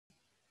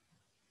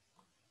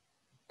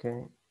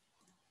Okay.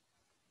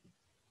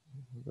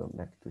 Go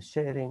back to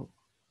sharing.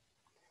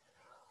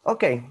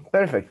 Okay,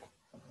 perfect.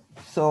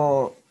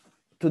 So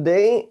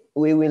today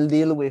we will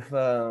deal with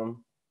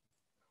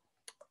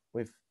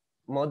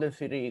model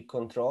theory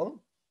control.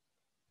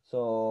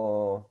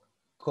 So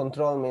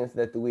control means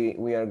that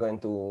we are going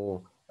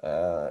to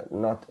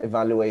not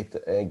evaluate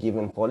a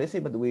given policy,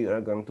 but we are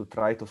going to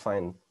try to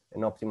find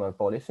an optimal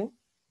policy.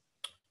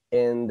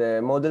 And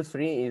model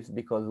free is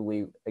because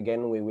we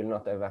will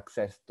not have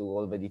access to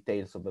all the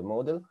details of the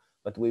model,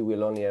 but we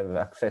will only have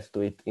access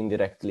to it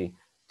indirectly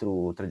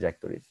through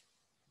trajectories.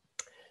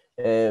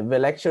 The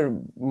lecture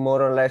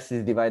more or less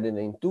is divided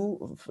in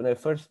two. For the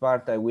first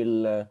part, I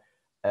will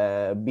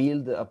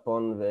build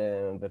upon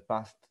the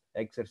past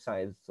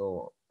exercise,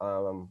 so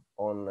on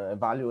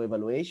value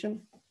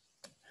evaluation.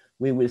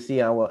 We will see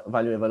how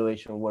value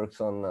evaluation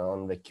works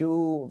on the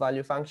Q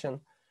value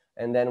function,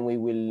 and then we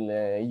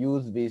will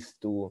use this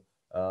to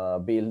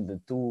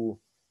build two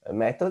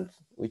methods,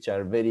 which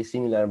are very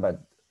similar, but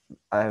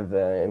have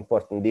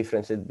important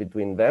differences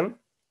between them.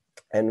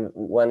 And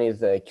one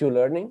is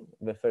Q-learning.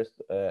 The first,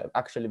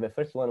 actually, the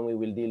first one we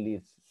will deal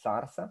is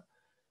SARSA,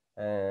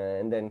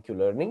 and then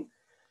Q-learning.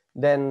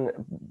 Then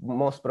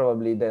most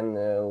probably, then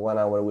 1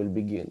 hour will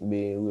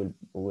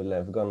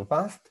have gone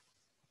past.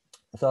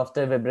 So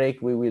after the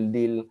break, we will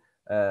deal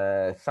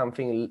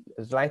something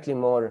slightly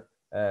more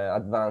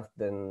advanced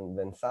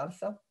than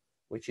SARSA,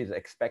 which is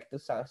expected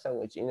SARSA,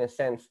 which in a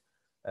sense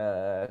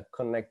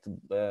connect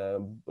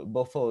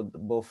both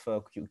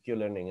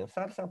Q-learning and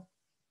SARSA.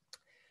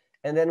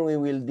 And then we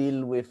will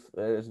deal with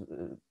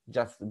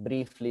just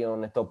briefly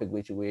on a topic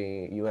which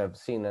you have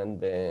seen in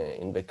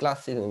the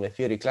classes, in the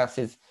theory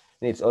classes.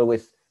 And it's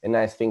always a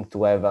nice thing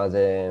to have as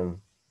a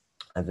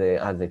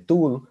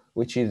tool,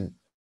 which is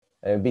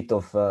a bit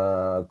of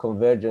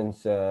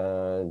convergence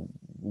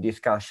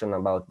discussion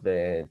about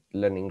the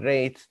learning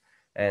rates,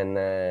 and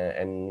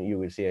you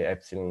will see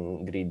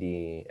epsilon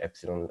greedy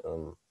epsilon,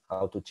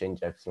 how to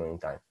change epsilon in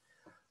time.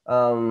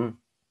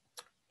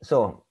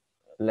 So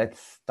let's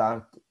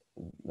start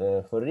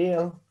for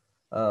real.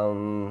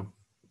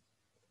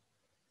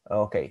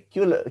 Okay,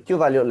 Q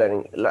value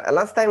learning.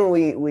 Last time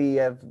we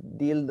have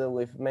dealt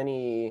with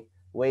many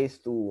ways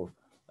to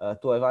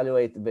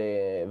evaluate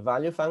the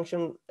value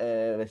function,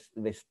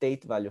 the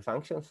state value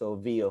function, so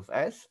V of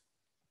S,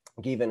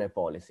 given a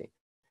policy.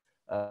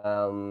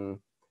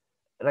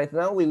 Right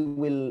now we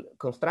will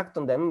construct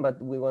on them,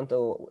 but we want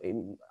to,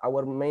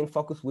 our main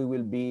focus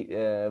will be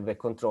the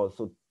control,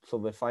 so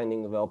the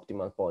finding of the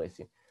optimal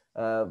policy.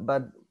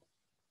 But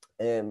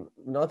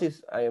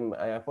notice I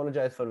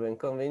apologize for the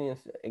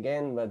inconvenience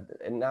again, but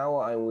now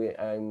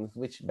I'm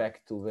switched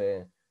back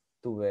to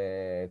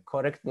the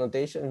correct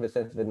notation, in the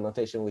sense the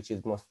notation which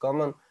is most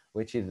common,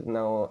 which is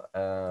now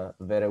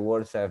the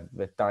rewards have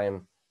the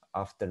time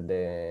after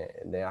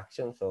the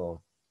action.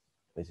 So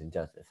this is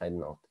just a side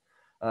note.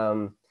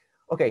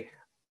 Okay,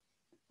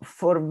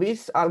 for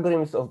these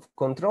algorithms of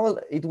control,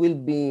 it will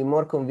be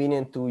more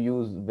convenient to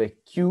use the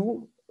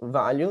Q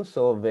value,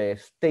 so the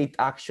state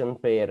action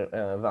pair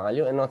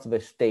value, and not the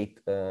state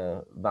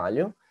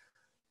value.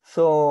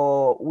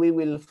 So we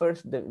will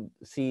first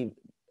see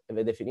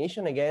the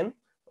definition again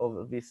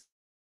of this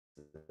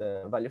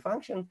value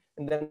function,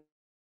 and then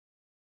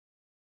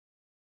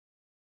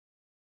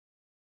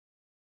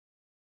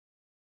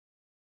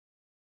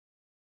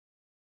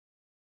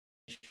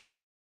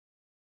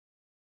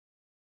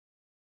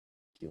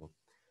Q.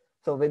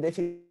 So the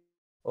definition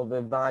of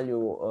the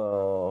value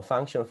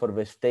function for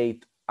the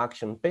state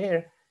action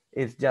pair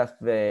is just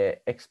the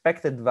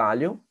expected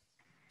value.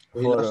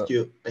 We lost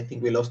you. I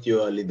think we lost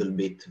you a little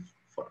bit.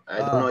 I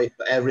don't know if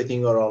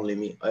everything or only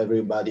me,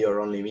 everybody or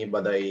only me,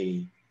 but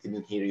I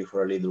didn't hear you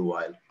for a little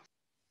while.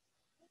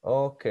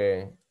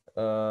 Okay.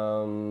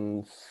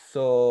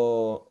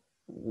 So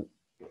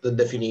the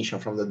definition,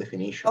 from the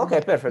definition.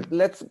 Okay, perfect.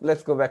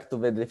 Let's go back to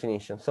the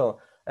definition. So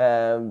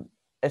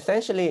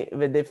essentially,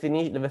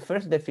 the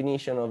first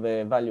definition of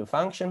a value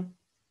function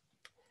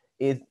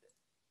is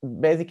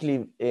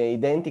basically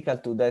identical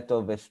to that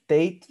of a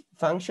state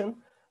function,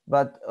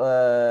 but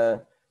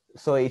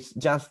so it's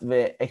just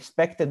the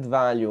expected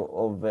value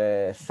of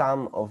the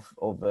sum of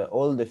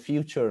all the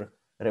future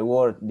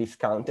reward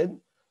discounted,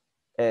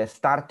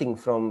 starting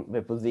from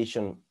the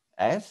position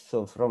S,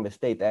 so from the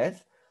state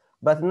S.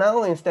 But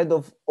now, instead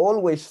of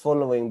always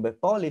following the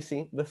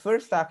policy, the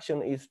first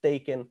action is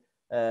taken,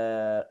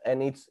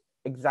 and it's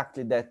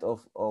exactly that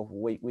of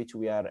which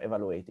we are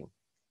evaluating.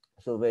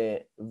 So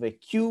the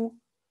Q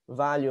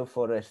value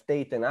for a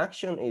state and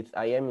action is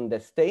I am in the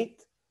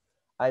state.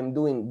 I'm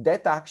doing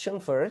that action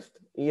first,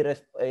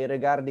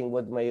 regarding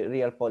what my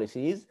real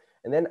policy is.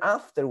 And then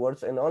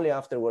afterwards, and only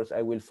afterwards,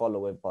 I will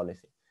follow a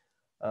policy.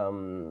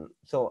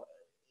 So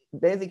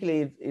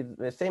basically, it's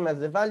the same as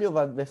the value,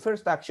 but the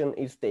first action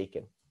is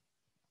taken.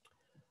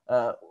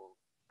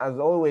 As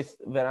always,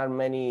 there are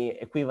many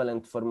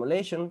equivalent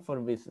formulations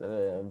for this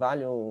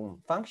value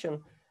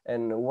function.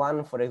 And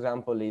one, for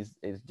example, is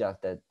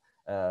just that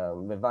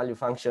the value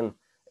function,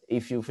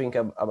 if you think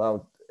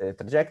about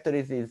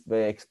trajectories is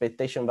the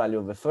expectation value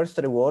of the first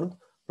reward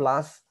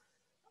plus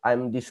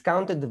I'm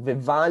discounted the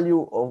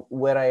value of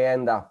where I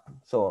end up.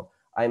 So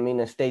I'm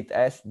in a state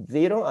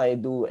S0, I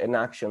do an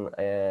action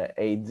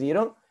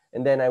A0,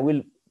 and then I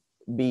will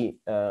be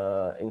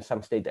in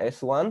some state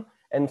S1.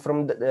 And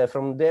from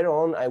there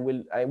on,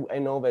 I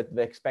know that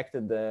the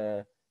expected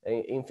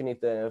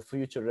infinite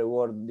future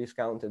reward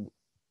discounted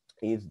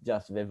is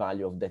just the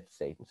value of that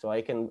state. So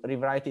I can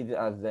rewrite it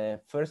as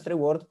the first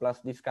reward plus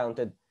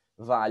discounted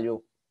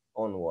value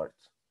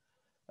onwards.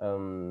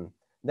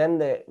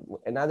 Then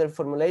another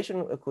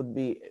formulation could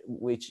be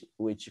which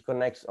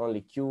connects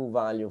only Q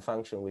value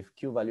function with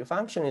Q value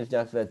function is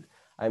just that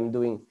I'm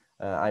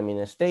in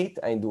a state,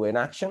 I do an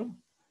action,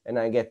 and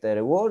I get a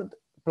reward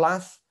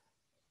plus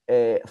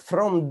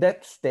from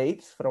that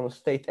state, from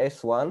state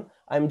S1,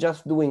 I'm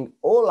just doing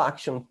all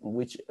actions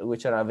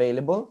which are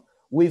available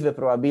with the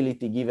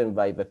probability given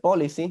by the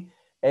policy,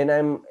 and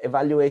I'm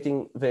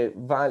evaluating the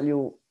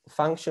value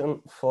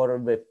function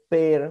for the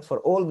pair, for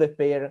all the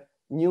pair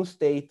new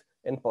state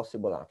and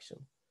possible action.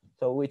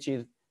 So which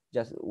is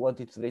just what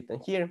it's written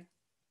here.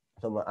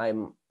 So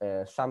I'm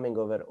summing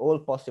over all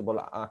possible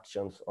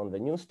actions on the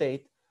new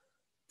state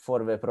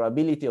for the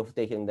probability of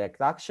taking that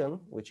action,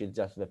 which is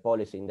just the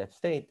policy in that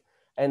state,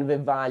 and the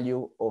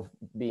value of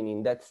being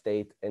in that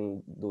state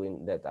and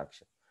doing that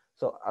action.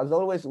 So as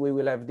always, we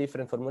will have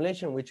different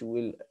formulation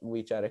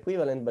which are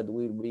equivalent, but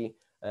will be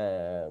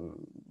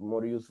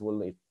more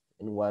useful in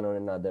one or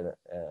another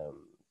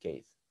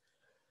case.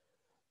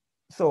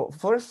 So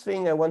first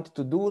thing I wanted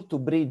to do to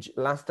bridge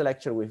last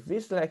lecture with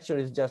this lecture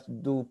is just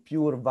do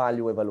pure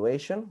value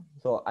evaluation.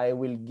 So I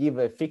will give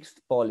a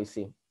fixed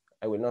policy.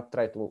 I will not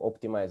try to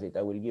optimize it.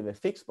 I will give a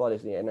fixed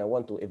policy and I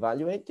want to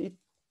evaluate it,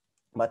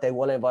 but I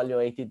want to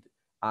evaluate it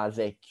as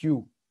a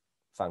Q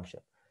function.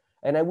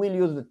 And I will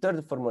use the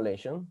third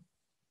formulation,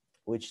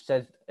 which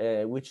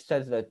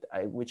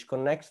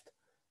connects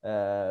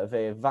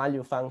the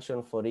value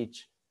function for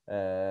each,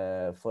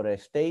 for a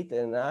state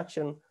and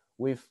action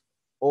with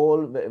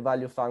all the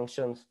value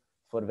functions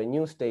for the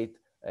new state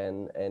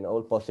and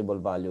all possible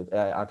value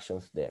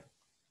actions there.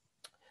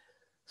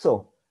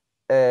 So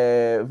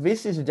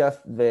this is just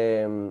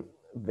the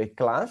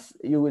class.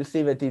 You will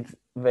see that it's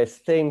the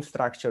same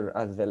structure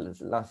as the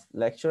last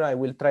lecture. I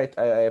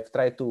have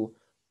tried to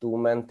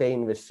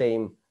maintain the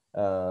same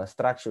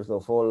structures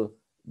of all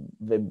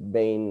the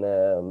main,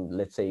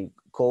 let's say,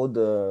 code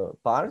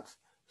parts.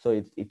 So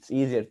it's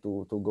easier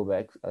to go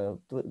back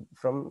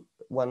from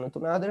one to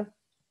another.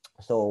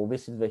 So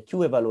this is the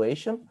Q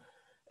evaluation.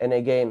 And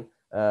again,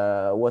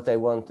 what I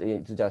want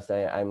is just,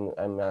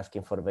 I'm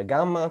asking for the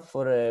gamma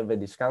for the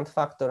discount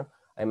factor.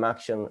 I'm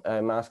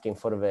asking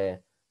for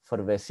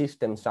the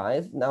system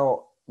size.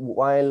 Now,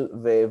 while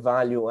the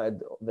value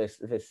had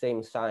the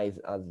same size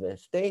as the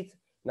state,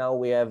 now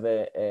we have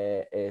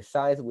a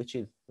size which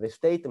is the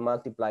state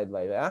multiplied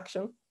by the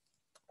action.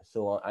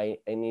 So I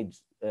need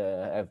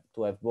have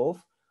to have both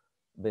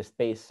the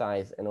space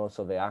size and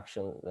also the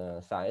action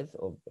size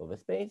of the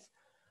space.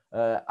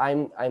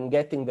 I'm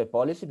getting the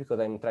policy because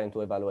I'm trying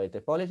to evaluate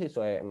the policy.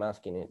 So I'm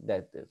asking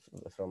that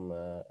from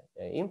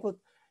input.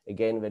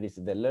 Again, there is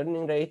the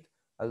learning rate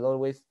as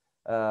always.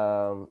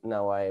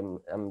 Now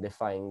I'm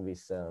defining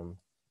this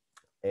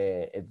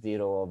a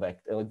zero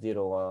vector,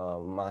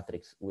 zero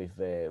matrix with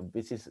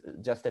this is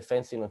just a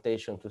fancy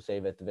notation to say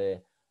that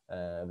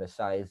the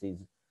size is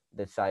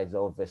the size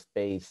of the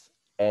space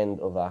and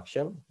of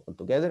action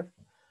altogether.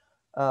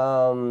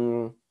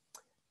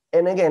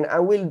 And again,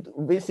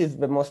 this is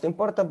the most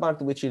important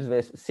part, which is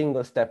the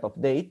single step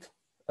update.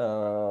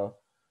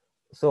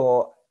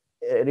 So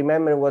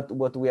remember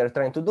what we are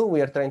trying to do.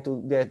 We are trying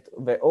to get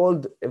the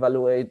old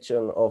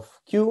evaluation of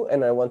Q,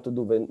 and I want to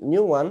do the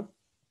new one.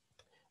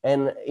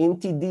 And in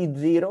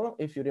TD0,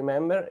 if you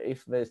remember,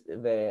 if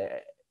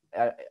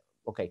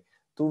okay,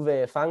 to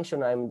the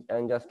function,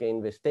 I'm just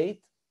getting the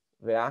state,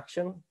 the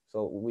action.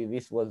 So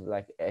this was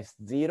like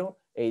S0,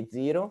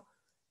 H0,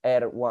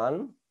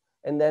 R1,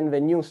 and then the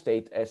new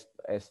state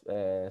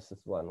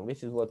S1.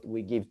 This is what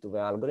we give to the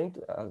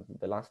algorithm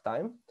the last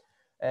time.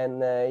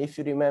 And if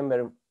you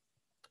remember,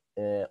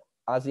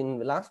 as in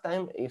the last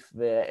time, if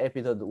the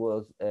episode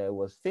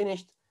was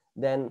finished,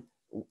 then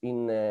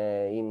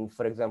in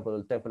for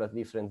example, temporal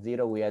difference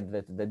 0, we had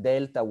that the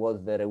delta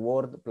was the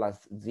reward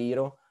plus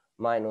 0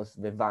 minus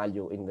the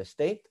value in the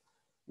state.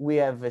 We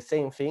have the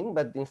same thing,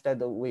 but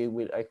instead of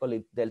I call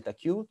it delta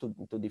Q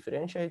to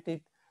differentiate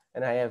it,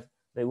 and I have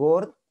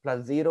reward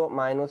plus 0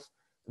 minus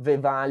the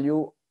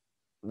value,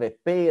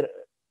 the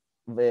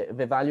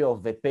value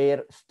of the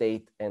pair,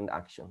 state, and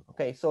action.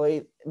 Okay, so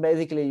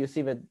basically you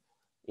see that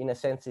in a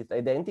sense it's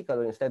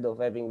identical. Instead of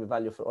having the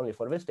value only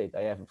for the state,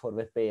 I have for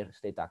the pair,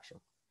 state, action.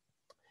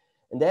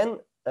 And then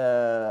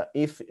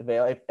if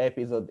the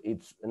episode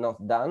is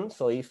not done,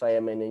 so if I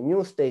am in a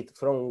new state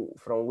from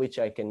which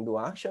I can do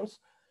actions,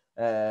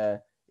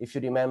 if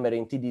you remember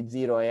in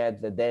TD0, I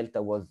had the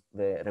delta was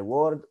the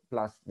reward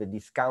plus the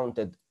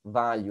discounted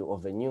value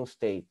of a new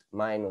state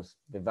minus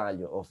the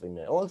value of an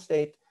old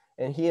state.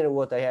 And here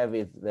what I have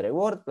is the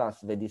reward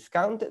plus the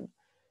discounted.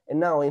 And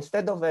now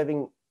instead of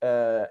having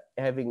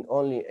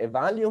only a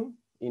value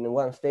in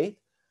one state,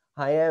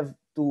 I have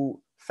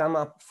to sum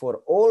up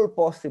for all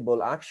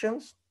possible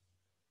actions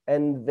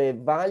and the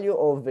value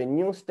of the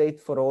new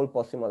state for all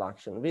possible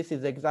actions. This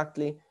is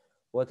exactly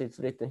what is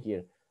written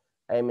here.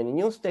 I'm in a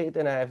new state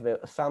and I have the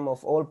sum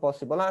of all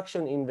possible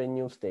action in the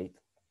new state,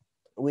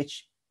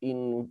 which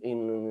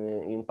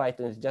in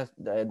Python is just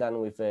done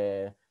with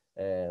a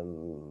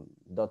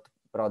dot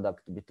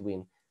product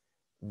between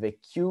the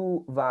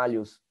Q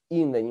values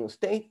in the new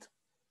state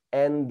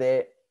and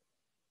the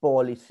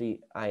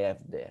policy I have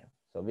there.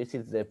 So this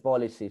is the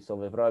policy, so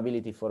the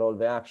probability for all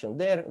the action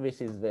there. This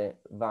is the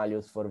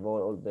values for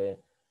all the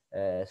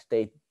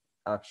state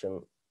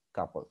action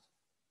couples.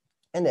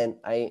 And then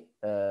I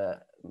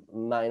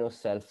minus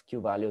self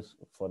Q values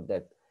for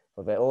that,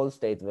 for the old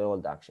state, the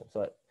old action.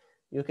 So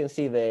you can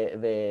see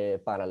the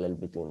parallel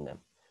between them.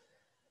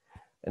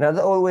 And as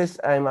always,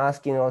 I'm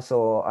asking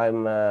also,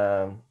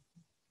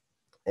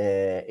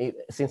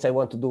 since I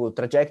want to do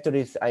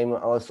trajectories, I'm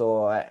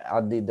also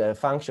added a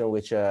function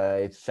which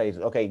it says,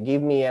 okay,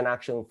 give me an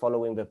action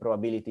following the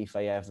probability if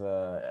I have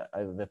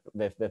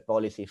the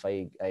policy, if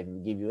I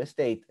give you a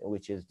state,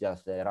 which is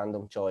just a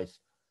random choice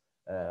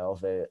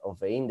of the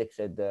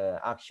indexed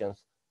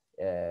actions,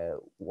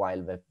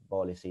 while the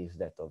policy is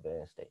that of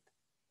the state.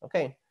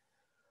 Okay.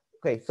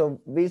 Okay, so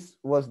this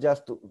was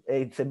just,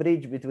 it's a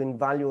bridge between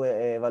value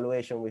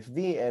evaluation with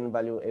V and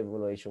value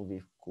evaluation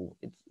with Q.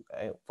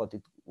 I thought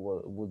it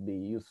would be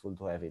useful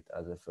to have it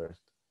as a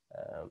first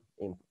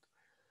input.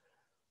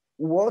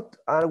 What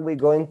are we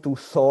going to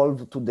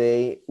solve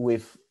today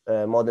with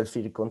model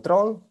theory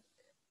control?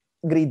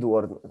 Grid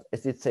word.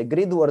 It's a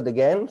grid word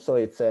again, so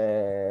it's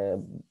a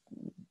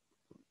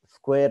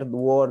squared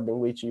word in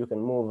which you can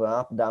move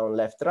up, down,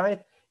 left,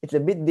 right. It's a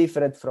bit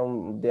different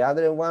from the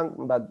other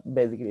one, but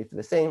basically it's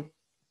the same.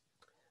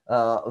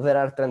 There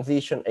are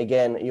transition,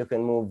 again, you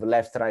can move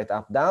left, right,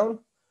 up, down.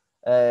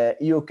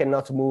 You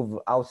cannot move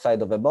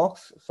outside of a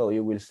box, so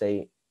you will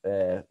say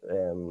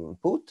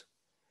put.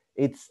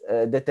 It's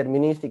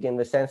deterministic in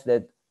the sense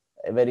that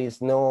there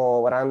is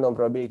no random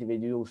probability that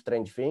you do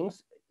strange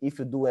things. If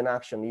you do an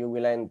action, you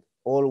will end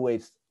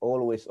always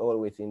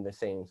in the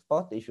same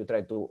spot. If you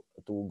try to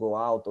go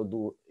out or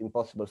do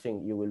impossible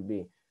thing, you will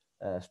be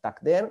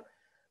stuck there.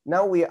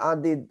 Now we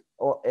added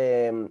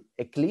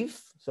a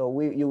cliff.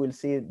 So you will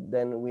see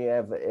then we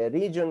have a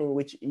region in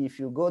which if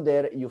you go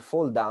there, you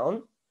fall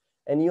down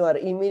and you are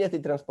immediately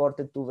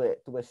transported to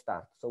the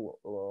start. So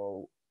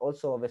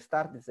also the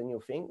start is a new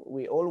thing.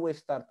 We always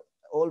start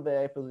all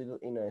the episodes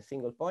in a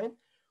single point.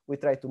 We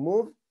try to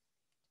move.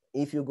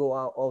 If you go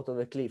out of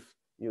the cliff,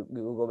 you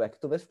go back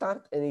to the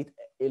start, and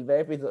the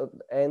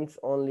episode ends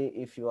only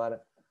if you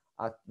are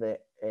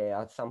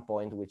at some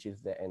point, which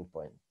is the end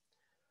point.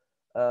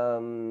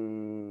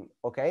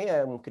 Okay,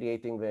 I'm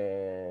creating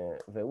the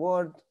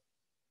word,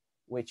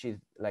 which is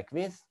like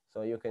this.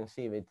 So you can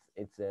see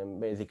it's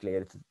basically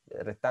it's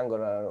a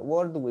rectangular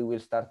word. We will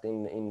start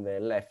in the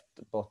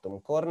left bottom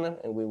corner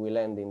and we will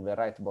end in the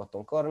right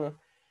bottom corner.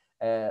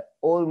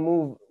 All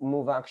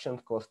move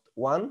actions cost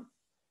 1,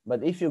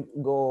 but if you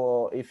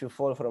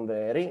fall from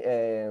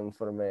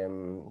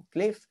the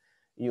cliff,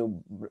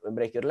 you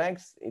break your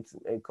legs, it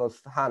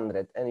costs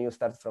 100 and you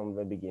start from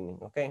the beginning.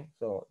 Okay,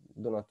 so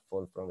do not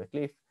fall from the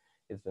cliff.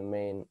 It's the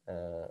main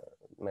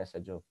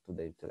message of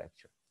today's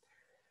lecture.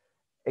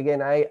 Again,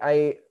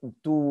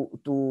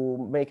 to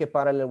make a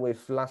parallel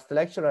with last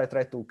lecture, I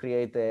tried to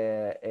create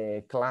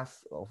a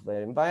class of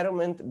the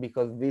environment,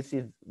 because this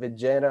is the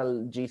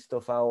general gist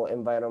of how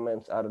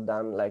environments are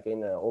done, like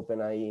in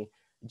OpenAI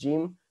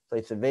gym. So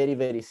it's a very,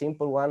 very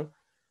simple one.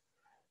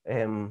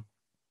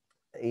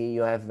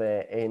 You have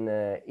an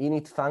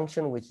init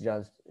function which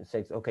just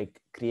says, okay,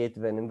 create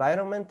an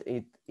environment.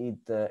 It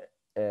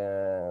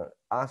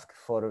asks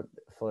for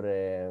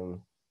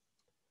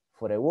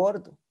a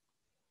word,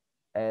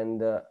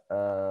 and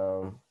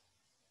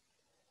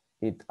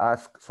it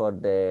asks for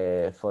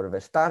the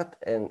start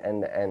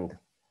and the end.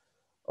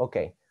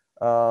 Okay,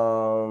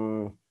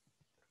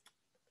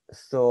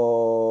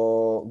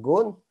 so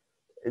good.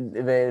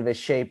 The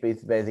shape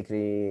is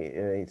basically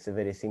it's a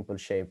very simple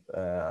shape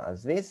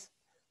as this.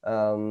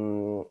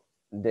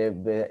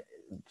 The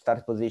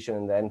start position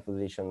and the end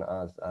position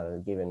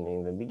are given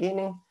in the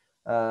beginning,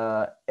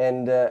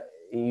 and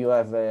you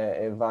have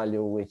a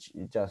value which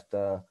just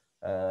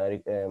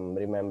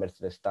remembers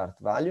the start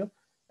value,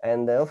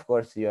 and of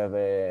course you have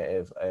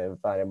a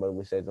variable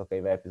which says, okay,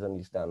 the episode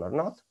is done or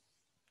not.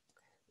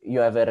 You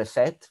have a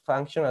reset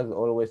function, as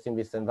always in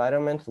this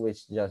environment,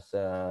 which just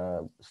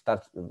go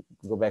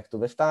back to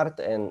the start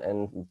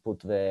and put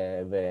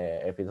the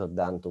episode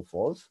done to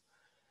false.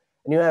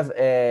 And you have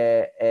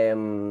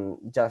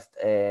just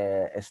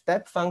a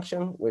step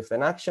function with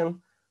an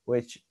action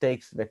which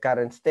takes the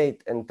current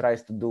state and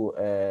tries to do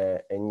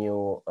a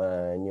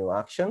new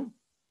action,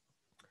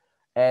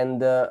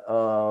 and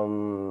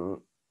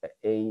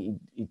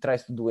it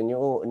tries to do a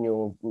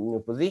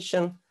new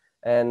position.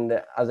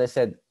 And as I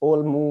said,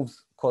 all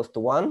moves cost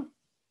 1.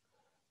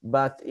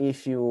 But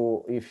if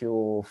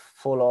you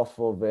fall off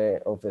of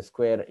a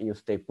square, you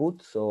stay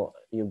put. So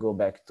you go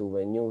back to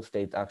the new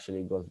state,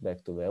 actually goes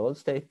back to the old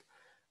state.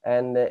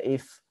 And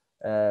if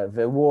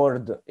the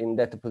word in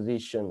that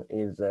position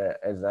is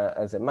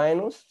as a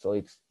minus, so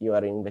you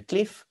are in the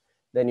cliff,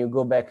 then you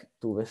go back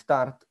to the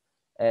start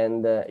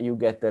and you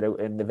get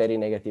the very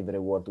negative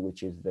reward,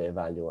 which is the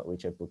value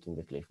which I put in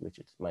the cliff, which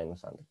is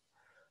 -100.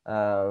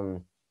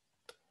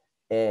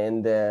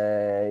 And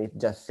it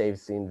just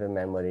saves in the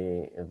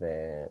memory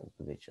the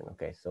position.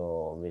 Okay,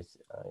 so this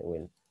I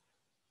will,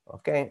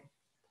 okay.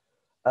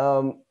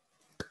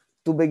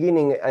 To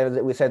beginning,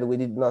 we said we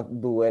did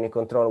not do any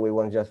control, we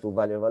want just to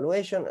value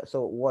evaluation.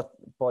 So what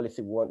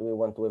policy we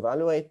want to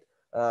evaluate?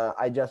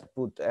 I just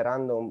put a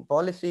random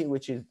policy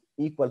which is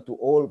equal to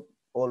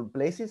all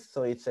places.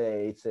 So it's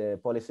a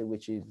policy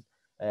which is,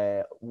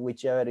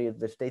 whichever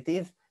the state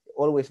is,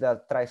 always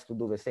that tries to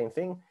do the same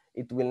thing.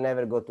 It will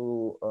never go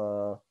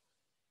to,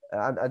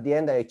 at the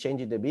end, I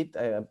changed it a bit.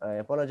 I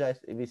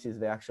apologize. This is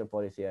the actual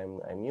policy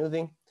I'm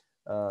using.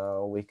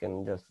 We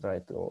can just try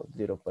to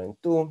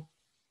 0.2.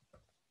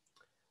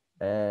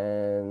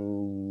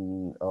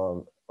 And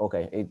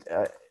okay,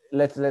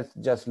 let's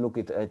just look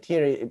at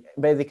here.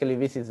 Basically,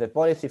 this is the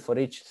policy for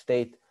each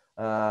state.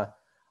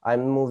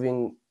 I'm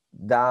moving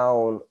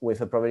down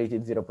with a probability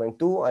of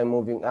 0.2. I'm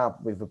moving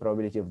up with a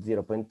probability of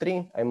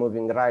 0.3. I'm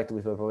moving right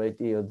with a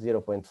probability of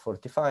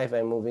 0.45.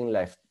 I'm moving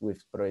left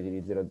with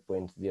probability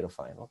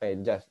 0.05. Okay,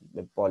 just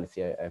the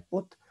policy I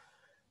put.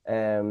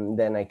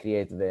 Then I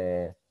create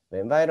the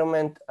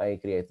environment. I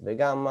create the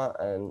gamma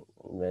and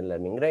the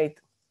learning rate.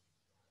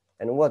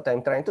 And what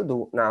I'm trying to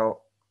do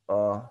now,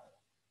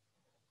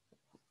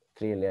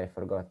 clearly I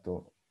forgot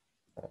to,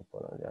 I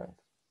apologize.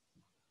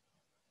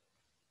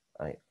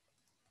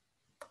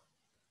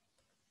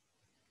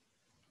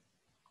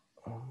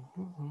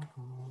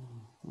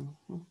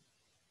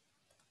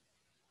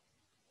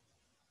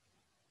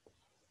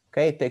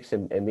 Okay, it takes a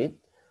bit.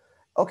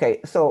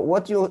 Okay, so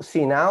what you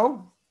see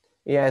now,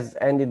 it has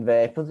ended the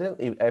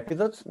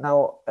episodes.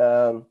 Now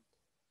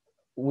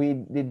we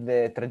did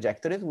the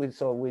trajectories.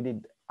 So we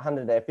did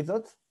 100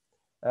 episodes.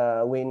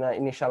 We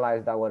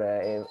initialized our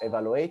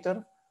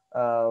evaluator.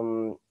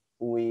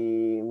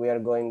 We are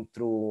going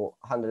through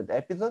 100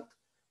 episodes.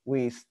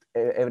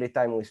 Every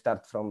time we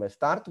start from the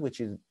start, which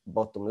is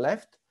bottom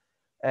left,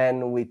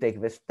 and we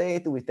take the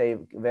state, we take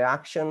the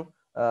action,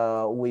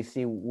 we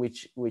see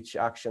which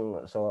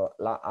action, so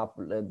up,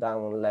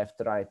 down,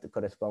 left, right,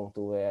 correspond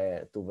to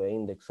the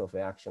index of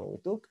the action we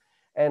took.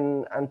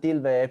 And until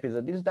the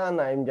episode is done,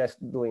 I'm just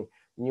doing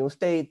new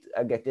state,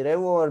 I get the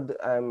reward,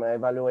 I'm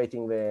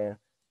evaluating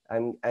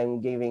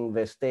I'm giving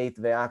the state,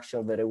 the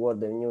action, the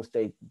reward, the new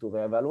state to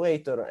the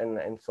evaluator,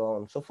 and so on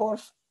and so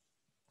forth.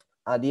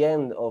 At the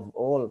end of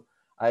all,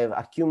 I've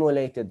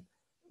accumulated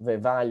the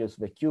values,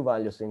 the Q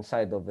values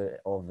inside of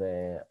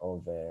the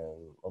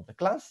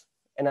class,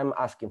 and I'm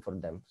asking for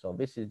them. So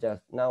this is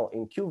just now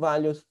in Q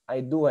values,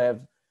 I do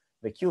have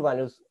the Q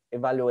values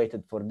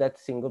evaluated for that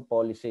single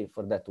policy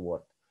for that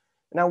word.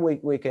 Now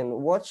we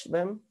can watch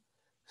them.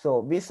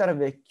 So these are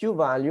the Q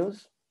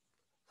values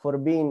for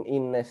being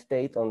in a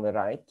state on the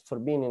right, for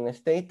being in a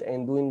state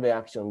and doing the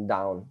action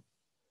down.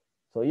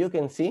 So you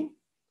can see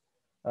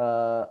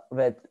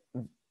that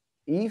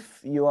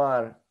if you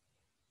are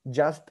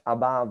just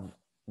above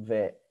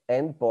the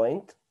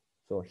endpoint,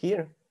 so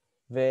here,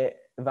 the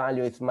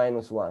value is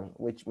 -1,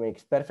 which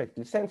makes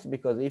perfectly sense,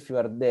 because if you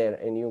are there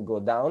and you go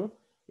down,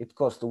 it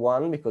costs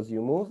 1 because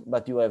you move,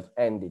 but you have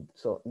ended.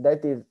 So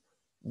that is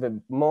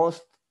the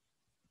most,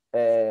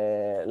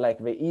 like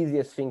the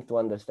easiest thing to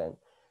understand.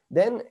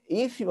 Then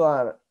if you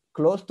are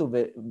close to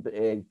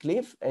the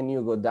cliff and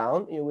you go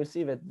down, you will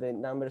see that the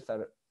numbers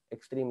are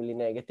extremely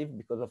negative,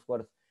 because of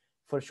course,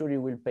 for sure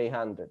you will pay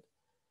 100.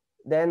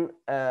 Then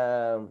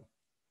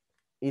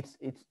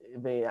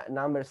the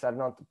numbers are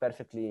not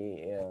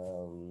perfectly,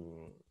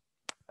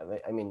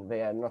 I mean,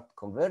 they are not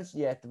converged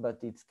yet,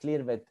 but it's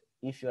clear that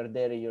if you're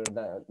there, you're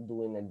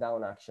doing a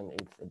down action,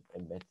 it's a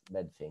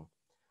bad thing.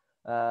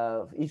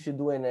 If you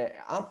do an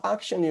up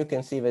action, you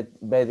can see that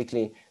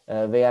basically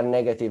they are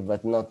negative,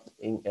 but not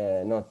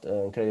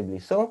incredibly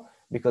so,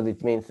 because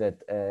it means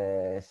that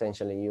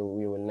essentially you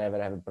will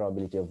never have a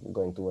probability of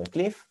going to a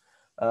cliff.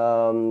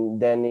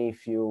 Then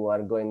if you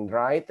are going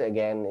right,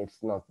 again,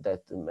 it's not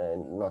that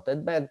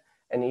bad.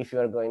 And if you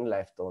are going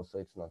left also,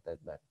 it's not that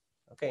bad.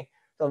 Okay,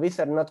 so these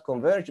are not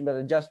converged,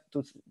 but just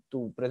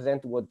to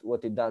present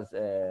what it does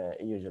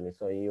usually.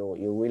 So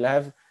you will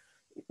have,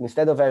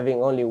 instead of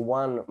having only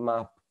one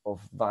map of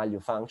value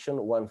function,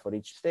 one for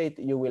each state,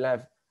 you will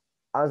have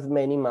as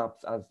many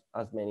maps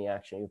as many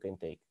action you can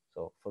take.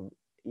 So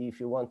if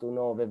you want to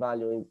know the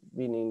value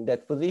being in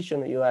that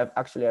position, you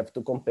actually have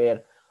to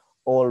compare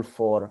all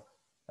four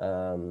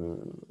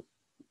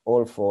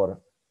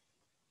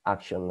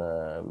action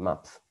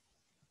maps.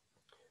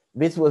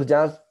 This was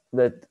just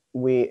that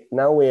we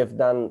have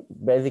done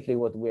basically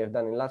what we have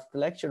done in last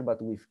lecture,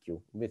 but with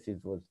Q.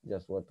 This was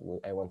just what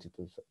I wanted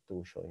to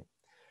show you.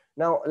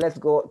 Now let's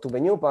go to the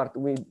new part.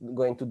 We're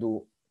going to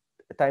do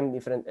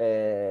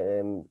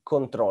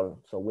control.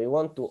 So we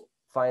want to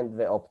find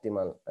the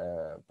optimal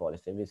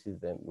policy. This is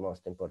the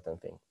most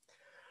important thing.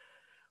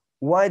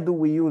 Why do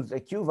we use a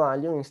Q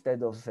value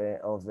instead of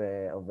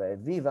a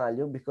V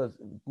value? Because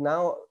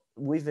now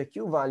with a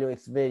Q value,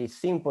 it's very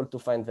simple to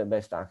find the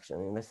best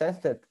action, in the sense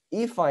that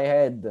if I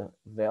had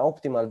the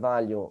optimal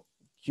value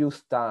Q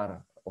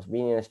star of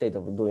being in a state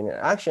of doing an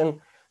action,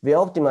 the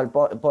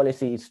optimal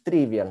policy is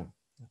trivial.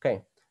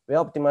 Okay, the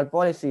optimal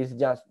policy is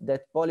just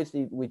that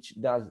policy which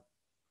does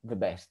the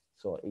best.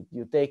 So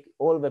you take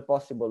all the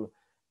possible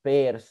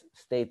pairs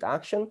state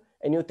action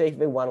and you take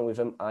the one with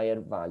a higher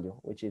value,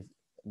 which is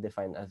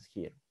defined as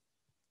here.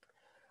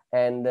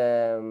 And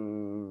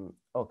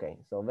okay,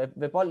 so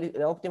the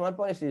optimal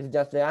policy is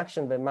just the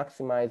action that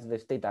maximizes the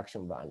state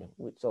action value.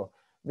 So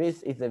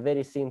this is a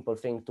very simple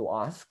thing to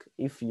ask.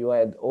 If you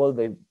had all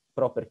the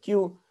proper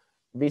Q,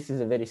 this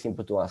is a very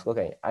simple to ask.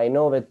 Okay, I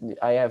know that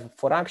I have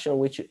for action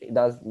which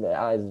has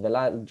the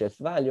largest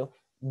value,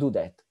 do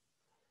that.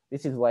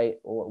 This is why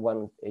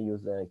one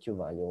use the Q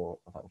value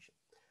function.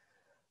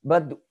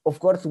 But of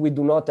course, we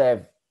do not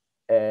have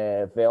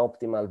the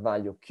optimal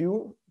value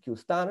Q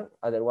star.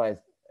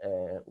 Otherwise,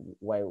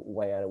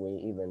 why are we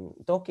even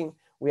talking?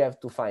 We have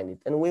to find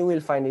it, and we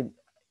will find it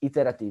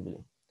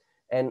iteratively.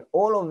 And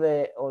all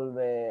the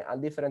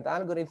different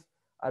algorithms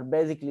are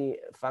basically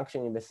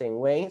functioning the same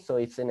way. So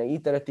it's an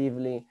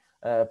iteratively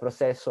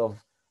process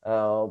of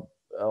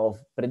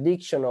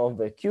prediction of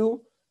the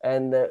Q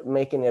and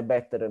making a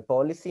better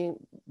policy,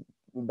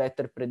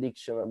 better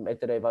prediction,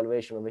 better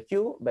evaluation of the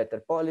Q, better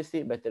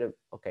policy, better,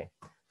 okay.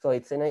 So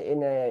it's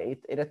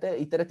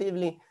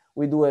iteratively,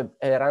 we do a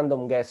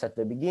random guess at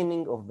the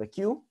beginning of the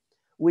Q.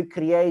 We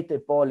create a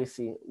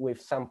policy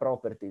with some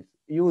properties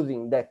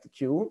using that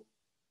Q.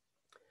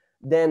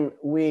 Then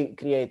we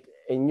create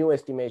a new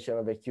estimation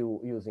of the Q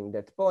using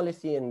that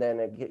policy, and then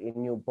a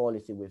new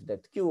policy with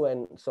that Q,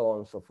 and so on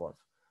and so forth.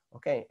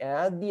 Okay, and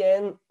at the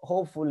end,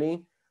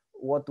 hopefully,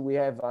 what we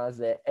have as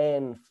the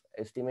nth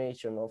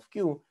estimation of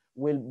Q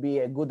will be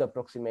a good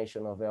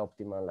approximation of the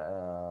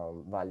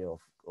optimal value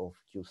of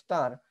Q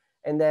star.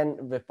 And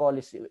then the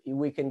policy,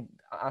 we can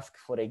ask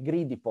for a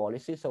greedy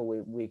policy. So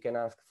we can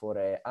ask for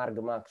a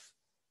argmax,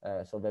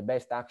 so the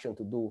best action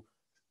to do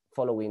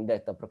following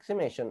that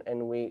approximation.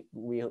 And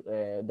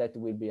that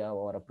will be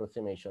our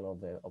approximation of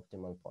the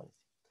optimal policy.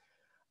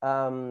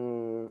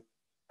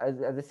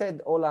 As I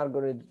said, all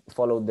algorithms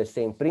follow the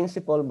same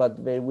principle,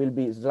 but they will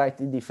be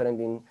slightly different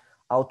in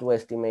how to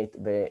estimate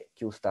the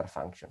Q star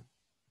function.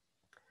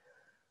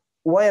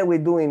 Why are we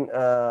doing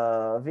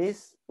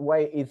this?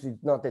 Why is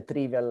it not a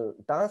trivial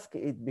task?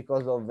 It's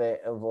because of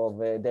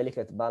the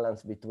delicate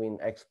balance between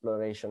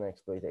exploration and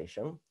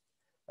exploitation,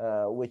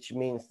 which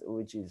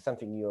is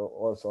something you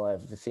also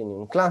have seen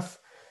in class.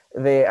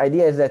 The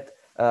idea is that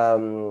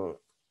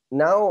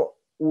now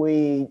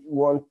we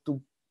want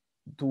to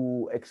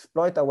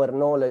exploit our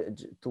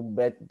knowledge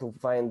to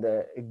find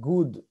a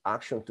good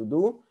action to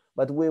do,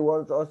 but we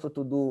want also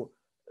to do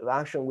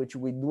action which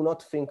we do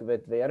not think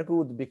that they are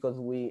good, because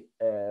we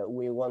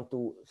want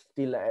to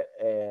still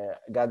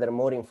gather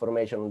more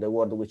information on the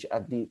world, which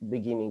at the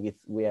beginning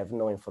we have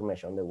no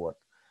information on the world.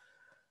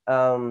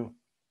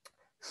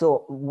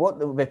 So what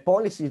the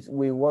policies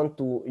we want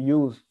to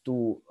use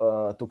to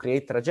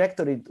create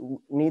trajectory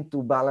need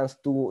to balance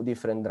two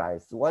different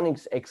drives. One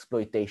is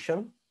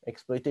exploitation.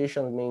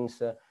 Exploitation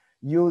means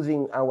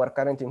using our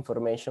current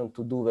information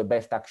to do the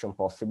best action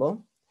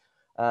possible.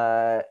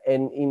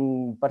 And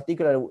in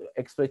particular,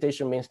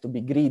 exploitation means to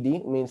be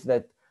greedy, means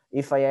that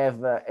if I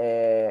have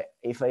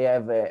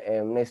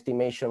an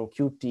estimation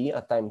QT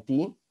at time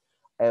t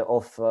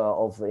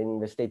of in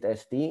the state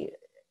ST,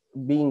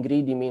 being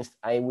greedy means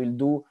I will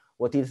do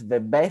what is the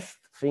best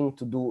thing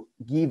to do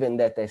given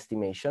that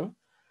estimation.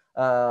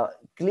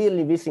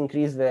 Clearly, this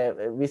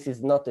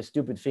is not a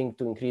stupid thing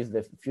to increase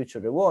the future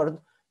reward.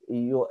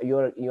 You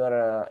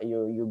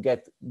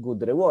get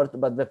good reward,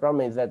 but the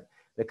problem is that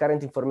the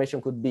current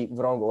information could be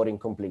wrong or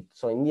incomplete.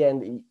 So in the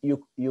end,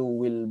 you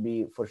will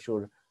be for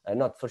sure,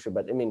 not for sure,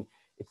 but I mean,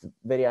 it's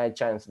very high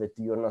chance that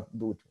you're not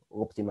do it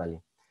optimally.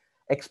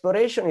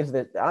 Exploration is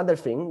the other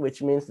thing,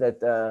 which means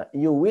that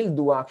you will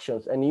do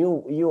actions and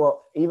you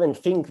even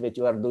think that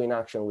you are doing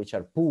actions which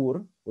are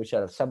poor, which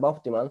are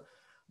suboptimal,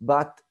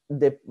 but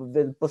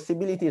the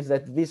possibility is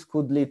that this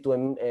could lead to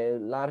a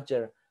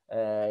larger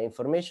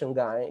information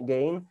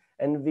gain,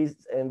 and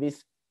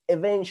this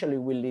eventually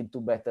will lead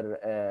to better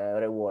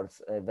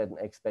rewards than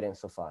experience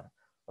so far.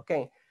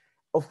 Okay.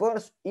 Of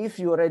course, if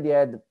you already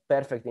had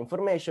perfect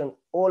information,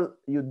 all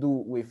you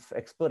do with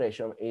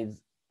exploration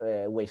is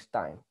waste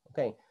time.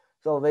 Okay.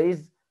 So there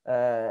is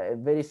a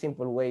very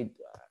simple way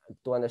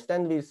to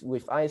understand this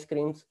with ice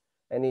creams,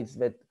 and it's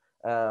that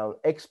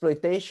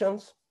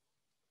exploitations.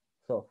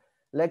 So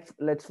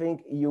let's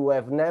think you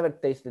have never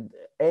tasted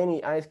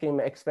any ice cream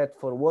except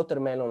for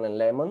watermelon and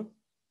lemon,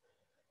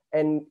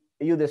 and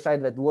you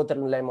decide that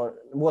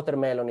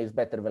watermelon is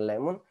better than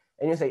lemon,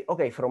 and you say,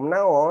 okay, from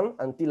now on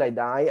until I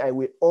die, I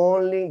will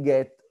only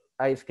get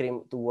ice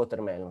cream to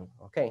watermelon.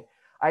 Okay.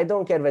 I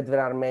don't care that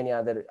there are many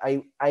other,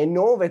 I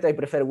know that I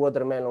prefer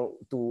watermelon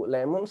to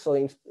lemon. So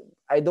if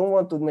I don't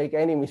want to make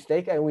any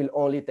mistake, I will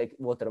only take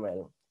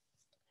watermelon.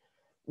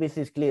 This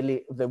is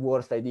clearly the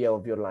worst idea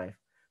of your life.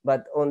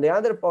 But on the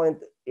other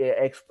point,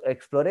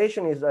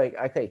 exploration is like,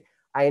 okay,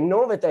 I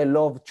know that I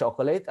love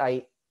chocolate.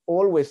 I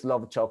always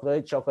love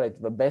chocolate. Chocolate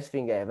is the best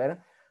thing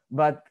ever.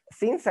 But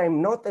since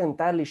I'm not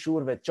entirely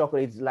sure that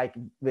chocolate is like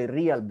the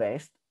real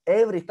best,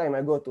 every time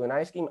I go to an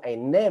ice cream, I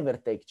never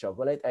take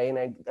chocolate.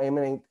 I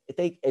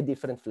take a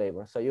different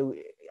flavor. So you,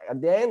 at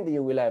the end,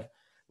 you will have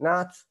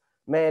nuts,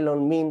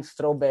 melon, mint,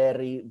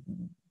 strawberry,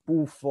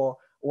 puffo.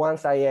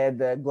 Once I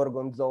had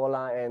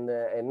gorgonzola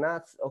and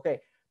nuts. Okay,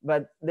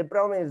 but the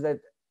problem is that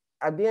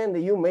at the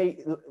end you may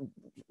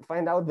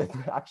find out that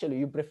actually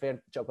you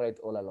prefer chocolate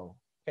all along.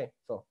 Okay,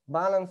 so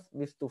balance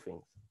these two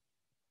things.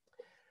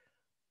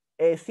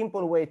 A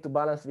simple way to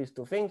balance these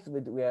two things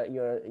with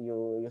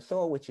you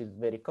saw, which is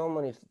very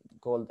common, is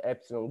called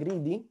epsilon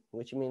greedy,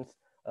 which means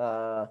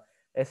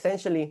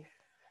essentially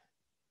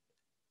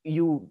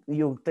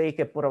you take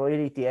a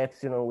probability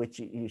epsilon, which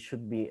you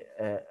should be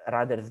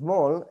rather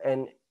small,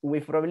 and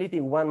with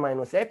probability 1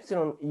 minus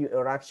epsilon,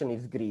 your action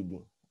is greedy.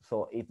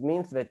 So it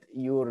means that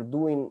you're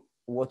doing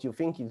what you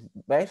think is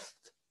best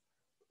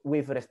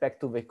with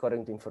respect to the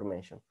current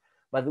information.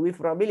 But with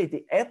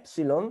probability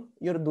epsilon,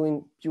 you're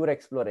doing pure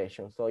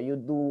exploration. So you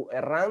do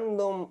a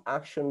random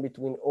action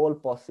between all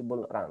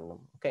possible random.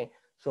 Okay,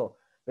 so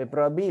the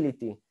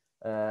probability,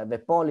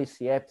 the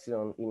policy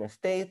epsilon in a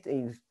state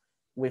is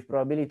with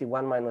probability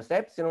 1 minus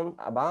epsilon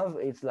above.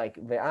 It's like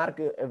the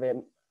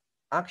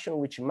action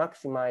which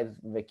maximizes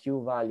the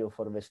Q value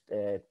for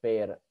the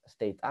pair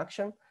state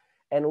action.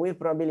 And with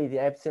probability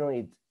epsilon,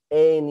 it's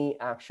any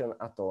action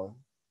at all.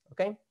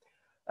 Okay.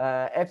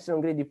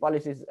 Epsilon greedy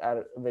policies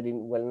are very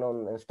well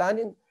known and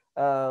studied.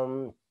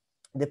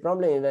 The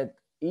problem is that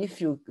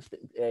if you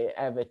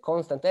have a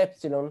constant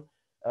epsilon,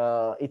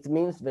 it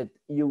means that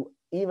you,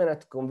 even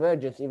at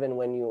convergence, even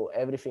when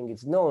everything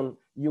is known,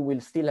 you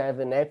will still have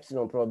an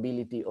epsilon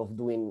probability of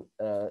doing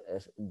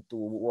to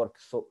work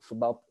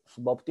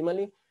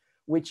suboptimally,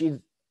 which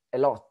is a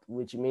lot,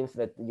 which means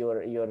that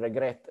your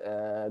regret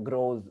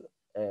grows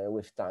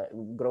with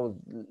time, grows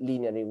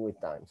linearly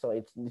with time. So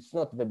it's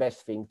not the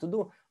best thing to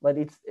do, but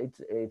it's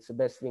the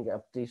best thing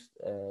at least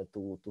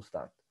to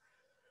start.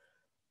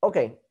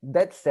 Okay,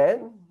 that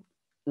said,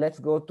 let's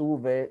go to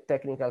the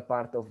technical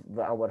part of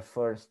our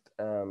first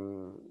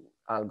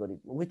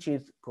algorithm, which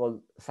is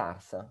called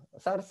SARSA.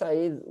 SARSA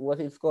is what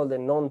is called a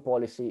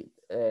non-policy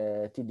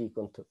TD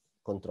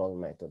control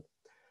method.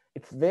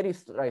 It's very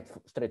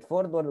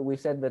straightforward. We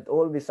said that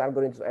all these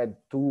algorithms had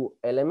two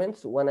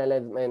elements. One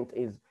element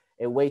is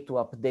a way to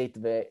update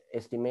the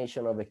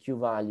estimation of a Q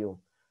value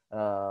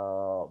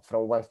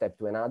from one step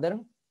to another.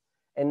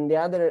 And the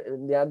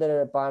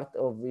other part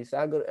of this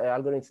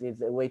algorithm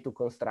is a way to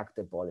construct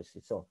a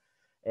policy. So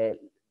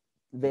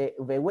the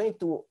way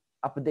to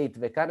update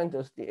the current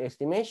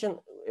estimation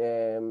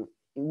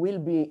will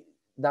be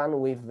done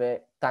with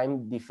the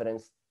time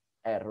difference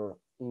error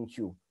in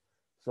Q.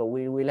 So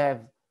we will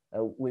have,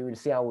 we will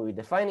see how we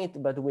define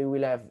it, but we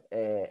will have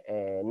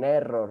an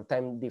error,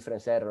 time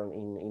difference error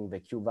in the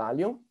Q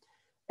value.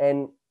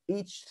 And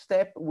each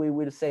step we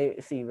will see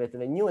that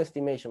the new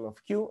estimation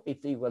of Q is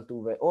equal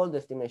to the old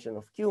estimation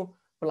of Q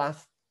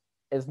plus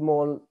a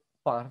small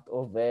part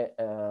of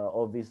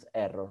this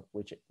error,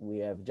 which we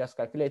have just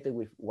calculated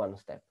with one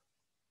step.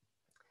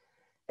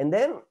 And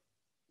then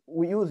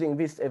using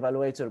this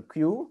evaluator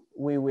Q,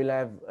 we will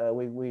have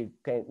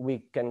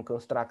we can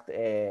construct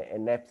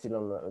an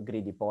epsilon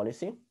greedy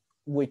policy,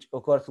 which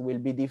of course will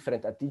be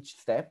different at each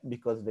step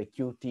because the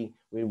QT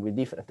will be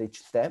different at each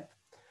step.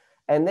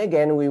 And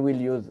again, we will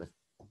use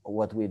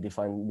what we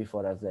defined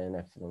before as an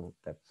epsilon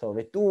step. So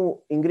the two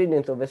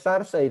ingredients of the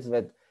SARSA is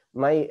that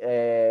my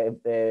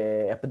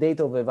update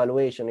of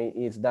evaluation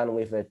is done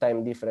with a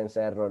time difference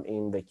error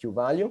in the Q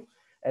value,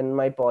 and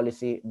my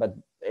policy, but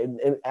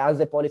as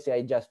a policy,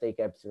 I just take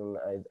epsilon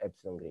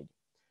greedy.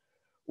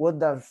 What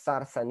does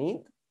SARSA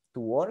need to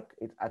work?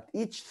 At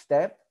each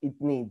step, it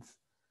needs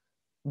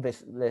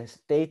the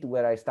state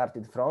where I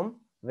started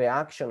from, the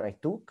action I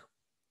took,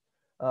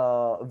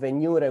 the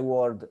new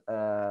reward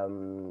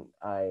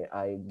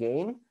I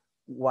gain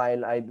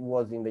while I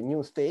was in the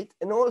new state,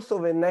 and also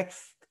the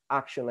next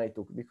action I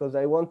took, because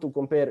I want to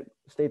compare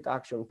state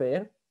action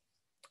pair.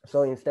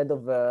 So instead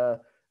of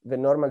the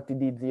normal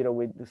TD0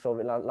 with, so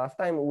last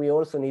time, we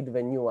also need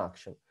the new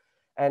action.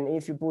 And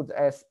if you put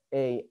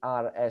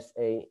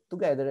SARSA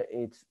together,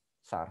 it's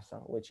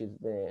SARSA, which is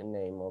the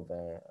name of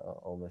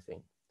the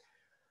thing.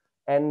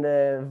 And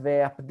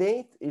the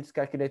update is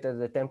calculated as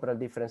the temporal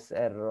difference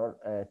error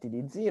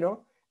TD0,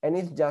 and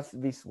it's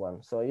just this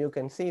one. So you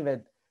can see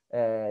that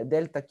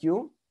delta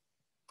Q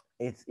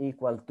is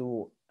equal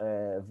to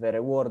the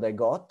reward I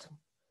got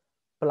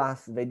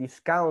plus the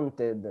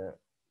discounted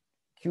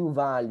Q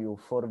value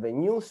for the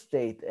new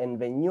state and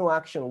the new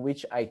action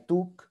which I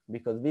took,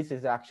 because this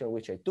is the action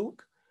which I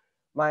took,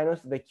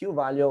 minus the Q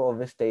value of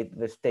the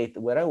state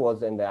where I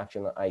was and the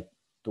action I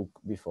took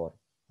before.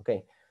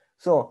 Okay,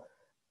 so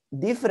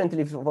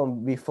differently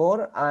from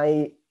before,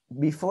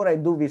 before I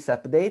do this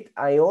update,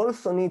 I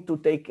also need to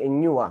take a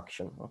new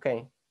action,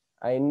 okay?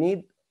 I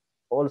need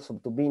also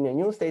to be in a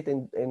new state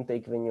and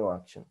take the new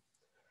action.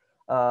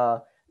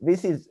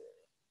 This is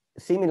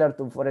similar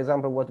to, for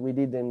example, what we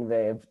did in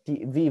the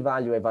V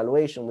value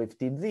evaluation with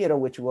T0,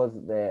 which was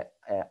the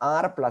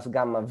R plus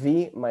gamma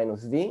V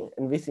minus V.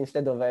 And this,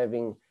 instead of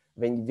having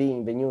the V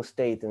in the new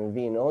state and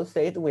V in old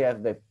state, we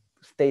have the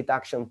state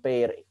action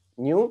pair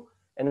new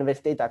and the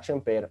state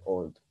action pair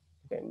old.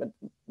 Okay, but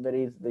there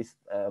is this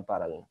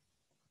parallel.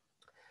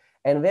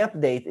 And the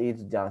update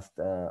is just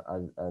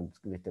as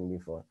written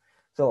before.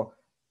 So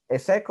a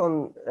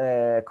second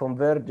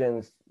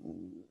convergence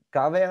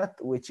caveat,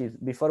 which is,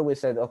 before we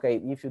said, okay,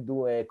 if you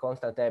do a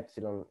constant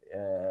epsilon,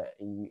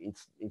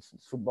 it's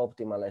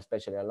suboptimal,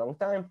 especially a long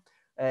time.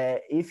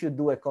 If you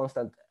do a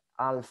constant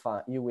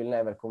alpha, you will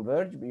never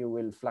converge, you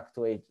will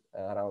fluctuate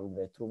around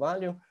the true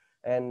value.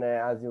 And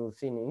as you've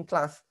seen in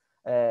class,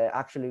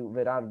 actually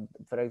there are,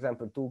 for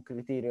example, two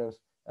criterions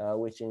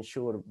which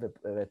ensure that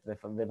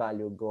the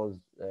value goes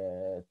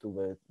to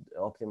the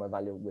optimal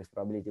value with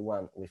probability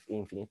 1 with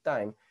infinite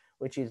time,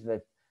 which is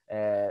that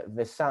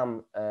the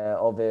sum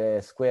of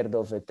the squared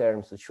of the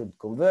terms should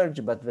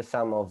converge, but the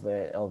sum of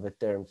the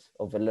terms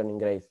of the learning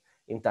rates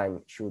in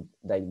time should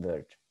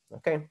diverge.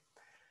 Okay.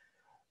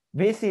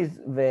 This is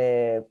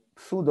the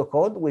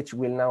pseudocode, which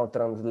will now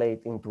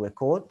translate into a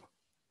code,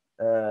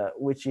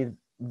 which is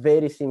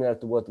very similar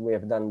to what we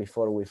have done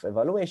before with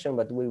evaluation,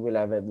 but we will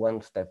have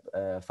one step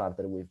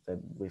further with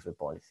the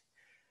policy.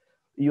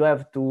 You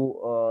have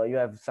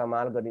some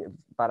algorithm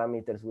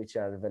parameters, which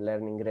are the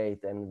learning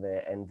rate and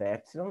the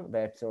epsilon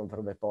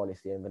for the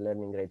policy and the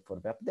learning rate for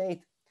the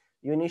update.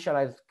 You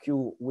initialize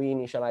Q, we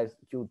initialize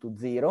Q to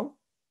 0.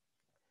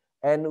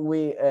 And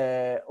we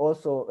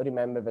also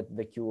remember that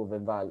the Q of the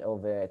value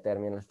of the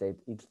terminal state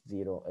is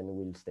 0 and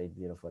will stay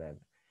 0 forever.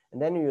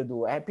 And then you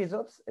do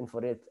episodes, and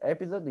for each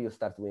episode, you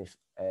start with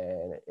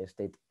a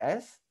state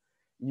S.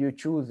 You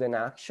choose an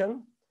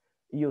action.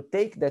 You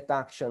take that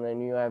action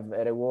and you have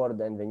a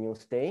reward and the new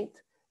state.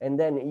 And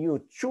then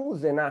you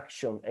choose an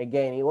action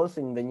again,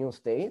 also in the new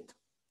state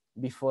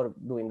before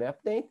doing the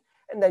update.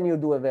 And then you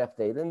do the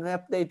update. And the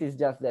update is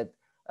just that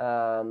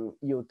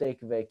you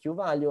take the Q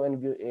value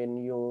and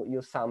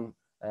you sum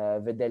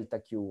the delta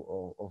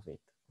Q of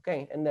it.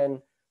 Okay. And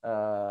then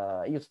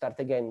you start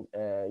again,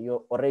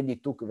 you already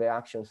took the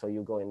action, so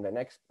you go in the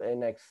next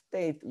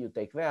state, you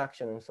take the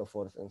action, and so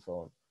forth and so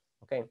on.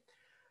 Okay.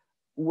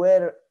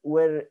 Where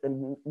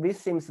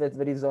this seems that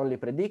there is only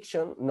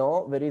prediction.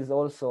 No, there is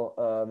also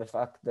the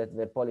fact that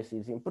the policy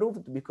is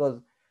improved, because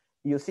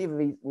you see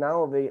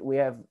now we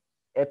have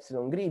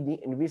epsilon greedy,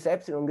 and these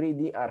epsilon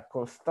greedy are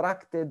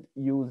constructed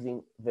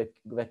using the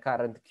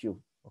current Q.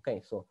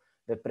 Okay, so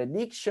the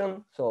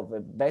prediction, so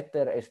the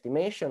better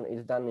estimation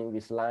is done in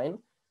this line,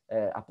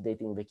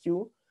 updating the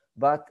Q,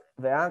 but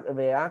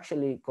the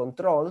actually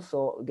control,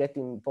 so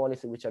getting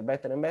policy which are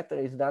better and better,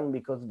 is done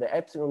because the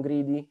epsilon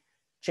greedy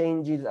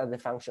changes as a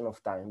function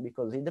of time,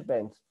 because it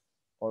depends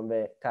on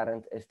the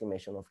current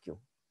estimation of Q.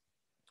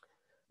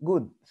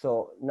 Good,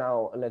 so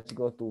now let's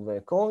go to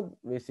the code.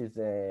 This is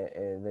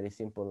a very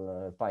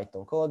simple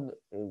Python code.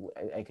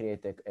 I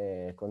create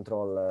a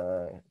control,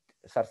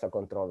 SARSA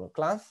control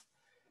class.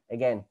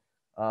 Again,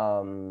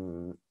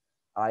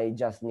 I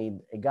just need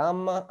a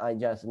gamma. I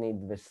just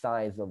need the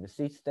size of the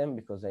system,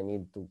 because I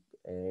need to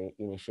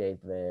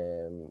initiate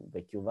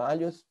the Q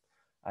values.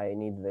 I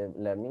need the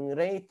learning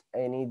rate.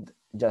 I need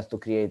just to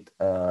create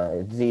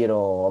a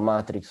zero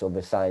matrix of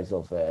the size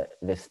of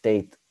the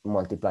state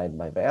multiplied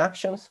by the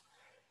actions.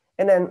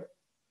 And then,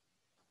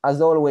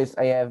 as always,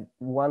 I have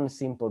one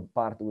simple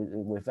part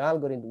with the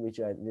algorithm, which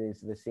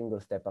is the single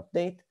step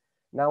update.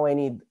 Now I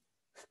need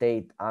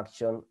state,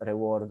 action,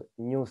 reward,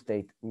 new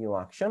state, new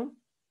action.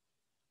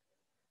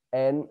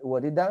 And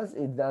what it does,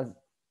 and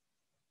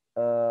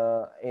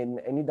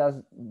it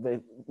does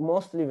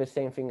mostly the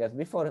same thing as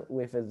before,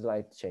 with a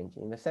slight change,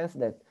 in the sense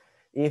that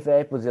if the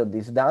episode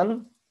is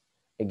done,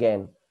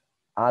 again,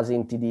 as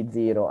in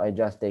TD0, I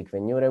just take the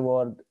new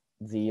reward,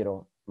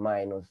 0,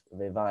 minus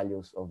the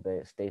values of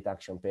the state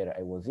action pair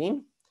I was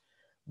in.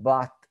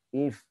 But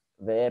if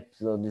the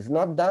episode is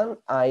not done,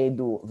 I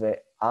do the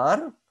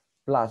R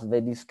plus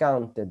the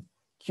discounted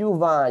Q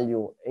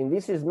value, and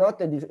this is not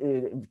a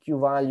Q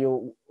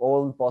value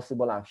all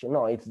possible action.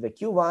 No, it's the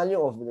Q value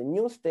of the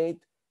new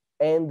state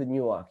and the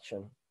new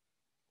action,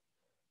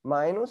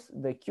 minus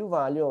the Q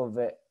value of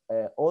the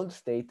old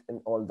state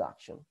and old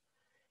action.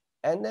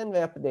 And then the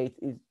update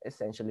is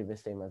essentially the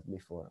same as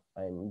before.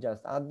 I'm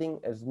just adding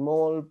a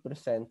small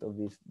percent of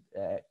this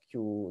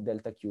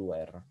delta Q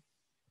error.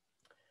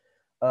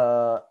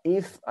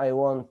 If I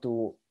want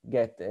to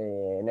get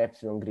an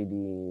epsilon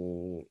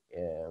greedy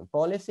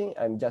policy,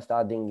 I'm just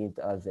adding it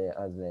as a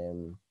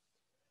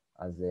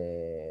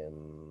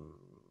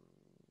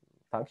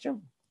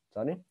function.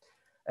 Sorry.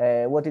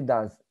 What it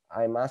does,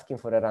 I'm asking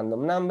for a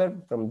random number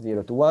from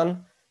 0 to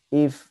 1.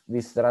 If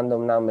this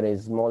random number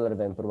is smaller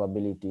than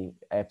probability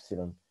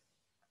epsilon,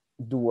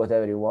 do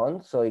whatever you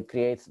want. So it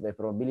creates the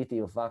probability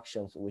of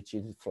actions, which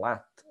is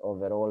flat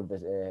over all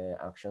the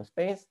action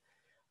space.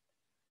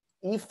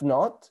 If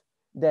not,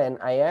 then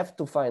I have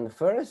to find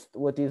first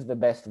what is the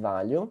best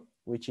value,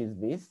 which is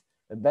this.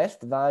 The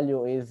best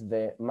value is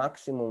the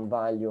maximum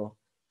value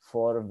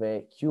for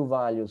the Q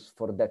values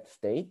for that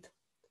state.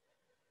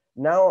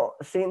 Now,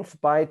 since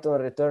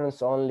Python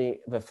returns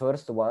only the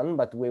first one,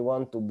 but we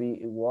want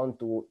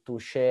to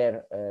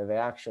share the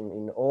action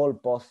in all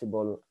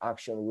possible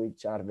actions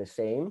which are the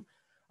same,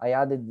 I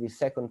added the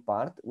second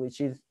part, which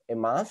is a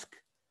mask,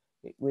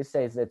 which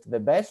says that the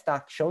best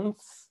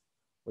actions,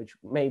 which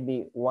may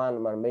be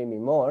one or maybe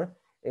more,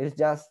 is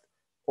just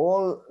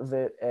all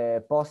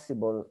the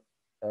possible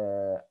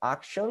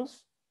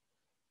actions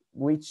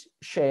which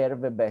share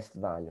the best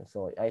value.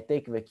 So I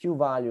take the Q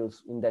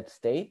values in that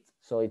state.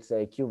 So it's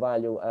a Q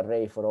value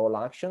array for all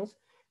actions.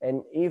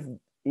 And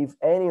if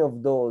any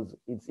of those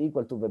is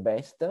equal to the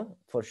best,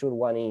 for sure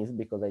one is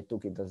because I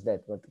took it as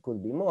that, but it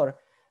could be more,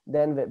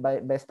 then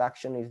the best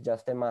action is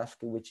just a mask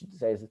which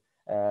says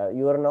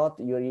you are not,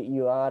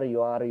 you are,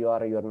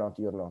 you're not,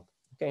 you're not.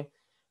 Okay.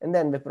 And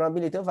then the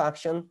probability of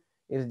action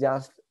is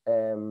just,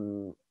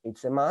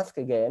 it's a mask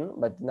again,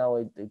 but now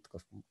it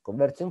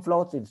converts in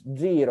floats. It's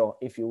 0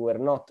 if you were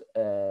not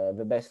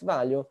the best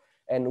value,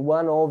 and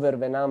 1 over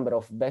the number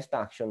of best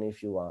action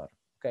if you are.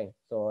 Okay,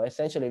 so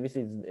essentially this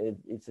is,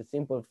 it's a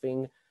simple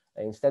thing.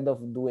 Instead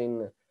of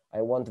doing,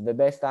 I want the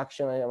best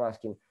action, I am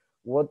asking,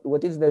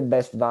 what is the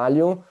best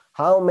value?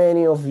 How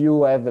many of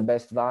you have the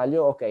best value?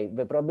 Okay,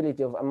 the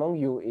probability of among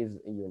you is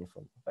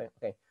uniform.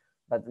 Okay,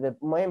 but the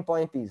main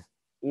point is,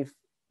 if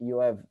you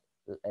have,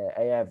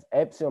 I have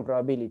epsilon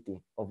probability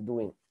of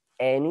doing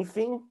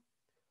anything,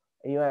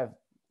 you have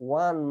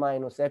 1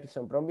 minus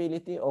epsilon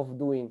probability of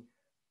doing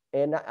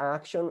an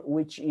action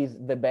which is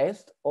the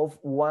best of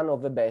one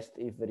of the best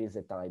if there is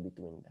a tie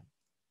between them.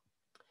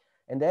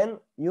 And then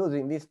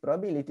using these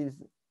probabilities,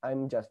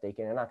 I'm just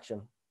taking an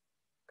action.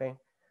 Okay.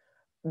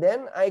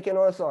 Then I can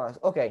also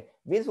ask, okay,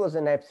 this was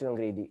an epsilon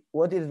greedy.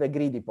 What is the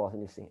greedy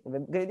policy? The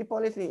greedy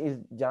policy is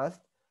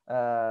just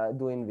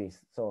doing this.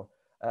 So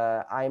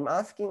I'm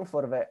asking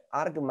for the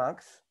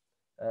argmax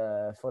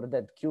for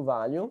that Q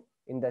value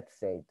in that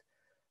state.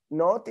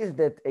 Notice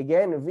that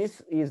again,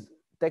 this is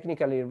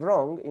technically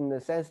wrong in the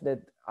sense that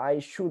I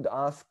should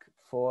ask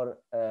for,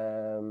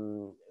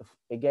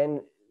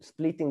 again,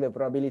 splitting the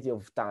probability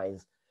of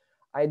ties.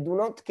 I do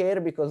not care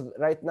because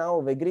right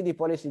now the greedy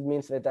policy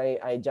means that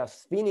I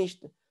just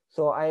finished.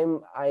 So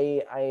I'm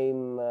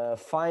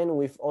fine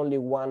with only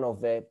one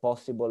of the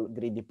possible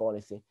greedy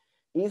policy.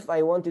 If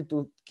I wanted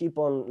to keep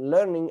on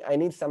learning, I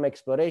need some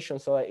exploration.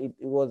 So it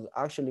was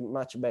actually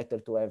much better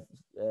to have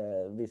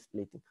this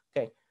splitting.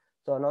 Okay.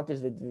 So notice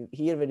that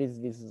here there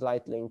is this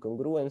slightly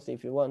incongruence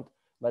if you want,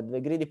 but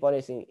the greedy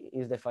policy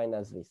is defined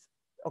as this.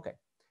 Okay.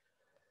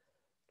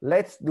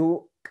 Let's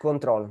do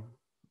control.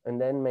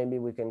 And then maybe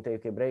we can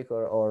take a break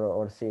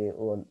or see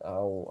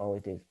how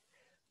it is.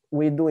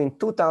 We're doing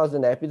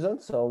 2,000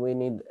 episodes, so we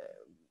need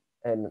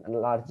a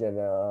larger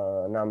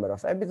number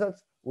of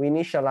episodes. We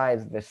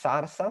initialize the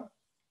SARSA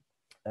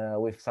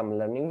with some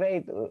learning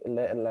rate,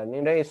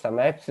 some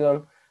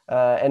epsilon,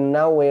 and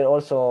now we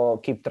also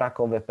keep track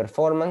of the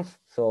performance.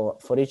 So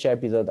for each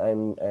episode,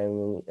 I'm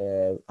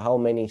how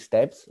many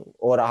steps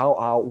or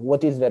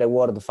what is the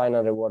reward, the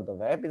final reward of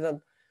the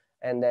episode.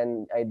 And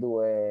then I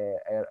do a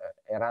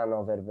run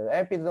over the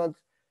episodes,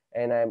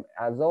 and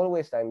as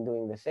always, I'm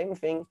doing the same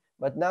thing.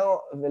 But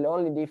now the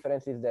only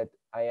difference is that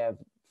I have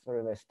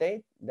for the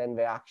state, then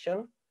the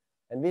action,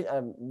 and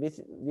this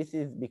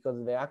is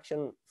because the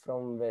action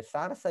from the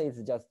SARSA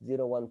is just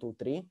 0, 1, 2,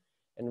 3,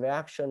 and the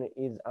action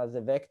is as a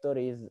vector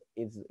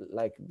is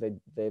like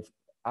the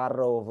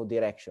arrow of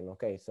direction.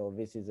 Okay, so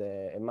this is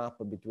a map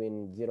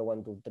between 0,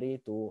 1, 2,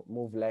 3 to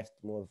move left,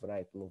 move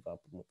right, move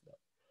up, move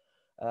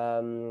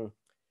down.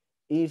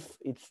 If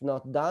it's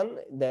not done,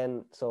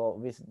 then so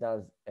this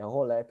does a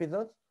whole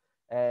episode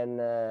and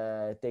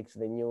takes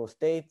the new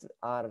states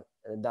are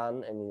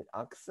done and it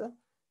acts.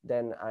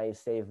 Then I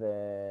save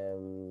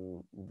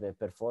the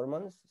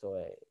performance. So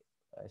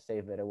I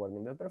save the reward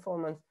in the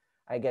performance.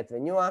 I get the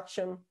new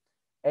action,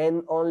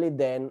 and only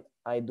then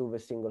I do the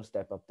single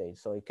step update.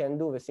 So you can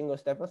do the single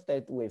step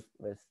update with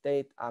the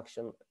state,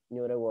 action,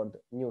 new reward,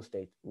 new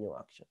state, new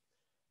action,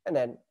 and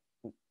then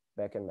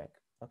back and back.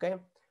 Okay.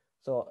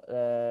 So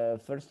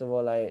first of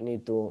all, I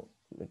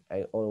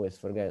always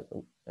forget,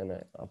 and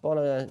I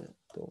apologize.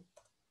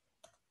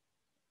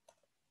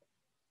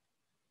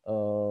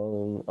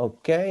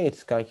 Okay,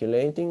 it's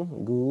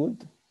calculating,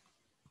 good.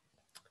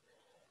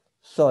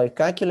 So it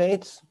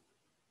calculates.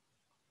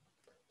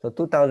 So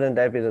 2,000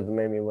 episodes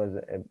maybe was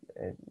an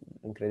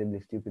incredibly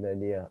stupid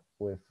idea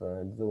with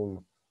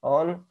Zoom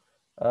on.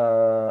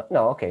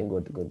 No, okay,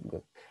 good.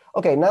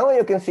 Okay, now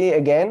you can see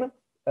again,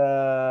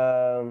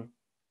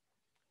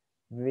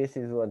 this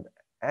is what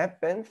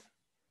happens.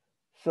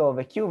 So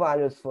the Q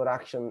values for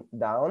action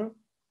down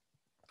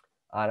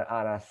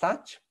are as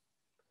such.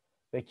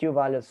 The Q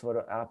values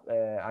for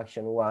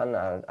action 1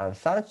 are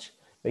such.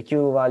 The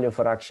Q value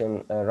for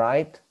action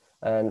right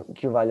and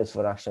Q values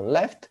for action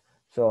left.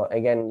 So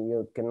again,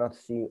 you cannot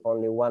see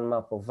only one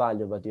map of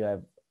value, but you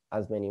have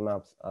as many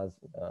maps as.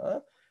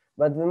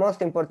 But the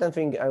most important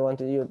thing I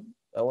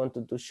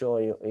wanted to show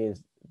you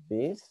is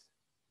this.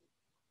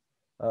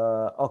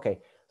 Okay,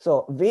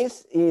 so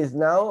this is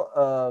now,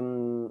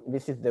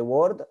 this is the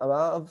word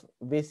above.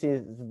 This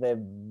is the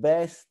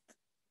best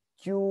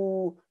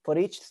Q for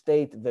each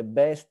state, the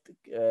best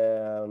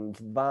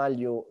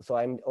value. So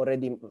I'm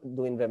already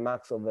doing the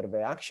max over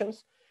the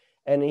actions.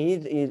 And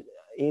here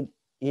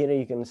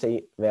you can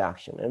say the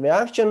action. And the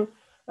action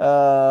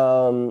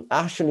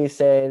actually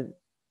says,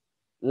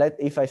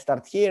 if I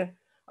start here,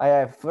 I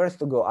have first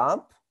to go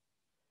up,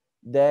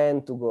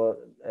 then to go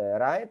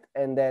right,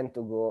 and then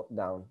to go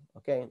down.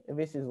 Okay, and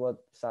this is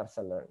what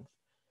Sarsa learns.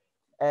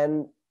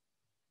 And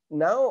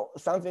now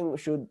something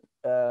should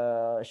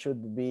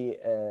be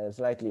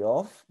slightly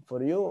off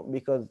for you,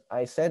 because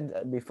I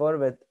said before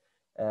that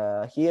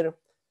here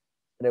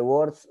the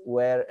words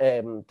were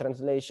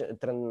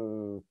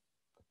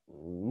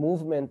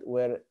movement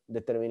were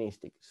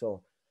deterministic.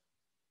 So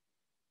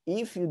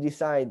if you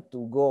decide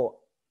to go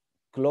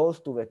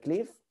close to the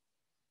cliff,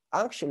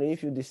 actually,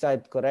 if you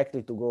decide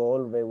correctly to go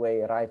all the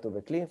way right to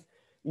the cliff,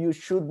 you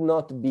should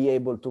not be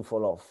able to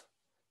fall off.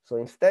 So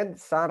instead,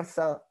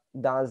 Sarsa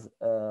does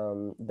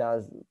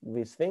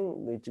this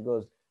thing, which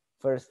goes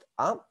first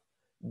up,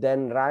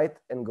 then right,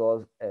 and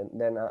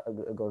then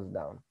goes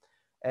down.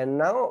 And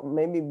now,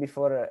 maybe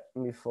before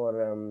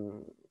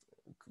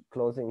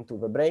closing to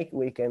the break,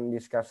 we can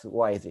discuss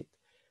why is it.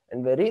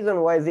 And the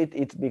reason why is it,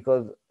 it's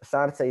because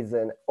Sarsa is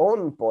an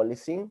own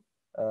policy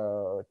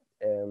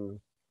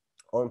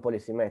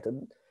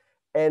method.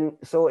 And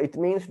so it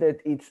means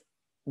that it's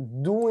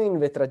doing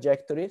the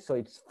trajectory, so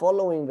it's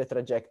following the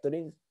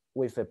trajectories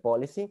with a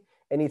policy,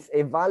 and it's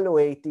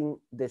evaluating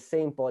the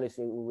same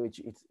policy which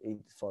it's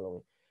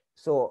following.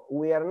 So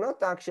we are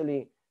not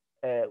actually,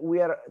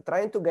 we are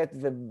trying to get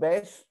the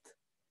best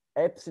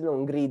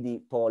epsilon greedy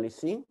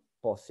policy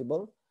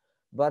possible,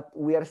 but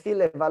we are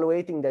still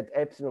evaluating that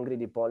epsilon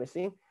greedy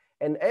policy.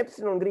 And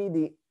epsilon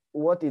greedy,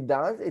 what it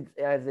does, it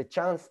has a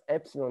chance,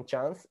 epsilon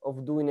chance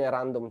of doing a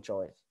random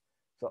choice.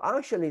 So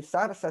actually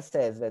Sarsa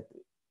says that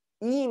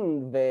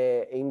in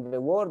the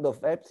world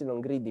of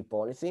epsilon greedy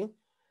policy,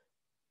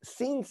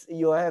 since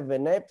you have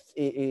an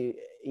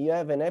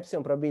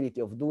epsilon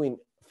probability of doing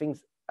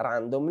things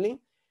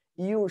randomly,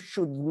 you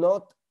should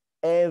not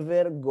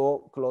ever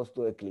go close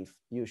to a cliff.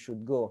 You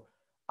should go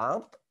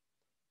up,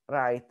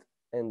 right,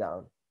 and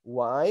down.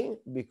 Why?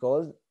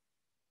 Because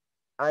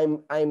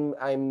I'm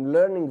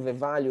learning the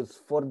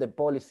values for the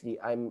policy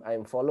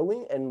I'm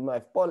following, and my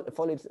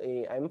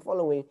policy I'm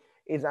following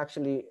is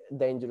actually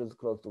dangerous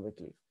close to the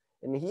cliff.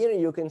 And here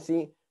you can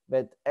see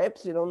that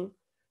epsilon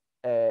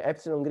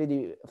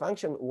greedy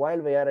function,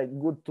 while they are a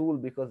good tool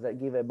because they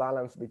give a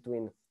balance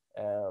between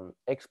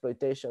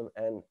exploitation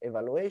and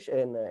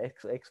evaluation and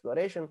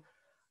exploration,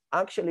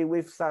 actually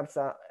with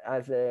Sarsa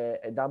as a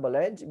double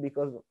edge,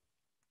 because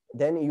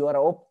then you are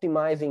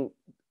optimizing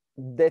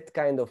that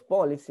kind of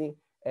policy,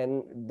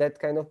 and that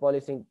kind of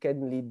policy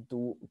can lead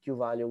to Q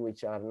value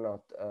which are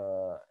not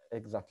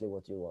exactly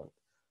what you want.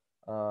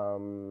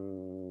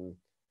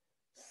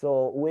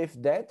 So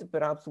with that,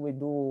 perhaps we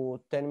do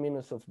 10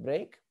 minutes of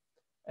break,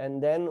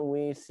 and then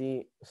we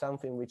see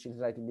something which is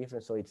slightly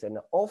different. So it's an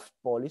off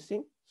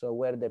policy, so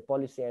where the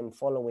policy I'm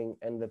following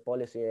and the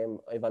policy I'm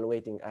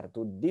evaluating are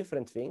two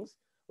different things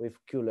with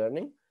Q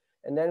learning.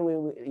 And then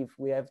if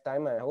we have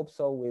time, I hope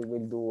so, we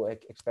will do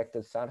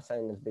expected Sarsa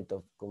and a bit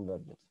of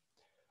convergence.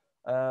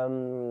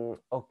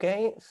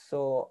 Okay,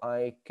 so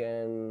I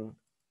can,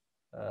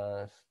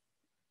 I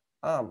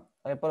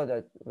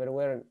apologize, there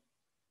were,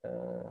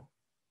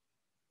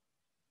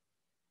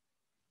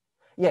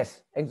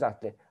 yes,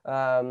 exactly.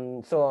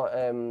 Now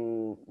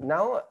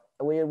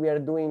we are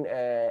doing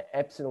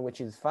epsilon,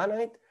 which is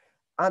finite.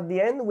 At the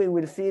end, we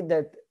will see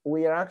that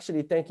we are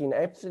actually taking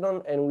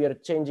epsilon and we are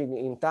changing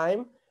in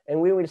time, and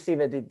we will see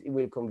that it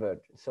will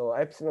converge. So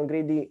epsilon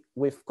greedy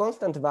with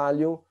constant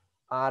value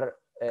are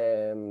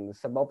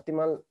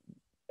suboptimal,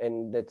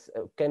 and that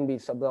can be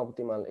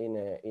suboptimal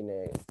in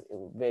a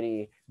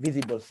very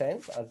visible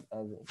sense as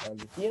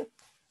here,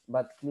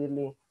 but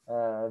clearly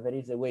there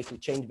is a way to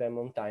change them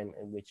on time,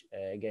 which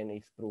again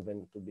is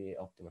proven to be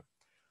optimal.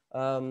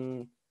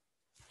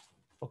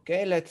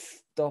 Okay,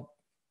 let's stop.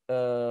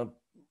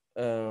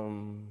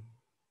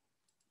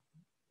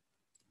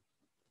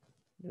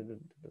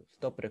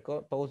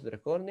 Pause the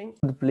recording.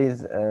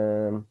 Please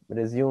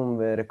resume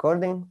the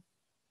recording.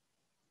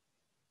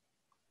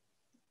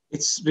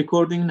 It's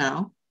recording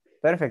now.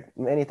 Perfect,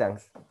 many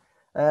thanks.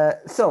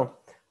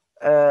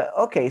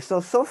 Okay,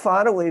 so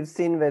far we've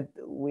seen that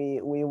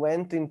we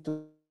went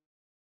into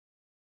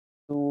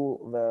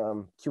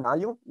the Q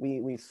value.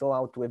 We saw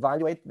how to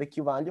evaluate the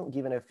Q value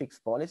given a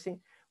fixed policy.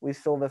 We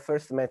saw the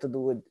first method,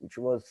 which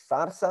was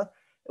Sarsa,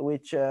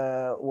 which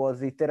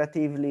was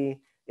iteratively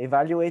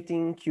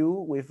evaluating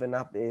Q with a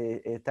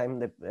time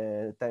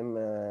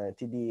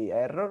TD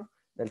error,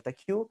 delta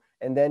Q,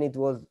 and then it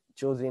was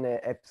choosing a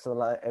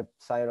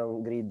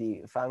epsilon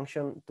greedy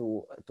function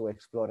to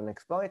explore and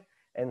exploit,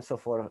 and so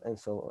forth and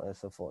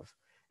so forth.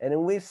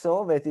 And we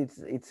saw that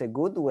it's a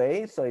good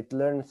way, so it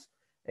learns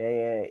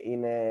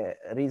in a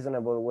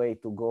reasonable way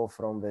to go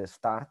from the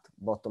start,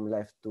 bottom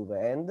left, to the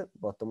end,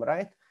 bottom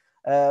right.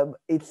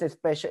 It's a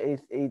special,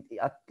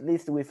 at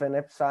least with an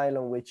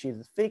epsilon which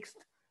is fixed,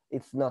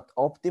 it's not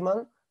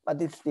optimal,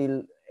 but it's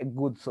still a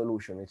good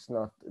solution. It's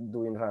not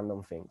doing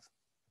random things.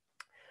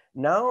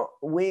 Now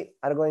we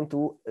are going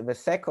to the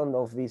second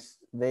of this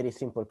very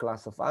simple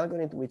class of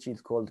algorithm, which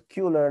is called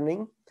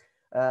Q-learning,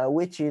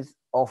 which is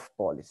off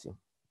policy.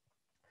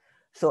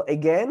 So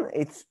again,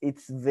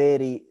 it's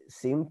very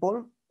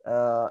simple.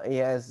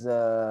 It has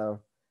a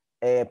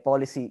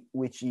policy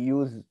which you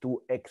use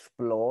to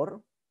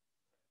explore,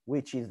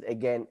 which is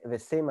again the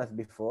same as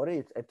before.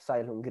 It's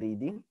epsilon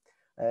greedy,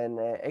 and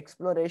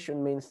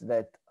exploration means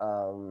that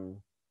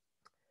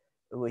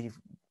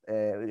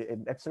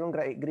epsilon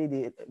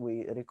greedy,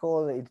 we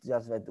recall, it's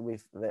just that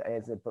with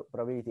as a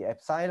probability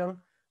epsilon,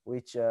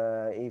 which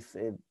if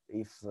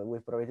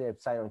with probability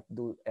epsilon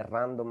do a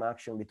random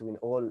action between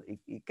all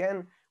it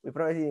can, with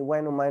probability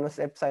 1 minus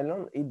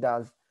epsilon, it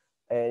does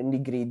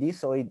greedy,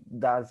 so it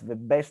does the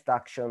best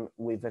action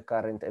with the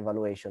current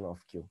evaluation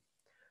of Q.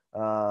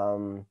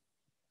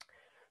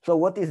 So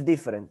what is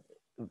different?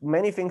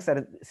 Many things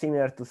are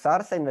similar to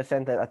SARSA in the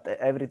sense that at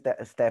every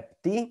step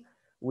T,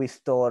 we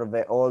store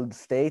the old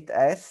state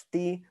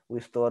ST, we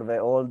store the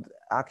old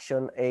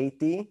action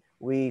AT,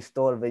 we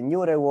store the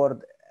new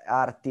reward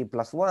RT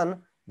plus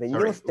 1, the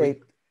Sorry, new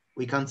state.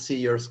 We can't see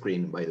your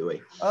screen, by the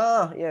way.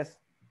 Ah, yes.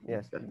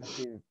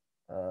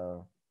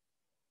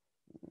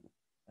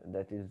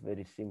 That is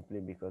very simply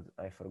because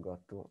I forgot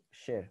to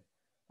share.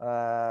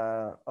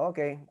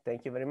 Okay,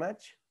 thank you very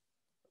much.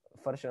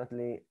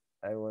 Fortunately,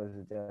 I was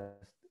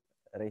just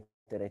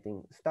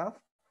reiterating stuff.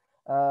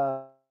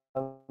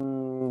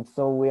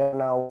 So we are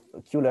now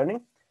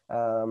Q-learning.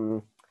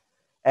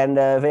 And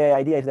the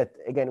idea is that,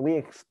 again, we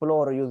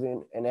explore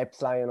using an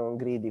epsilon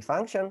greedy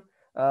function,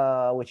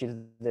 which is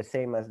the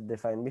same as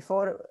defined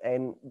before.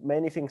 And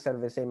many things are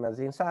the same as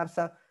in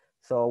SARSA.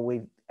 So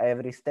with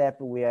every step,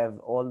 we have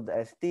old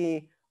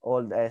ST,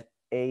 old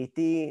AT,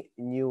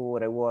 new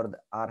reward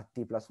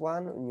RT plus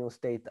 1, new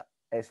state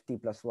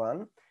ST plus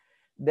 1.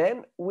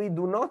 Then we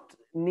do not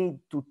need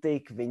to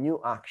take the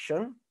new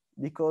action,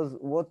 because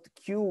what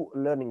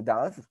Q-learning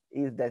does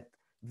is that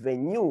the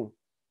new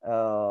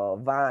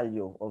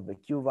value of the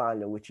Q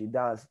value, which it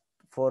does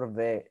for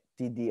the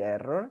TD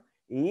error,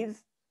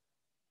 is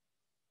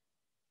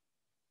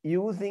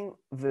using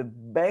the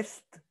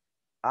best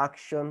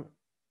action,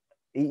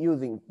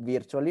 using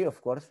virtually,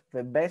 of course,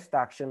 the best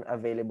action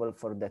available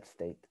for that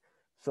state.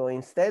 So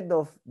instead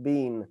of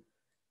being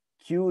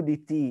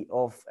QDT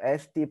of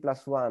ST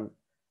plus 1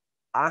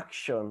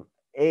 action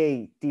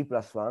A T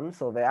plus 1,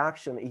 so the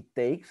action it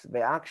takes,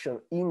 the action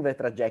in the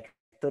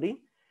trajectory,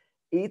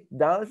 it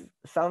does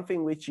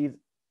something which is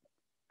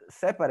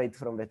separate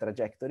from the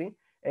trajectory,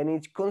 and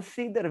it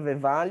considers the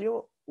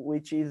value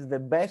which is the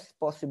best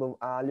possible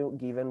value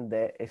given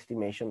the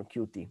estimation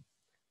QT.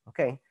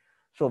 Okay,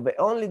 so the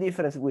only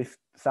difference with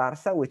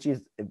SARSA, which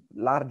is a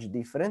large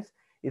difference,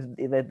 is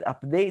that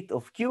update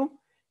of Q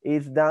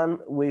is done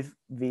with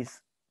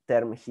this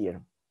term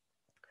here.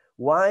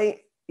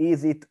 Why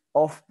is it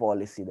off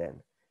policy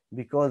then?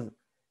 Because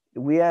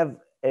we have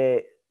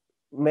a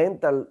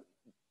mental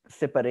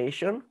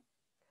separation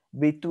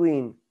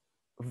between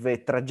the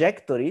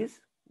trajectories,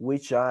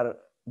 which are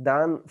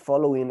done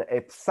following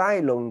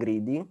epsilon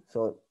greedy.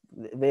 So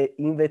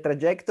in the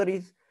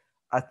trajectories,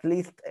 at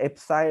least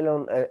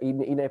epsilon,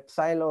 in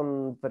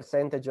epsilon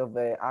percentage of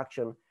the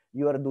action,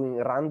 you are doing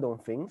random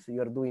things.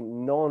 You are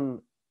doing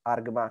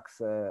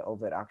non-argmax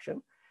over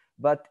action.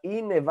 But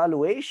in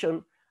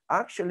evaluation,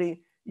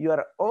 actually, you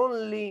are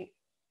only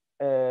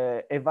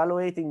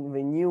evaluating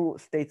the new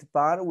state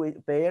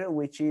pair,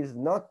 which is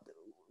not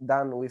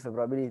done with a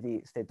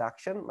probability state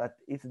action, but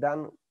it's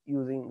done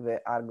using the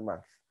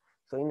argmax.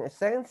 So in a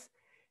sense,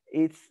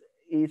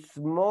 it's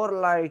more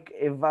like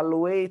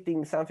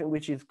evaluating something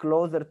which is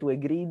closer to a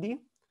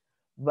greedy,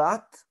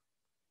 but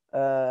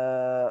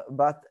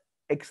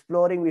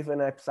exploring with an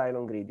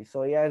epsilon greedy.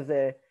 So it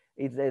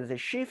has a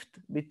shift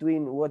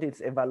between what it's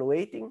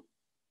evaluating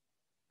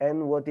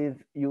and what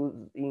is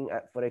using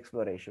for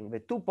exploration. The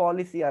two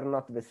policies are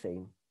not the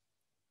same.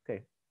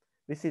 Okay,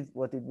 this is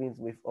what it means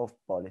with off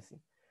policy.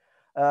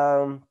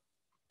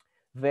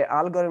 The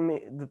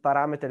algorithm, the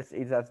parameters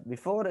is as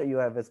before. You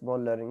have a small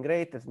learning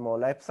rate, a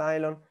small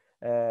epsilon.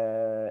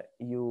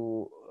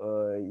 You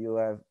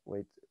have,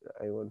 wait,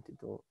 I wanted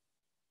to,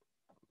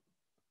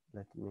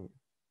 let me,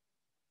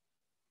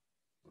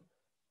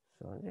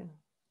 sorry,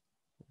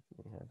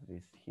 let me have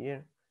this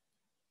here.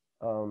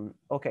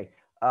 Okay.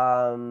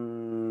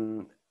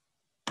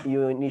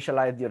 You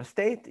initialize your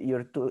state,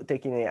 you're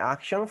taking an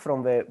action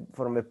from the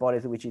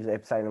policy, which is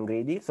epsilon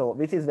greedy. So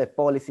this is the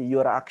policy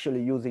you're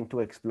actually using to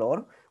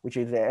explore, which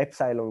is the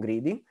epsilon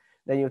greedy.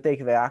 Then you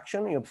take the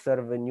action, you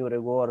observe a new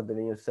reward,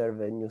 then you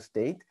observe a new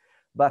state.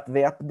 but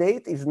the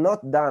update is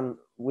not done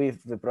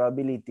with the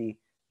probability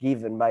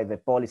given by the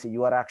policy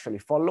you are actually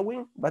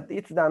following, but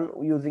it's done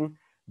using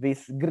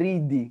this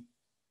greedy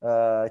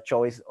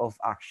choice of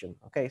action.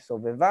 Okay, so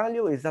the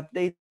value is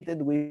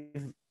updated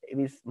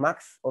with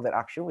max over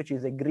action, which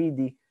is a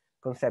greedy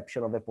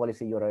conception of the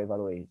policy you are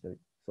evaluating.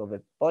 So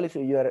the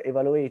policy you are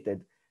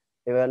evaluating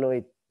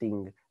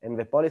and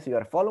the policy you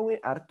are following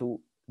are two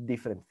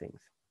different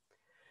things.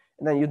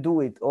 And then you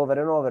do it over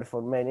and over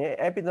for many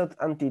episodes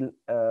until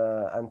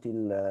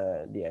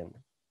the end.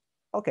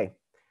 Okay.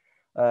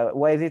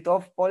 Why is it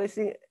off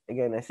policy?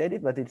 Again, I said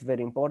it, but it's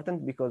very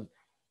important because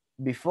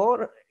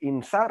before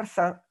in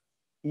SARSA,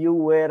 you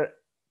were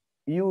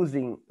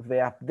using the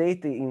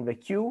update in the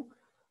queue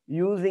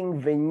using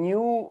the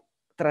new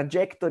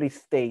trajectory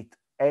state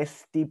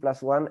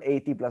ST+1,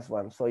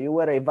 AT+1. So you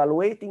were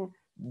evaluating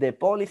the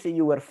policy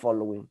you were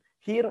following.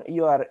 Here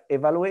you are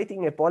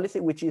evaluating a policy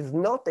which is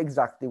not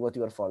exactly what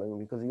you are following,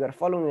 because you are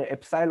following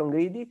epsilon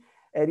greedy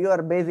and you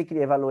are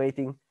basically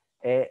evaluating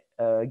a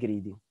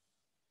greedy.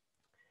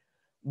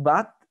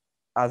 But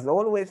as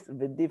always,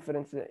 the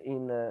difference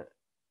in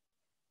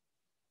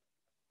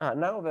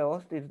now the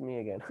host is me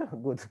again.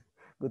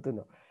 good to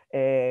know.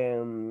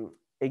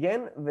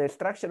 Again, the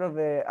structure of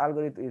the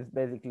algorithm is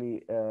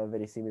basically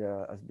very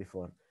similar as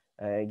before.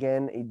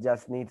 Again, it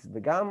just needs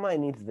the gamma, it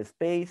needs the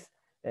space,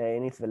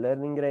 it needs the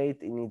learning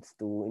rate, it needs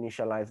to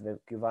initialize the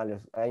Q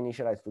values,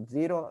 initialize to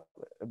 0.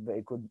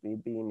 It could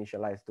be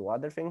initialized to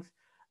other things.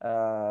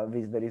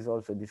 There is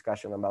also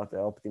discussion about the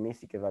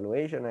optimistic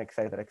evaluation,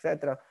 etc.,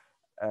 etc.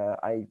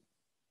 I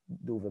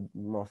do the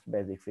most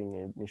basic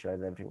thing,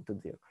 initialize everything to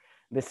 0.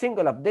 The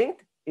single update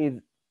is,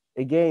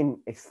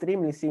 again,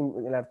 extremely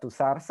similar to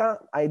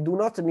SARSA. I do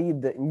not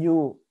need the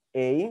new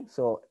A,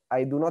 so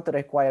I do not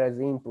require as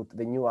input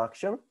the new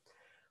action.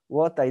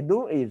 What I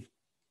do is,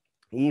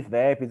 if the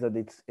episode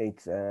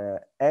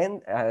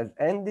has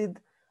ended,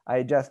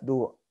 I just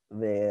do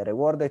the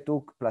reward I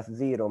took plus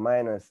 0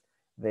 minus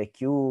the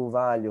Q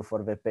value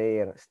for the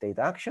pair state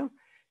action.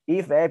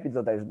 If the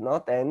episode has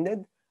not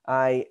ended,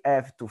 I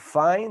have to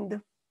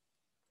find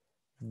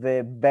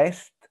the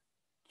best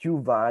Q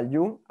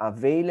value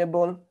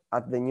available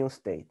at the new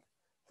state.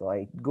 So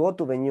I go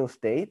to the new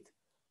state,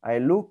 I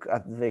look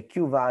at the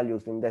Q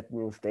values in that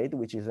new state,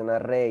 which is an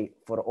array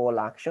for all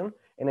action,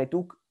 and I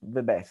took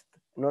the best.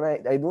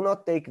 I do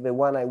not take the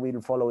one I will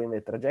follow in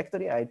the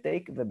trajectory, I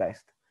take the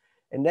best.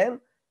 And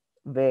then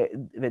the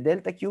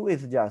delta Q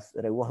is just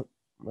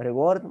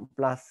reward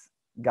plus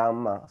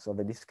gamma, so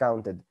the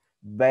discounted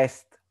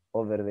best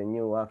over the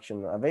new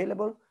action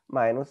available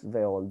minus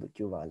the old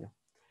Q value.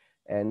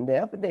 And the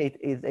update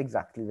is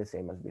exactly the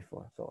same as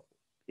before. So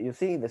you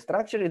see the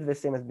structure is the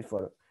same as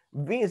before.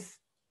 This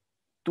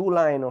two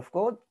line of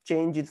code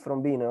changes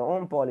from being an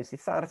on policy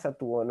SARSA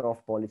to an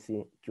off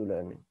policy Q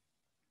learning.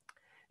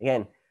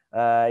 Again,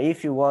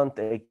 if you want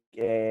an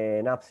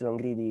epsilon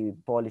greedy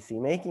policy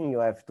making, you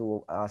have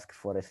to ask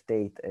for a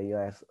state, you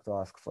have to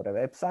ask for an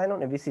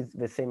epsilon, and this is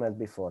the same as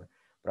before.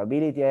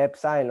 Probability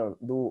epsilon,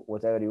 do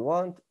whatever you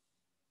want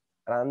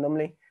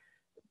randomly.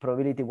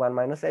 Probability 1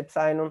 minus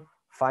epsilon,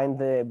 find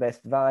the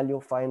best value,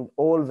 find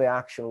all the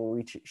action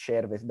which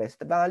share this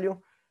best value,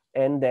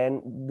 and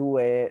then do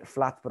a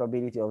flat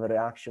probability over the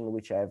action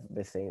which have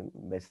the same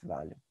best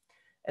value.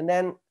 And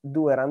then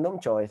do a random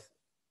choice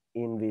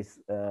in this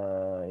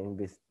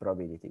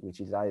probability, which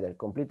is either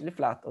completely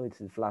flat or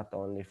it's flat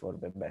only for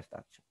the best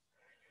action.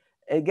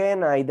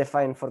 Again, I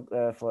define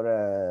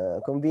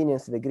for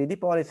convenience the greedy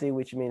policy,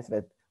 which means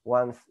that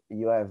once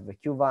you have the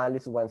Q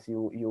values, once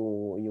you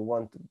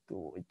want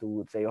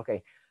to say,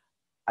 okay,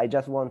 I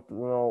just want to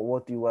know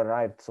what you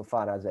arrived so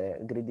far as a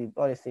greedy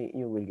policy,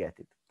 you will get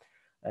it.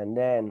 And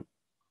then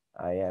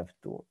I have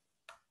to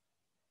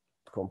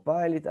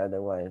compile it,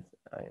 otherwise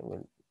I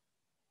will,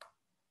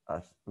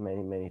 as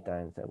many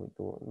times I will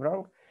do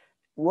wrong.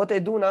 What I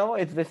do now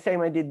is the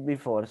same I did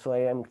before. So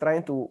I am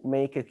trying to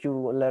make a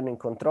Q learning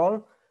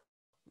control,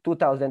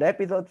 2000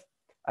 episodes.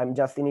 I'm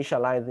just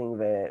initializing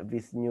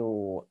this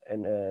new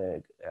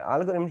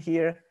algorithm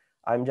here.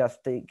 I'm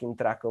just taking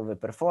track of the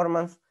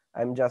performance.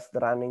 I'm just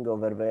running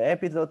over the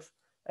episodes.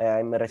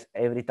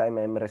 Every time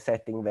I'm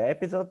resetting the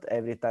episode,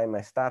 every time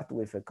I start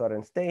with a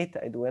current state,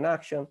 I do an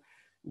action,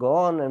 go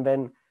on, and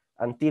then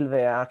until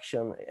the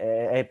action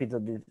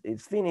episode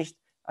is finished,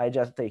 I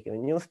just take a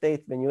new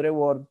state, the new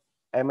reward.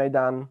 Am I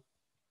done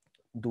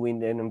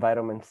doing an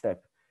environment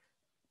step?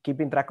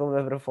 Keeping track of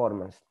the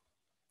performance,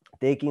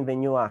 taking the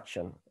new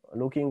action,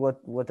 looking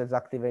what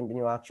exactly the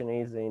new action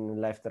is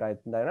in left, right,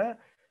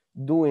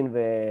 doing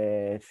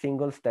the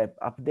single step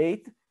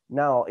update.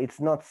 Now it's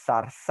not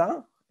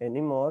SARSA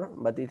anymore,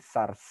 but it's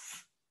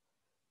SARS,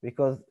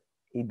 because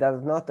it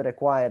does not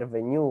require the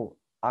new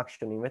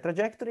action in the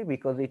trajectory,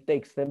 because it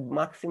takes the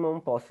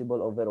maximum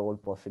possible overall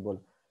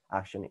possible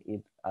action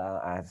it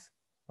has.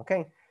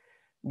 Okay.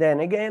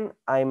 Then again,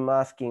 I'm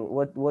asking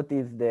what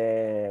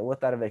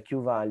are the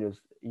Q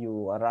values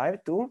you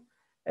arrive to,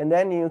 and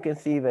then you can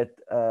see that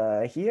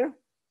here,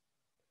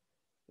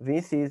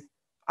 this is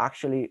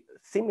actually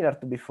similar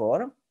to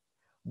before,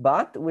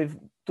 but with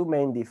two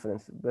main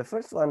differences. The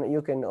first one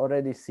you can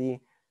already see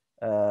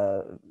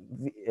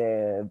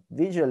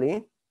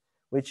visually,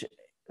 which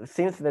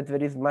seems that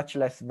there is much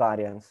less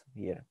variance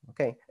here.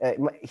 Okay,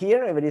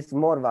 here there is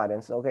more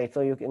variance. Okay,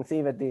 so you can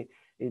see that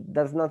it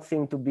does not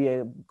seem to be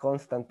a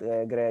constant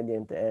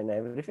gradient and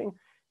everything.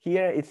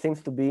 Here it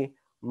seems to be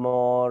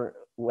more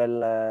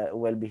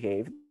well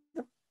behaved.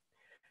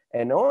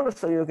 And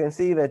also you can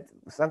see that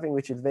something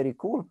which is very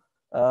cool.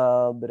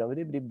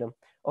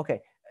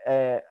 Okay,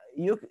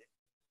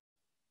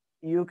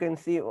 you can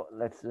see.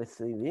 Let's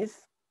see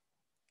this.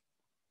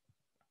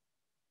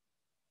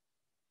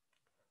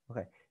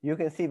 Okay, you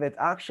can see that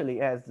actually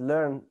has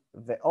learned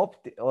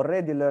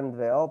already learned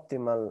the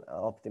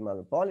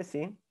optimal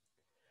policy,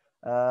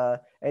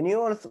 and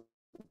you also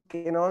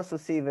can also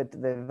see that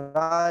the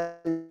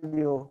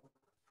value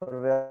for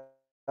the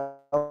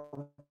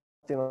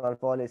optimal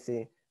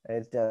policy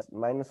is just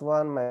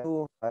 -1,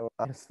 -2,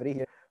 -3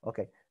 here.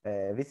 Okay,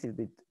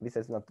 this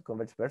has not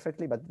converged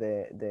perfectly, but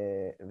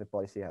the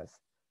policy has.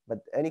 But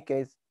in any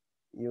case,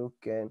 you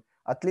can,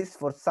 at least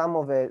for some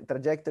of the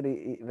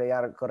trajectory, they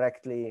are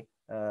correctly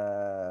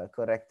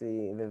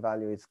the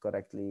value is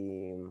correctly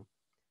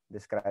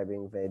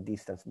describing the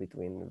distance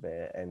between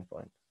the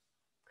endpoint.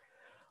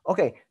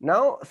 Okay,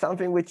 now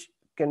something which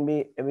can be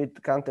a bit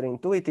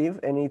counterintuitive,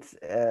 and it's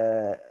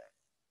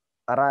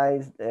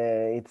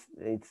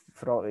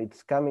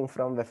coming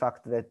from the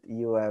fact that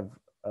you have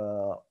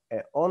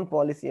an on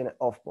policy and an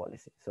off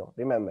policy. So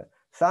remember,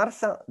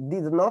 SARSA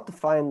did not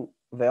find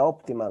the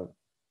optimal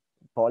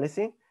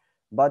policy,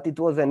 but it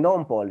was a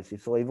known policy.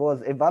 So it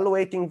was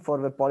evaluating for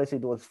the policy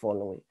it was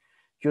following.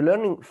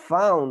 Q-learning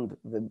found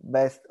the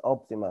best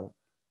optimal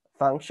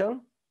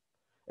function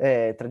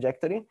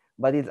trajectory,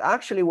 but it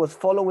actually was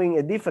following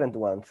a different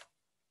one.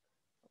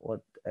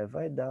 What have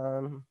I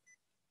done?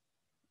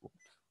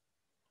 Oops.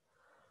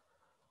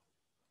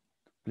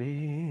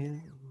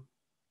 Please.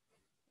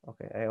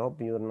 Okay, I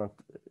hope you're not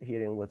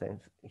hearing what I'm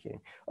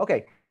hearing.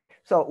 Okay,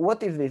 so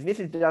what is this? This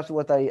is just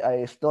what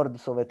I stored,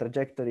 so the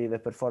trajectory, the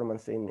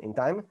performance in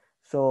time.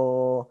 So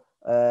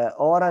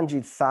orange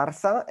is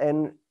SARSA and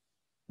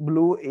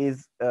blue is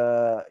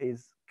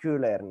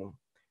Q-learning.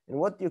 And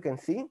what you can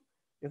see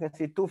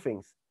two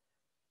things.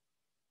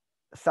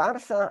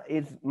 SARSA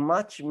is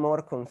much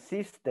more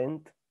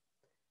consistent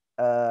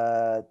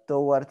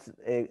towards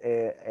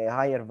a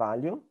higher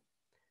value,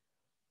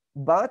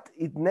 but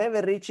it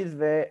never reaches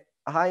the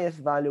highest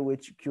value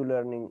which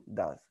Q-learning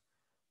does.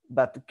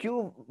 But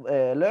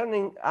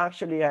Q-learning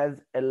actually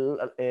has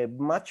a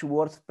much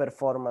worse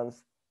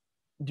performance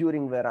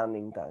during the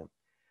running time.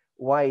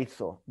 Why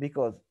so?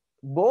 Because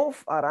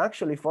both are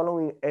actually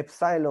following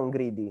epsilon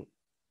greedy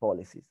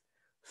policies.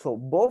 So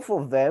both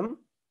of them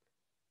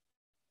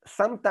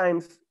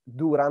sometimes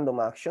do random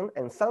action,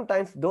 and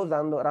sometimes those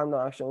random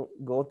action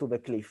go to the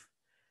cliff.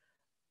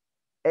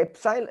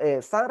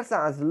 SARSA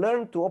has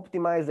learned to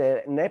optimize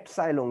an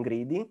epsilon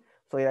greedy,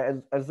 so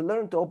it has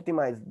learned to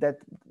optimize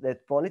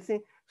that policy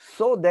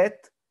so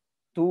that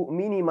to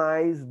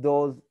minimize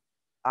those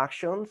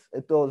actions,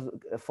 those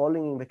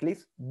falling in the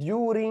cliffs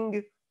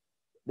during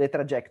the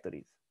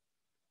trajectories.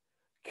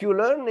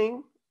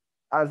 Q-learning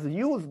has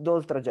used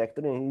those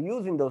trajectories and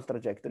using those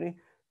trajectories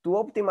to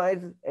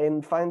optimize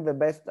and find the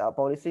best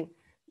policy,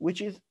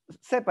 which is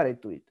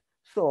separate to it.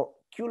 So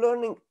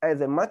Q-learning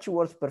has a much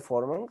worse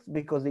performance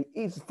because it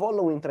is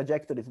following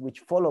trajectories which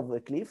follow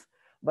the cliff,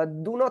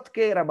 but do not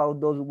care about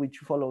those which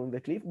follow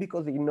the cliff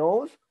because it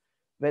knows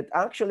that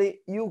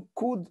actually you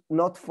could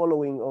not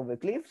following over the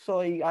cliff, so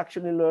he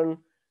actually learned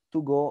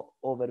to go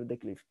over the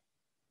cliff.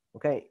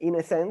 Okay, in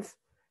a sense,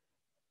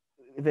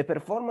 the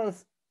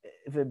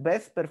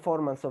best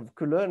performance of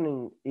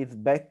Q-learning is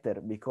better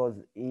because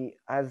he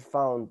has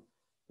found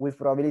with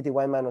probability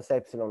y minus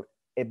epsilon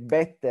a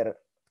better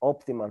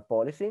optimal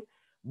policy,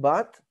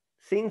 but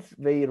since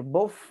they are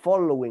both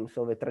following,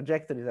 so the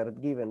trajectories are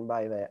given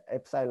by the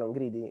epsilon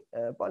greedy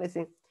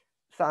policy,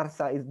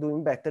 SARSA is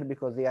doing better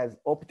because he has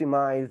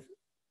optimized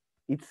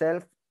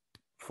itself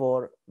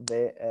for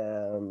the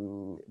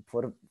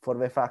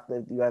fact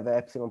that you have an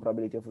epsilon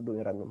probability of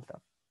doing random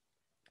stuff.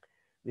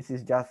 This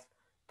is just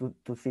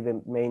to see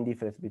the main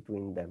difference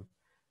between them.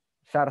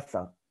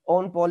 SARSA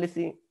on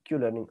policy,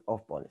 Q-learning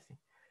off policy.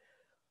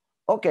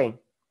 Okay,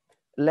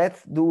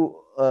 let's do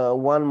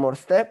one more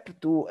step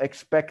to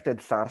expected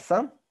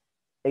SARSA.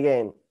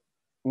 Again,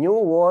 new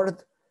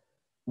word,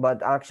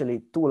 but actually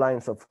 2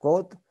 lines of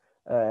code.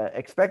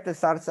 Expected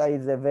SARSA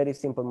is a very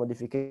simple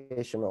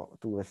modification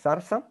to a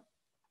SARSA.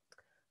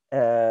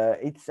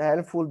 It's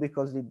helpful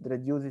because it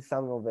reduces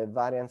some of the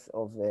variance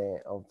of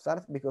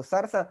SARSA, because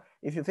SARSA,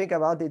 if you think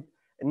about it,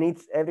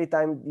 needs every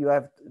time you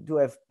have to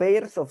have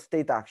pairs of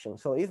state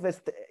actions. So if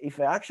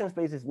the action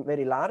space is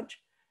very large,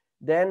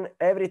 then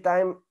every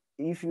time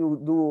if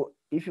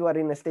you are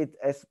in a state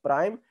S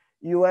prime,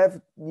 you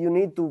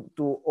need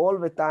to all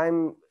the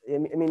time, I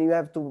mean, you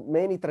have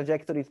many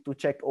trajectories to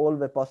check all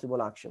the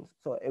possible actions.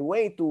 So a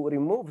way to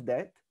remove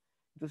that,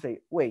 to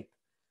say, wait,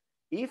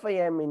 if I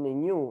am in a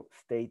new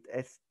state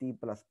ST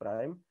plus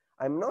prime,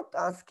 I'm not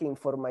asking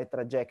for my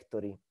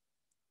trajectory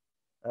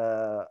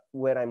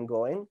where I'm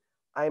going.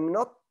 I'm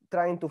not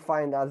trying to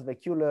find as the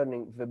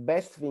Q-learning the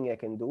best thing I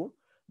can do,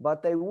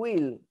 but I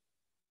will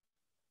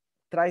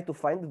try to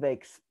find the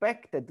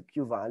expected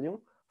Q value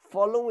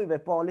following the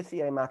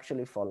policy I'm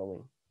actually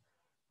following.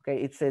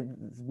 Okay, it's a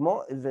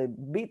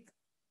bit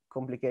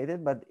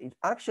complicated, but it's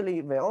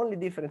actually the only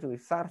difference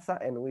with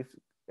SARSA and with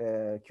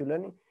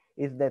Q-learning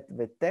is that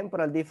the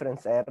temporal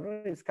difference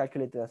error is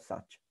calculated as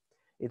such.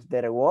 It's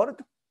the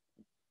reward,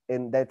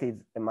 and that is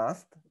a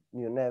must.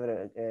 You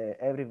never,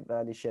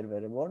 everybody share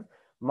the reward,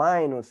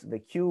 minus the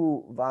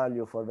Q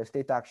value for the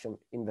state action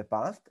in the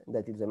past,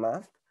 that is a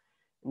must.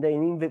 And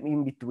then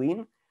in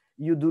between,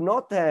 you do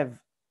not have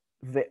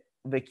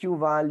the Q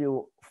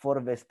value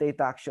for the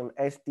state action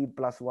ST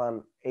plus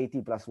 1,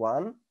 AT plus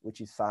 1,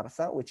 which is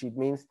SARSA, which it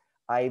means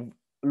I've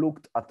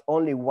looked at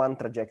only one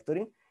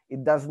trajectory.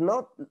 It does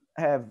not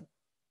have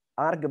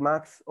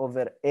argmax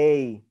over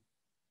A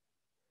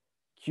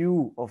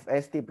Q of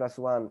ST plus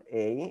 1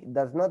 A. It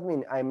does not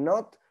mean I'm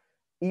not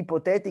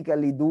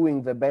hypothetically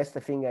doing the best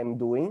thing I'm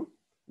doing,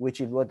 which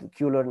is what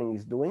Q-learning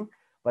is doing,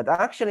 but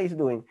actually it's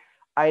doing.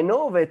 I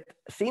know that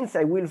since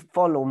I will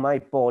follow my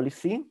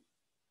policy,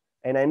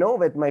 and I know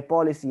that my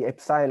policy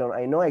epsilon,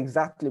 I know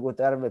exactly what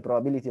are the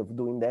probability of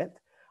doing that,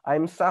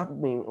 I'm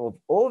summing of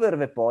over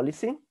the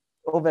policy,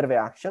 over the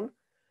action,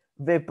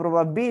 the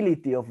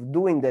probability of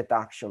doing that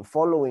action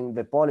following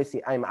the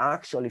policy I'm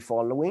actually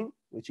following,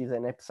 which is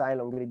an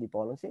epsilon greedy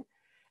policy,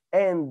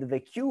 and the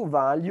Q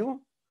value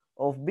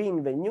of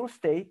being the new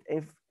state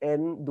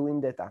and doing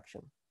that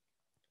action.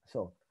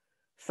 So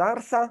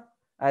SARSA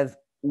has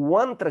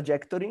one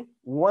trajectory,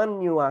 one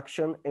new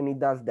action, and it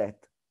does that.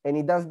 And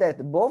it does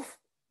that both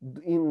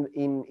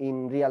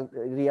in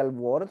real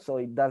world, so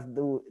it does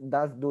do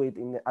it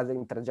as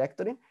a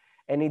trajectory,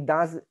 and it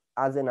does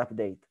as an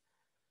update.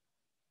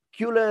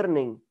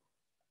 Q-learning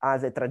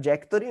as a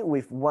trajectory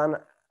with one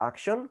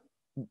action,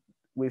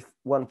 with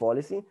one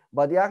policy,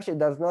 but it actually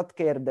does not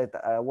care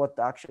that what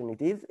action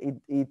it is.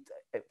 It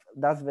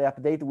does the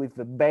update with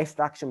the best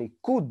action it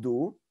could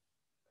do.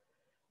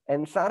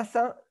 And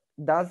SARSA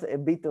does a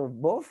bit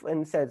of both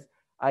and says,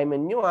 I'm a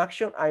new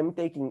action, I'm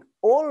taking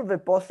all the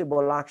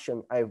possible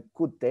action I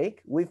could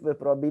take with the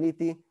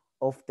probability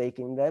of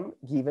taking them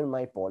given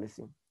my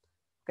policy.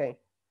 Okay,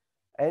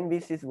 and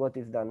this is what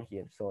is done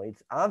here. So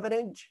it's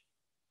average.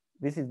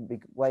 This is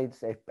why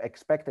it's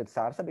expected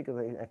SARSA, because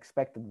it's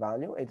expected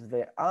value. It's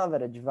the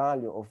average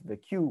value of the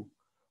Q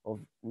of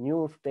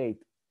new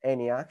state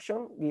any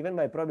action given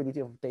my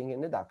probability of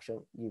taking the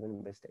action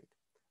given the state.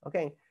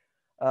 Okay.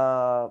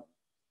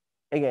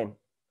 Again,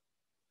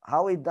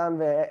 how it done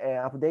the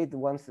update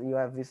once you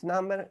have this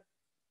number,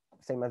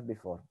 same as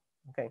before.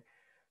 Okay.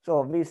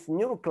 So this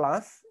new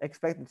class,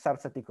 expected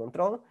SARSA T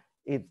control,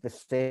 it's the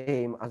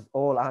same as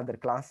all other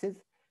classes.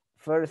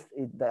 First,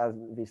 it does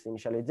this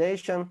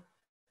initialization.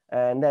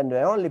 And then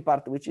the only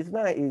part which is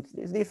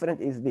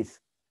different is this.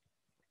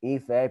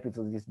 If the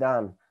episode is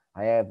done,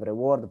 I have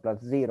reward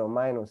plus 0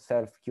 minus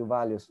self Q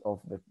values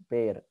of the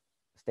pair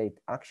state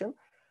action.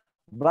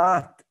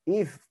 But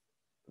if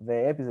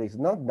the episode is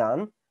not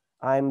done,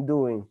 I'm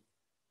doing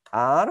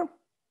R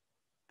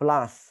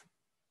plus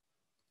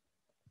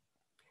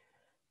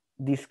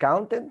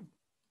discounted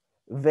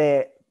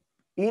the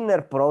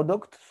inner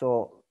product,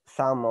 so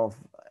sum of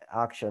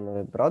action of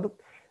the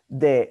product,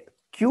 the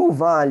Q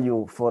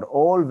value for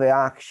all the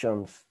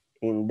actions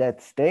in that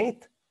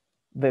state,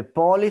 the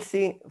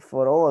policy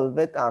for all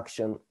that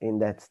action in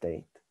that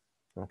state.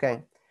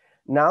 Okay.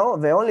 Now,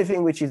 the only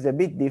thing which is a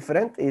bit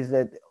different is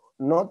that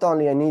not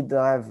only I need to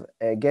have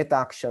a get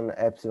action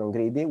epsilon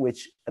greedy,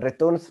 which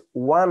returns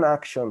one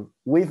action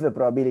with the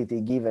probability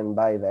given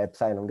by the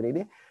epsilon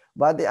greedy,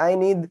 but I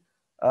need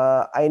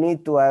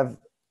to have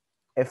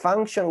a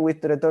function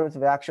which returns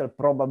the actual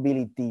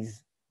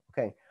probabilities.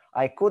 Okay.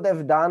 I could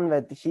have done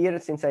that here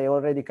since I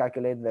already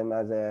calculate them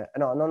as a,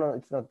 no,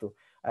 it's not true.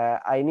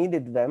 I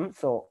needed them.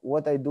 So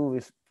what I do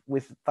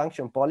with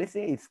function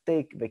policy is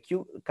take the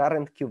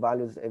current Q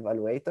values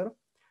evaluator,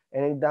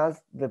 and it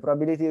does the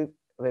probability,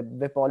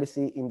 the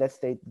policy in that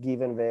state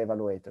given the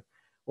evaluator.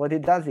 What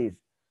it does is,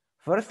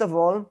 first of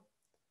all,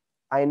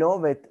 I know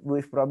that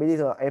with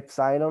probability of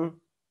epsilon,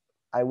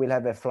 I will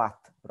have a flat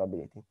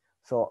probability.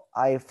 So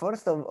I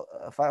first of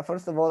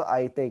all,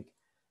 I take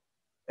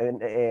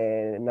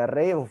an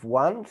array of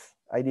ones,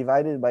 I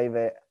divide it by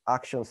the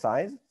action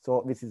size.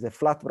 So this is a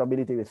flat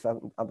probability with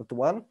up to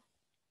 1.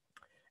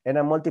 And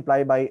I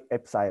multiply by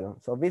epsilon.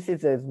 So this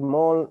is a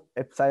small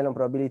epsilon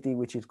probability,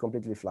 which is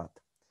completely flat.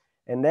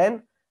 And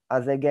then,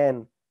 as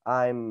again,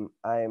 I'm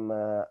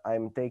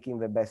taking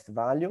the best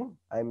value.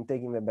 I'm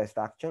taking the best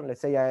action.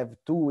 Let's say I have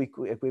 2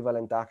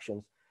 equivalent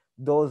actions.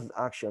 Those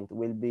actions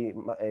will be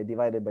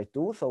divided by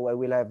 2. So I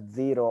will have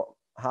 0,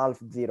 half,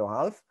 0,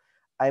 half.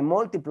 I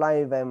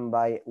multiply them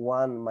by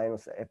 1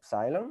 minus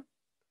epsilon,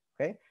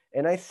 okay?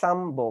 And I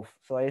sum both.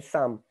 So I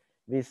sum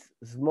this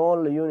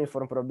small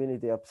uniform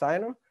probability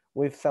epsilon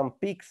with some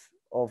peaks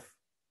of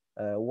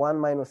 1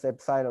 minus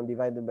epsilon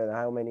divided by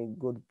how many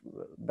good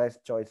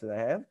best choices I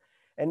have.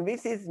 And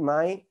this is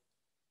my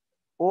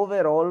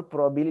overall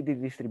probability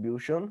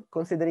distribution,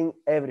 considering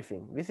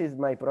everything. This is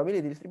my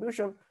probability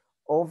distribution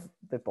of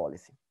the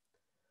policy,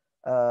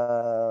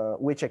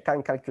 which I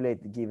can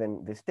calculate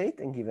given the state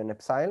and given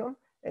epsilon,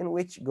 and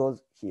which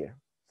goes here.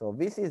 So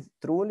this is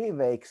truly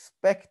the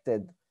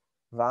expected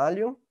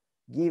value,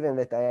 given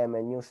that I am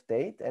a new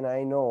state, and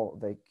I know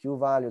the Q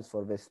values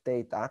for the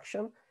state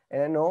action,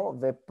 and I know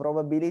the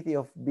probability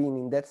of being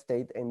in that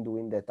state and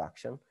doing that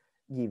action,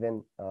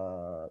 given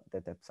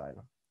that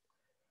epsilon.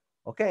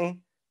 Okay,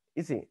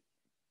 you see,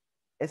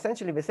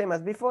 essentially the same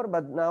as before,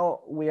 but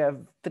now we have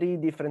three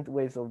different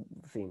ways of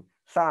seeing.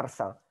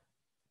 SARSA,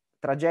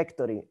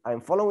 trajectory,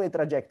 I'm following the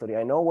trajectory,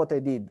 I know what I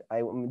did,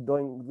 I'm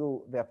going to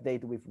do the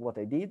update with what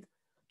I did.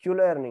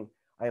 Q-learning,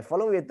 I'm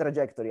following the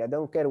trajectory, I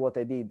don't care what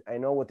I did, I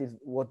know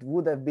what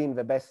would have been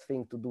the best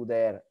thing to do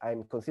there,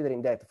 I'm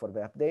considering that for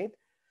the update.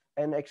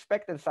 And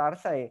expected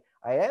SARSA,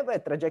 I have a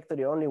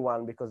trajectory only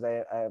one because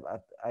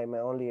I'm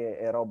only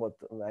a robot,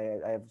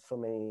 I have so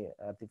many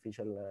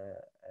artificial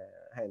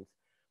hands.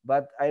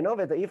 But I know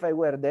that if I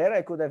were there,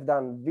 I could have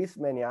done this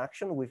many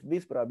actions with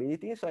this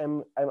probability, so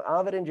I'm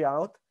averaging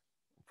out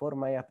for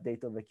my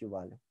update of the Q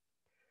value.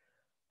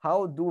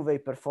 How do they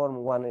perform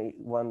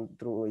one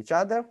through each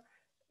other?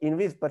 In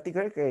this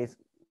particular case,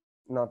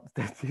 not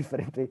that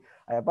differently,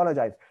 I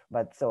apologize.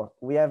 But so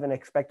we have an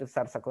expected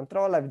SARSA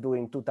control. I'm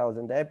doing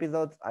 2000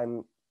 episodes.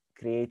 I'm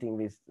creating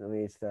this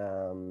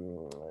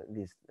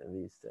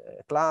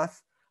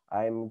class.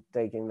 I'm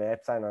taking the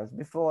epsilon as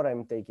before.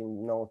 I'm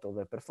taking note of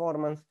the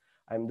performance.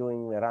 I'm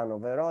doing the run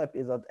of the raw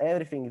episode.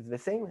 Everything is the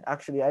same.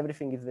 Actually,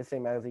 everything is the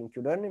same as in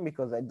Q-learning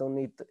because I do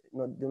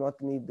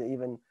not need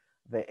even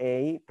the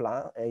A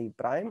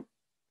prime,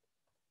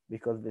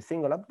 because the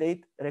single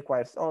update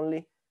requires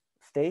only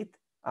state,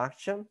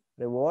 action,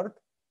 reward,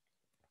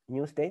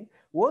 new state.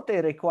 What I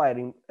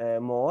require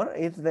more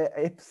is the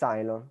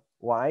epsilon.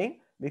 Why?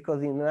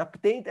 Because in an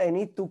update, I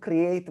need to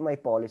create my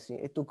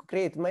policy. To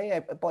create my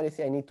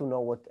policy, I need to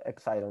know what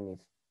epsilon is.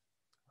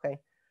 Okay.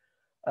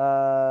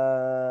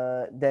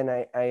 Then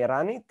I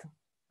run it.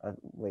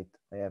 Wait,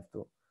 I have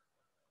to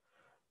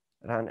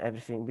run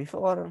everything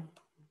before.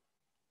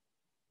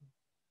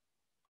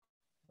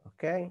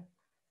 Okay.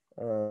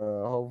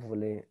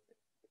 Hopefully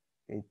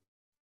it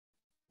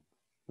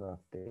not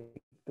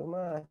take too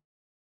much.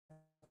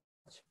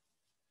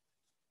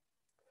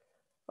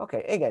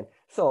 Okay, again,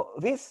 so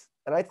this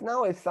right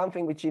now is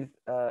something which is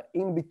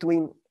in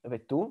between the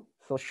two.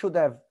 So should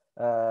have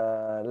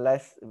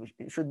less,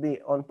 should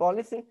be on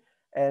policy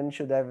and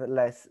should have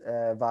less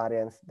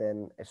variance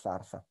than a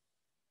SARSA.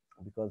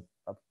 Because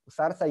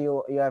SARSA,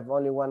 you have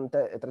only one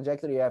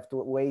trajectory, you have to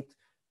wait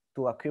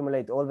to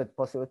accumulate all the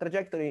possible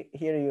trajectory.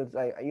 Here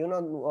you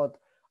know what,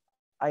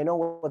 I know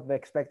what the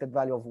expected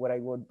value of where I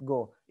would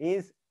go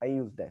is, I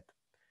use that.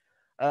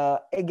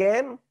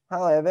 Again,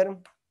 however,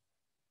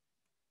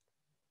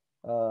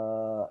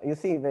 you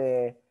see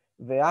the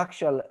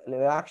actual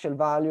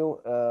value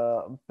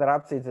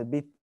perhaps is a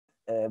bit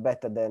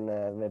better than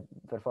the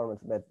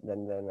performance than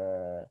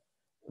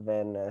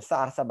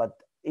SARSA,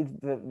 but it's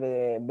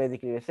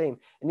basically the same.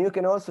 And you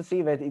can also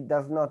see that it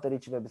does not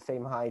reach the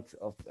same height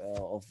of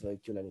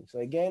Q-learning. So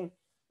again,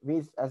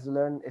 this has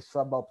learned a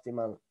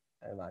suboptimal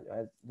value.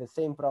 Has the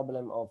same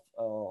problem of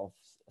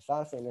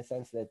SARSA in the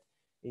sense that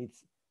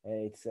it's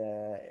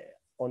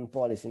on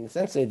policy, in the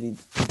sense that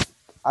it's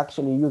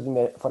actually using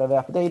for every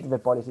update the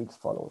policy it's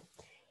following.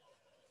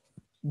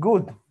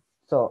 Good.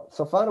 So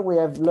far we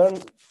have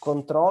learned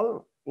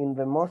control in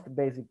the most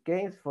basic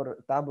case for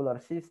tabular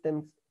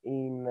systems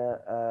in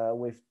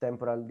with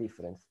temporal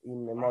difference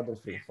in model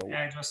 3. So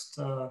yeah, just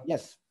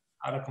yes,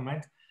 add a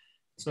comment.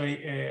 So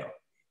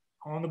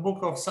on the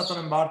book of Sutton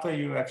and Barta,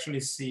 you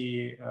actually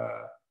see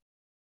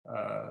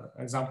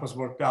examples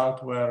worked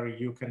out where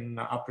you can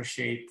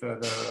appreciate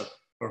the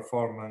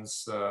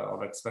performance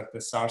of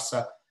expected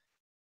SARSA,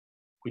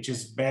 which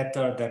is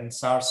better than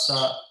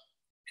SARSA,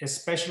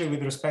 especially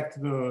with respect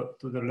to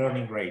the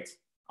learning rate,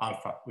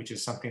 alpha, which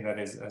is something that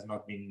has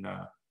not been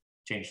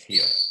changed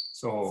here.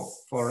 So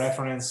for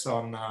reference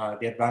on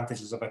the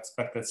advantages of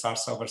expected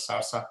SARSA over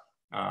SARSA,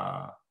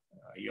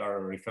 you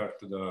are referred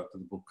to the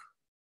book.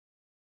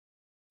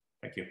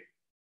 Thank you.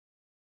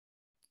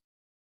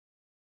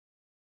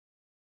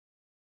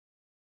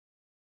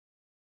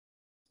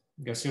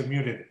 Guess you're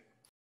muted.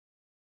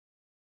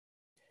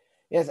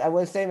 Yes, I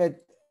will say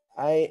that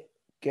I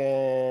can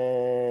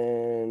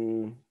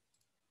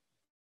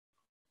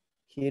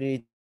hear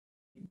it.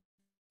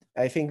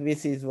 I think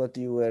this is what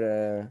you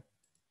were.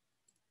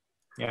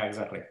 Yeah,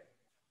 exactly.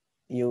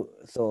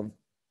 So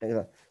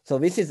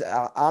this is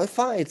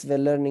alpha. It's the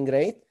learning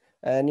rate,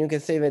 and you can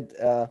say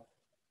that.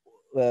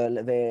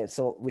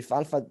 So with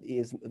alpha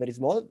is very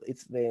small.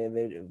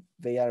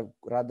 They are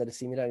rather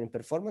similar in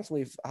performance.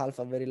 With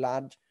alpha very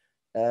large,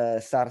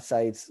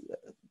 SARSA is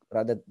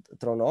rather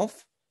thrown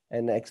off,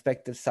 and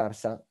expected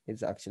SARSA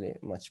is actually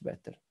much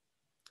better.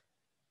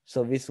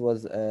 So this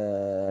was,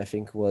 I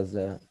think, was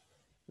the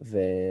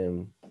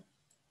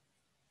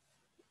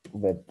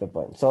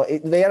point. So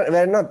they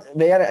are not.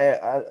 They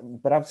are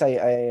perhaps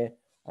I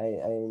I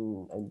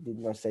did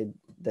not say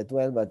that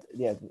well, but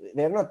yeah,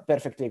 they're not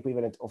perfectly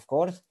equivalent, of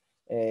course.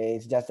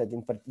 It's just that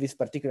in this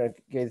particular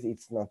case,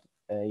 it's not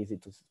easy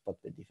to spot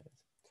the difference.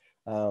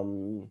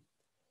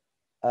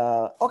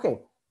 Okay,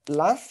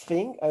 last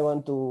thing I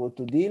want to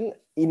deal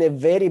in a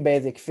very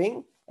basic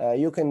thing.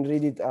 You can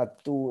read it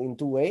in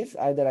two ways.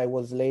 Either I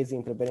was lazy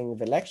in preparing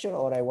the lecture,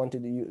 or I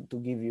wanted to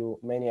give you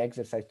many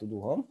exercises to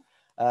do home.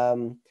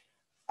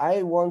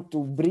 I want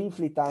to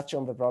briefly touch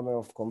on the problem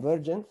of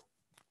convergence.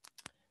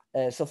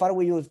 So far,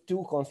 we used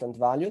two constant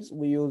values.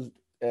 We used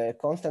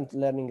constant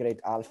learning rate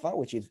alpha,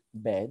 which is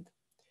bad,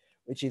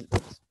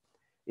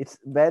 it's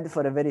bad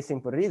for a very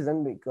simple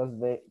reason, because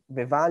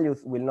the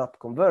values will not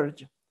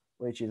converge,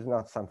 which is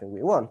not something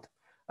we want.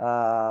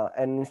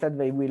 And instead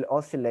they will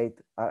oscillate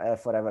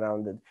forever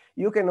around it.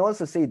 You can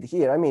also see it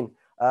here. I mean,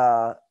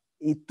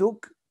 it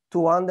took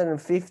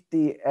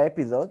 250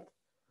 episodes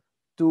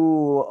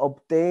to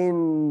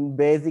obtain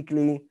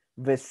basically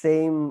the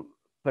same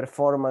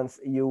performance.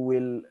 You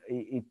will,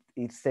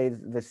 it stays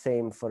the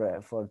same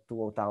for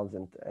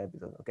 2000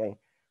 episodes, okay?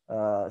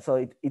 So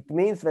it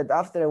means that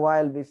after a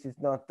while, this is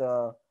not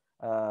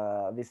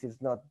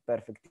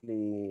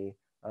perfectly,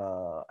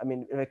 I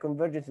mean, the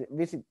convergence,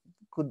 this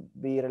could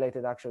be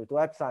related actually to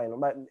epsilon,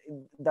 but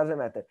it doesn't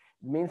matter.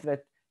 It means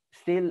that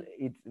still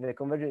the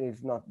convergence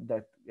is not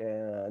that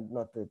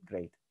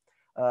great.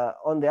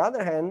 On the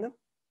other hand,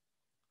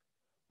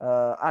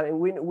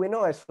 we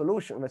know a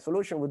solution. The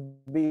solution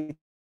would be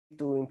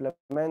to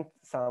implement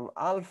some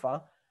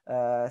alpha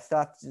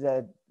such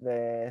that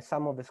the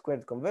sum of the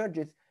squared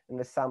converges and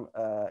the sum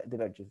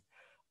diverges.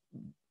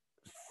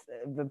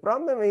 The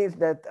problem is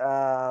that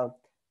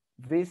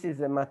this is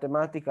a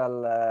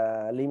mathematical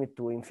limit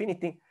to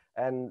infinity,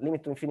 and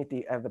limit to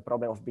infinity have the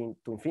problem of being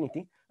to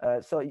infinity.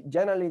 So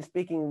generally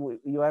speaking,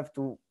 you have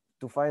to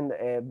find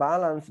a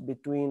balance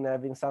between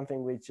having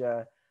something which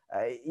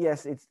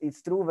yes,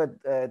 it's true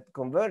that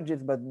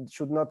converges, but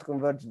should not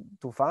converge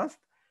too fast,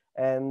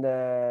 and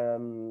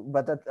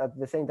but at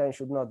the same time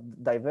should not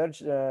diverge.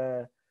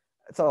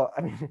 So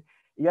I mean,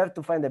 you have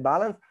to find a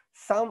balance.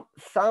 Some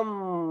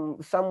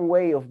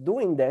way of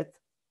doing that,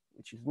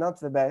 which is not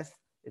the best.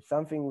 It's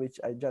something which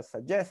I just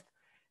suggest,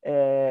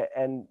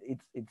 and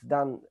it's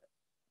done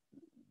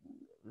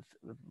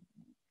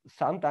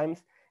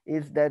sometimes.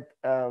 Is that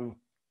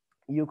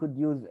you could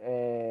use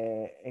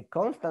a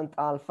constant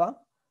alpha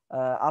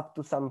up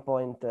to some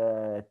point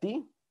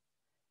t,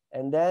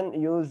 and then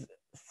use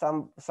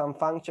some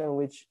function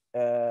which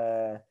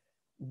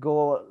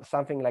go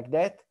something like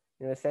that,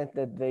 in the sense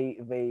that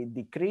they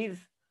decrease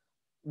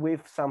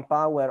with some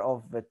power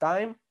of the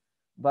time,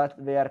 but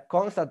they are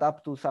constant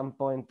up to some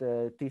point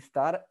t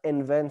star,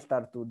 and then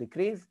start to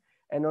decrease.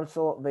 And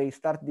also they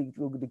start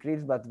to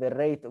decrease, but the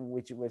rate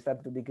which we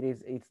start to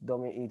decrease, it's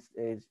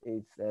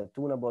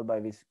tunable by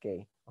this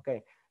k.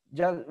 Okay,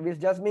 this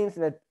just means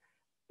that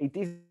it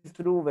is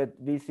true that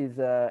this is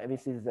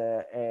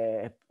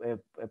a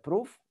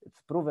proof. It's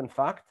proven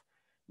fact.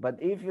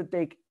 But if you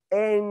take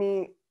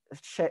any,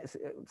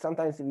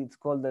 sometimes it's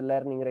called the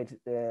learning rate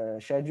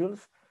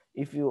schedules.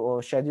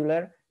 Or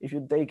scheduler, if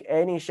you take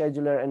any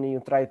scheduler and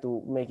you try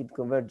to make it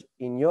converge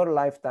in your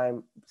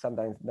lifetime,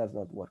 sometimes it does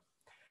not work.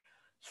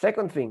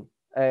 Second thing,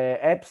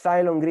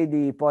 epsilon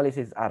greedy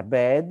policies are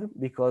bad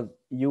because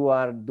you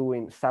are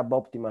doing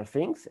suboptimal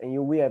things, and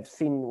we have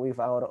seen with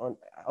our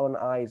own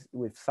eyes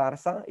with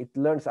SARSA, it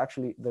learns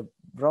actually the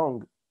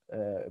wrong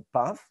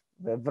path,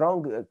 the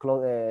wrong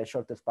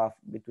shortest path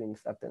between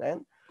start and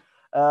end.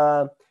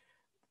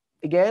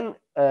 Again,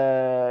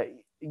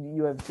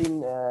 you have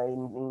seen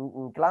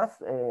in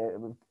class,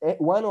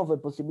 one of the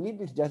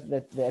possibilities just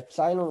that the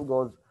epsilon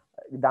goes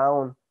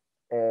down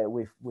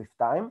with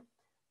time.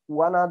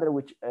 One other,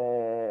 which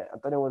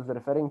Antonio was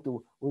referring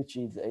to, which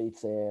is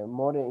it's a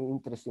more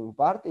interesting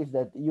part, is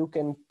that you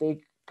can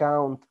take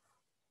count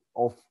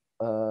of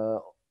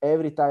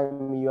every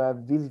time you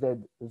have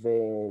visited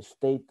the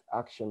state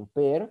action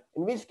pair.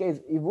 In this case,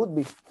 it would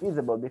be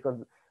feasible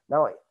because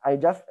now I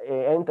just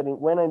entering,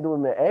 when I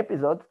do the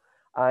episode,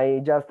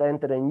 I just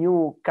enter a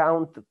new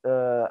count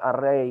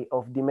array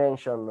of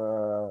dimension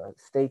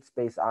state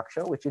space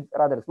action, which is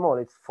rather small.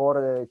 It's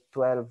 4,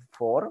 12,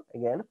 4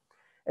 again.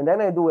 And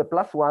then I do a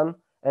 +1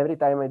 every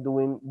time I do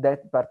in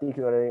that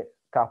particular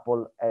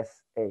couple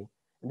SA.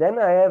 Then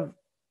I have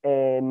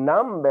a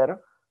number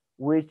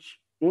which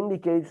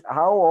indicates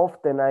how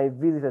often I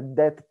visited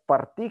that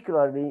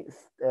particularly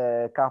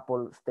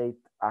couple state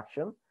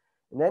action.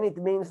 And then it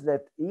means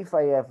that if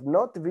I have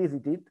not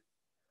visited,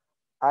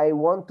 I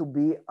want to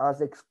be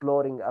as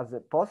exploring as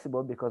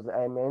possible because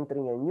I'm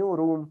entering a new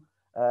room.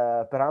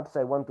 Perhaps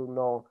I want to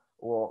know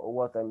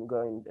what I'm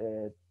going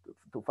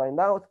to find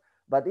out.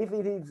 But if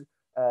it is,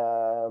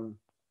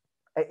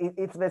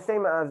 it's the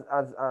same as,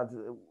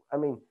 I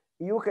mean,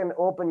 you can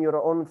open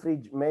your own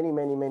fridge many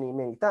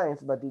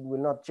times, but it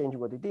will not change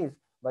what it is.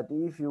 But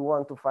if you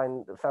want to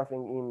find something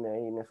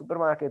in a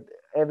supermarket,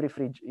 every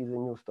fridge is a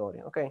new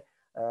story, okay?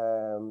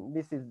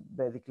 This is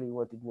basically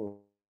what it means.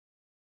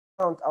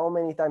 How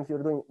many times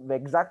you're doing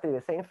exactly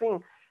the same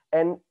thing,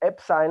 and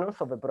epsilon,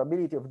 so the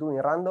probability of doing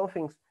random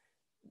things,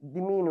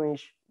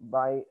 diminish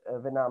by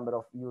the number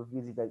of you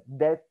visited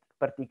that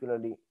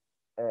particularly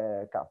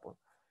couple.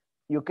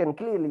 You can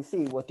clearly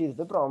see what is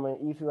the problem.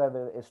 If you have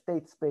a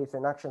state space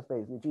and action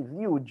space, which is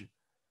huge,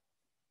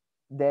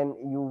 then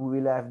you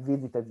will have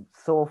visited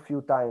so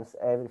few times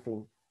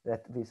everything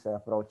that this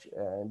approach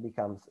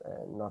becomes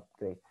not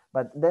great.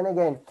 But then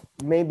again,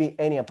 maybe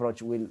any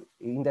approach will,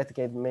 in that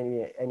case,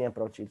 maybe any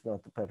approach is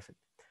not perfect.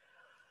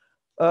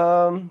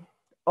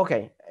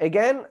 Okay,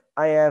 again,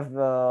 I have,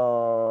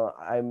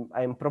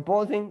 I'm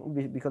proposing,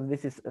 because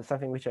this is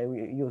something which I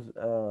use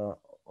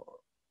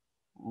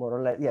more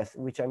or less, yes,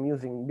 which I'm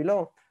using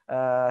below,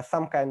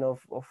 some kind of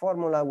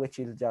formula, which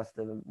is just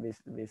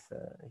this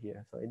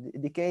here. So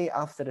it decay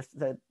after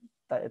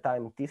a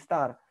time t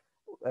star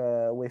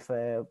with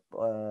a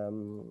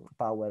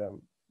power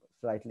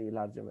slightly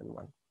larger than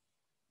 1.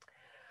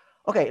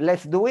 Okay,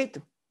 let's do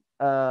it.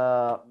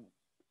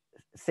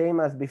 Same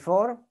as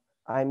before.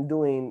 I'm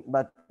doing,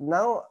 but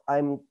now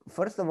I'm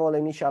first of all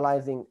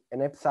initializing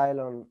an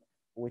epsilon,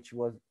 which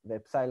was the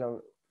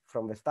epsilon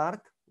from the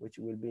start, which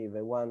will be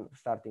the one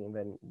starting and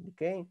then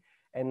decaying,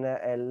 and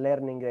a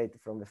learning rate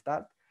from the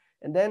start.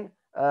 And then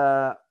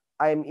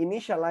I'm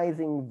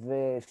initializing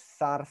the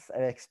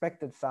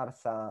expected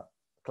SARSA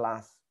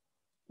class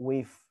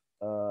with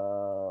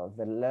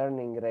the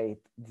learning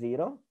rate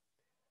 0,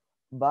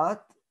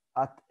 but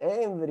at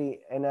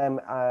every, and I'm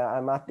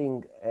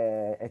adding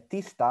a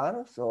t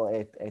star, so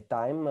a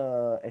time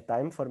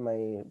for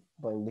my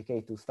point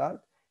decay to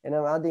start, and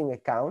I'm adding a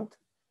count.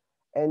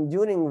 And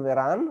during the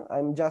run,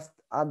 I'm just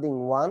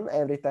adding 1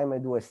 every time I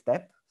do a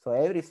step. So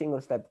every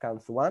single step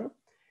counts 1.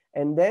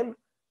 And then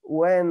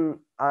when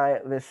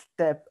the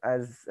step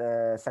has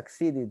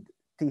succeeded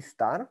t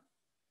star,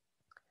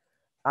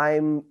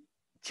 I'm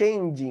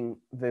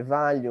changing the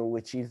value,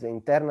 which is the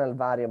internal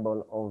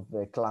variable of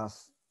the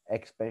class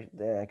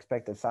the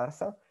expected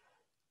SARSA,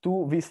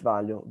 to this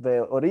value,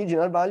 the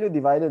original value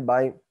divided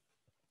by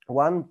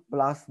 1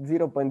 plus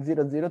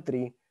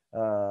 0.003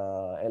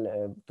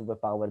 to the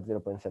power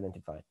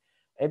 0.75.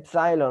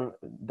 Epsilon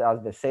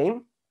does the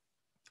same.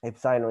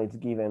 Epsilon is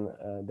given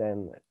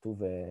then to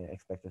the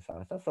expected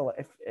SARSA. So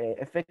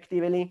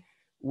effectively,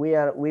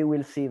 we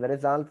will see the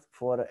results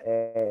for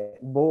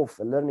both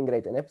learning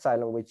rate and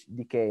epsilon, which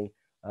decay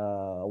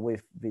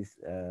with this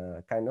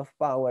kind of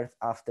powers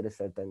after a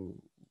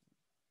certain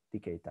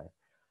decay time.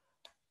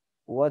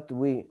 What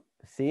we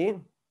see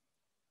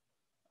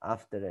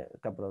after a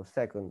couple of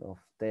seconds of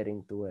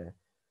staring to a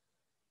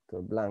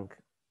blank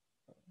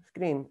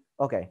screen,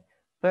 okay,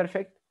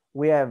 perfect.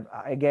 We have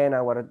again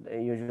our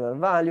usual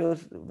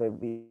values.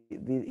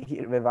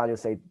 Here the value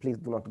say please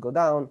do not go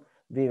down.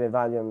 The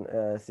value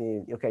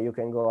see okay, you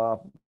can go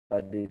up,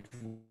 but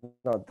it's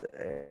not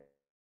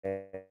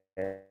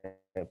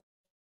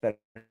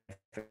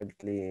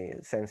perfectly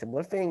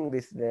sensible thing.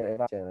 This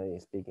generally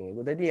speaking a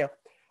good idea,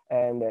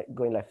 and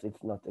going left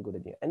it's not a good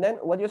idea. And then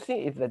what you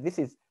see is that this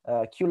is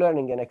Q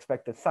learning and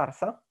expected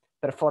SARSA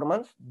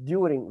performance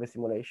during the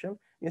simulation.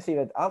 You see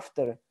that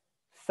after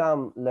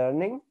some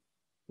learning,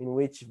 in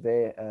which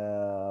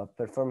the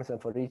performance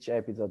for each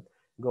episode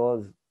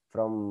goes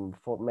from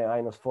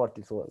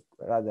 -40, so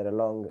rather a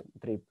long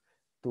trip,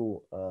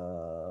 to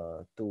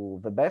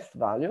the best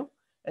value,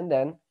 and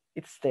then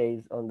it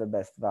stays on the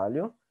best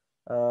value,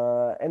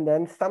 and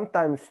then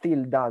sometimes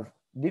still does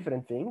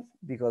different things,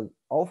 because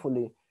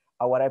hopefully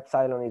our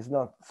epsilon is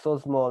not so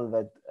small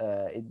that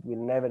it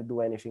will never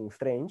do anything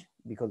strange,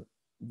 because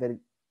the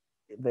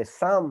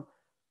sum,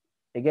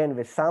 again,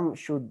 the sum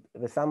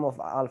of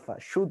alpha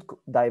should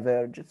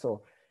diverge.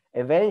 So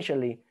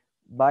eventually,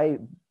 by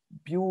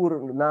pure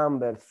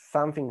numbers,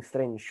 something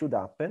strange should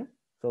happen.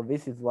 So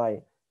this is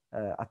why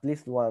at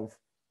least once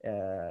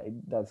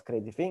it does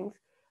crazy things.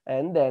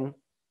 And then,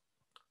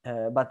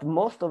 but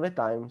most of the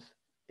times,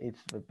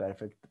 it's the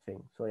perfect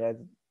thing. So it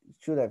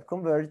should have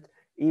converged,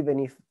 even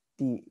if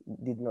t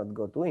did not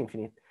go to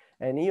infinite.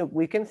 And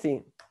we can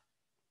see,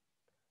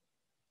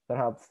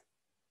 perhaps,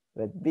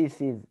 that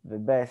this is the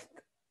best.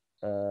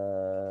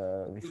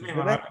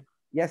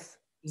 Yes.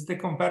 Is the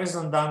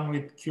comparison done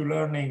with Q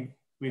learning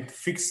with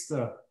fixed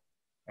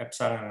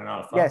epsilon and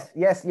alpha? Yes.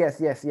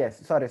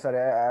 Sorry.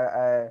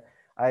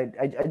 I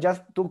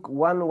just took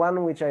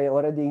one which I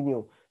already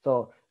knew.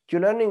 So Q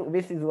learning,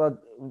 this is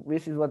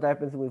what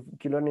happens with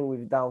Q learning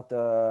without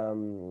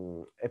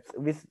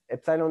this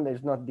epsilon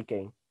is not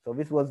decaying. So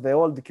this was the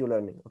old Q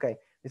learning. Okay,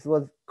 this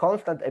was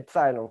constant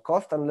epsilon,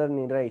 constant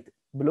learning rate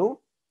blue,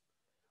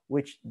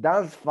 which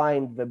does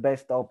find the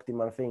best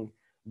optimal thing,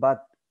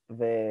 but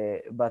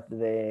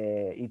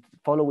it's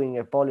following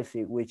a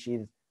policy which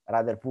is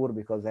rather poor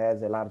because it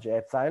has a large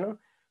epsilon,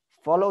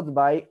 followed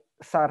by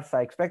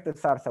SARSA, expected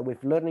SARSA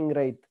with learning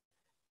rate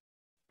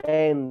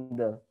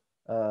and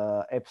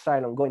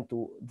epsilon going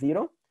to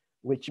 0,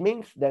 which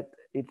means that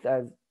it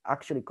has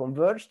actually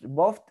converged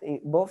both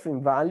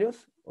in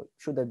values,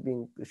 should have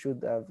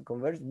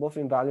converged both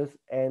in values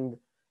and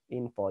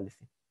in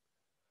policy.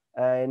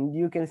 And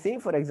you can see,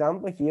 for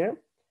example,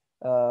 here,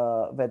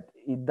 that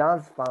it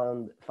does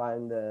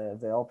find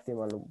the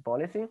optimal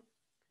policy,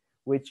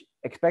 which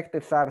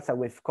expected SARSA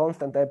with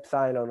constant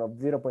epsilon of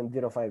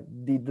 0.05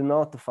 did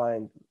not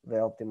find the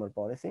optimal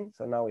policy.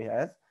 So now it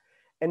has,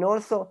 and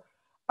also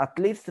at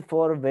least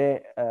for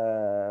the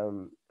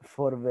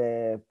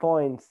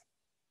points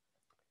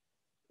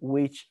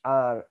which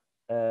are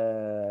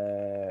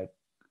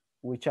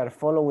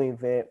following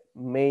the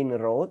main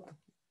road,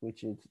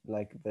 which is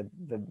like the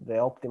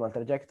optimal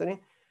trajectory,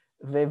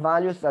 the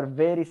values are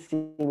very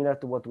similar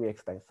to what we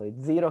expect. So it's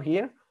 0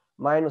 here,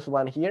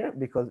 -1 here,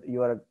 because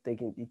you are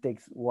taking, it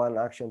takes one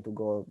action to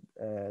go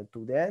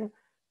to the end,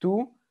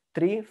 2,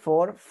 3,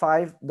 4,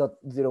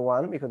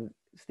 5.01, because it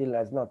still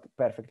has not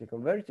perfectly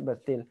converged, but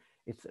still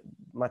it's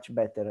much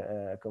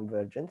better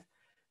convergence.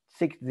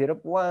 6, 0,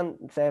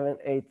 1, 7,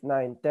 8,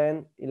 9,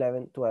 10,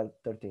 11, 12,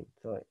 13.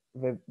 So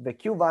the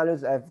Q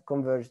values have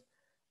converged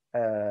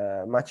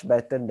much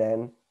better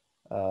than,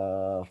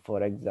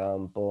 for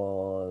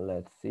example,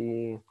 let's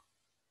see,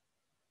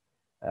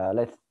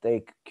 let's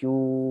take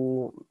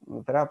Q,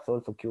 perhaps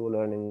also Q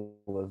learning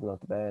was not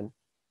bad.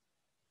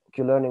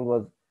 Q learning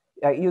was,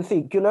 you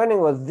see, Q learning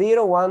was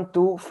 0, 1,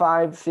 2,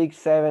 5, 6,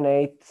 7,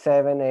 8,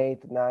 7,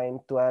 8, 9,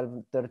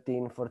 12,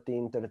 13,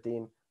 14,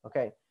 13.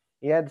 Okay.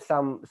 He had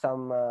some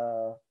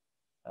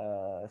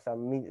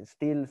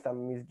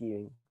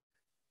misgiving.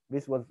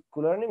 This was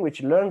Q learning,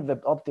 which learned the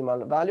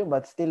optimal value,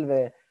 but still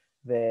it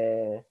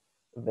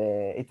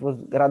was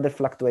rather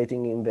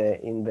fluctuating in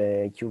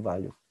the Q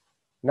value.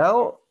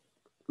 Now,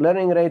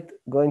 learning rate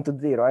going to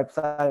 0,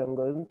 epsilon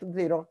going to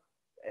 0.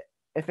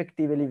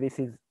 Effectively, this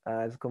is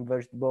has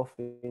converged both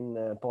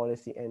in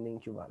policy and in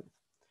Q values.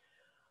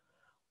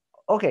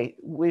 Okay,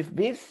 with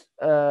this,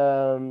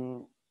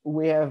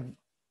 we have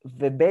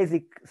the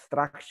basic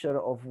structure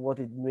of what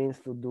it means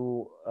to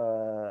do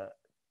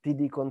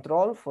TD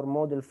control for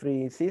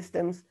model-free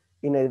systems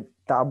in a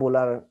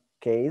tabular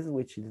case,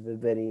 which is a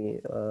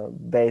very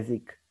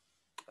basic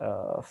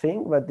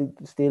thing, but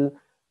it still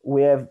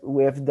we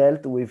have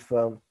dealt with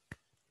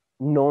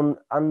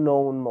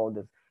unknown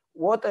models.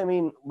 What I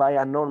mean by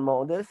unknown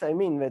models, I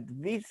mean that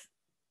these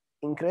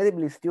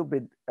incredibly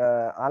stupid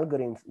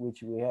algorithms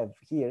which we have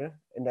here,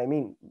 and I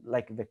mean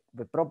like the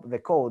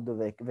code,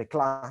 the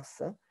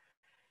class,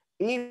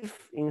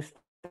 if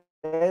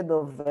instead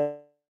of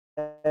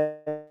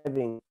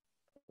having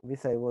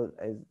this, I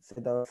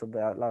said also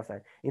the last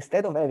time,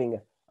 instead of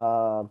having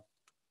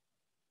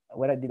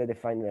where did I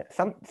define that?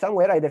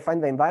 Somewhere I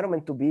defined the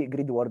environment to be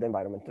grid word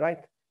environment,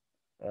 right?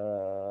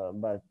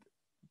 But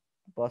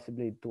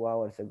possibly 2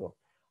 hours ago.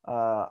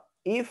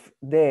 If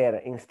there,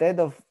 instead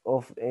of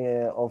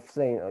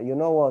saying, you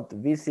know what,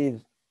 this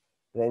is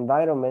the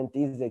environment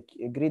is a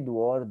grid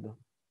word,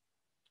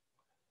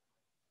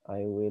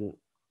 I will,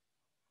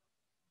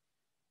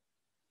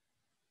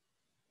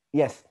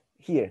 yes,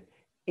 here.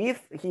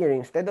 If here,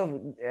 instead of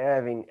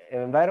having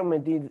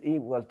environment is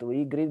equal to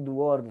e grid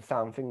word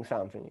something,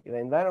 the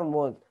environment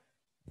was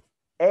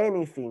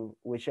anything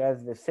which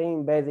has the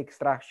same basic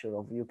structure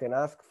of you can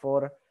ask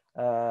for,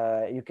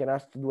 you can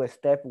ask to do a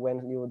step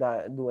when you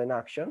do an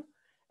action,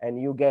 and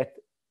you get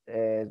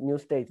new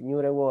state, new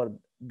reward,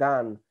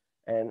 done,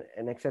 and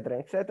etc.,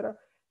 etc.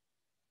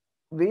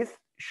 This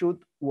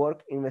should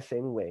work in the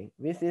same way.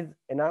 This is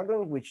an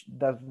algorithm which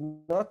does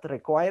not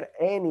require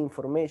any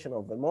information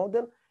of the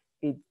model.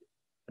 It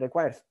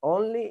requires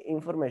only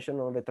information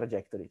on the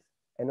trajectories.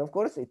 And of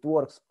course, it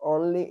works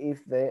only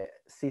if the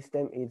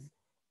system is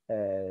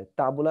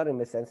tabular, in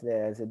the sense that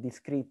it has a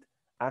discrete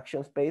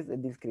action space, a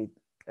discrete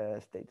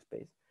state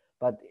space.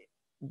 But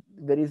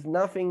there is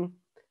nothing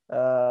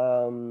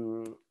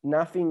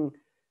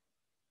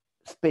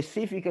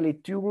specifically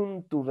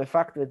tuned to the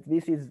fact that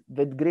this is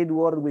the grid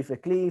word with a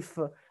cliff,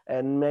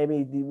 and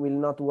maybe it will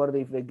not work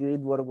if the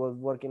grid word was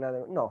working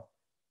other. No,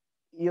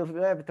 you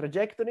have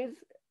trajectories,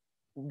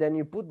 then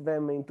you put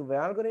them into the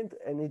algorithm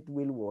and it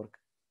will work.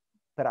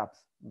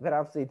 Perhaps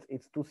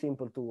it's too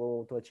simple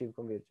to achieve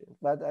convergence,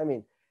 but I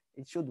mean,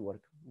 it should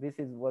work. This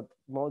is what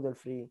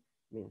model-free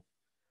means.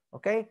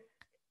 Okay,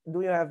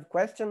 do you have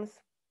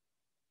questions?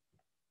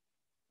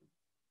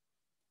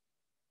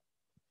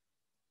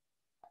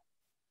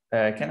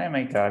 Can I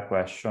make a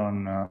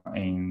question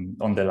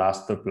on the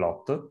last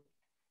plot?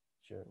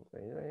 Sure.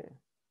 Wait.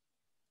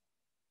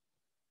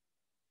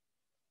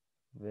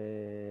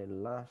 The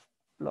last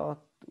plot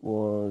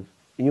was,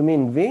 you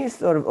mean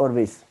this or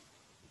this?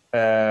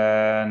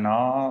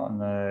 No,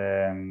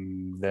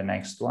 the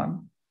next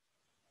one.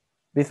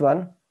 This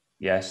one?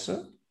 Yes.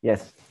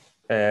 Yes.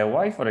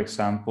 Why, for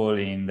example,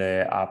 in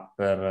the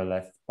upper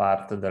left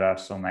part, there are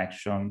some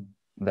actions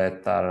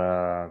that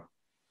are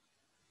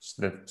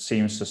that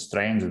seems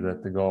strange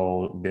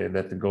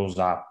that goes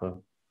up?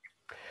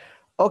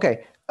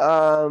 Okay.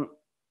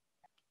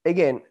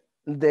 Again,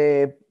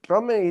 the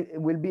problem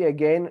will be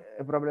again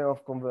a problem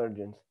of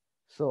convergence.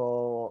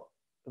 So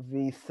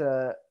this,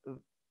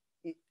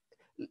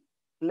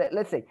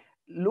 let's say,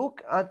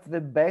 look at the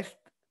best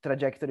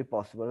trajectory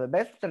possible. The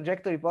best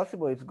trajectory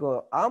possible is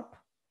go up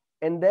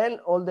and then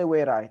all the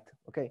way right.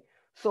 Okay.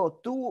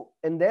 So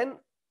and then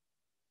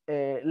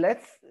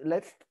let's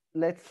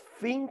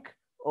think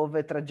of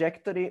a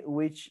trajectory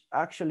which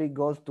actually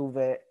goes to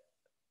the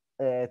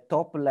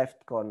top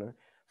left corner.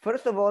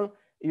 First of all,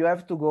 you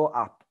have to go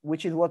up,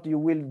 which is what you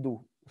will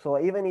do. So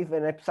even if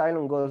an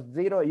epsilon goes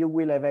 0, you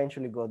will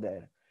eventually go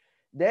there.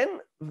 Then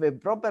the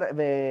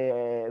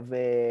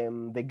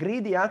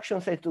greedy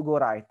action says to go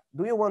right.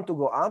 Do you want to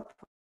go up?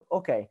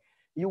 Okay,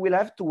 you will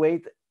have to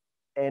wait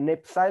an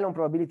epsilon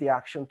probability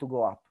action to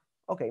go up.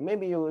 Okay,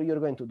 maybe you're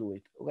going to do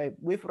it. Okay,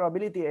 with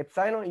probability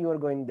epsilon, you are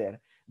going there.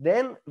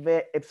 Then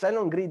the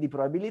epsilon greedy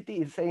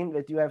probability is saying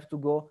that you have to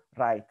go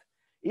right.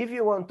 If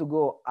you want to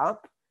go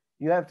up,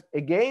 you have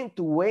again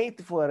to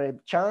wait for a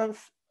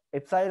chance,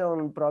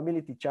 epsilon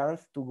probability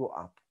chance to go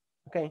up.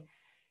 Okay,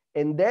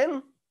 and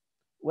then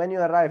when you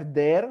arrive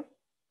there,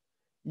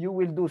 you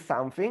will do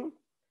something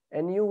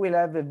and you will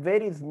have a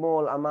very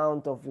small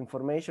amount of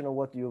information on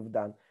what you've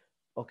done.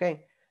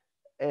 Okay.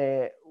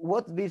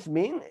 What this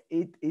means,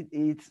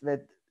 it's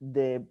that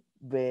the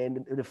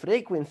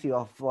frequency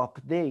of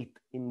update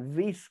in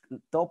this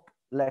top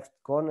left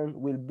corner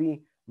will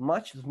be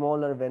much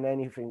smaller than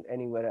anything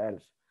anywhere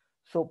else.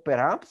 So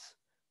perhaps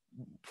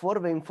for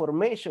the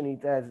information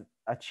it has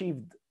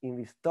achieved in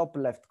this top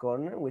left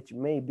corner, which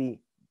may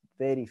be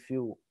very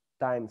few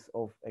times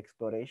of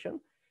exploration,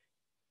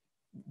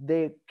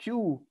 the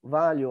Q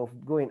value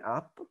of going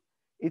up,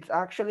 it's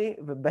actually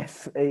the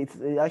best. It's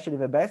actually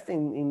the best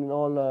in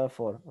all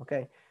four.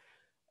 Okay,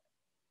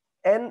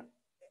 and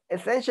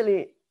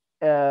essentially,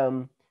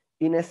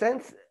 in a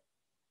sense,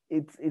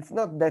 it's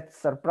not that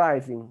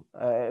surprising.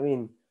 I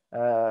mean,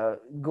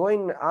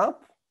 going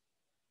up,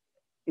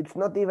 it's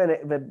not even.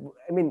 I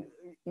mean,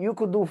 you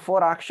could do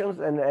 4 actions,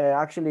 and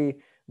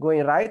actually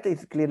going right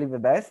is clearly the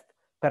best.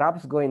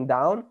 Perhaps going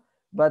down,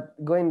 but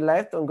going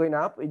left and going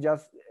up, it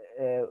just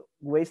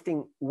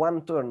wasting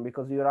 1 turn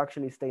because you're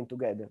actually staying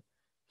together.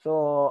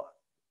 So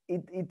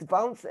it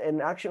founds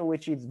an action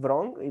which is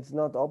wrong. It's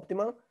not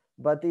optimal,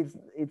 but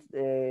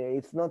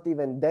it's not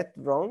even that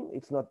wrong.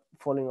 It's not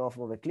falling off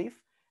of a cliff.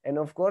 And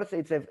of course,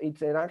 it's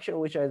an action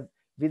which has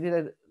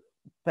visited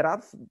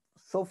perhaps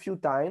so few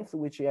times,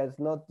 which has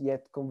not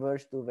yet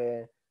converged to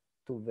the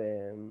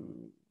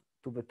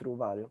true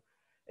value.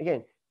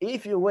 Again,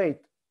 if you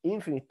wait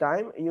infinite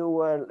time,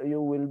 you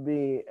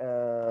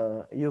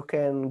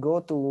can go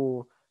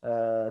to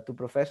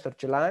Professor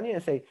Celani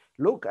and say,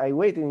 look, I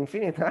waited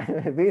infinite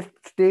time, this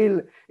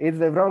still is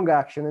the wrong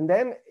action, and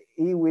then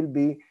he will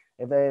be,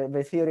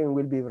 the theorem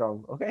will be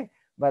wrong, okay?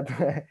 But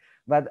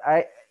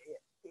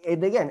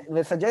and again,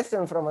 the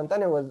suggestion from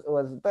Antonio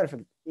was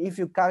perfect. If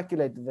you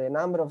calculate the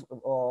number of,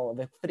 or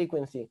the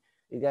frequency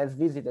it has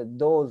visited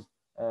those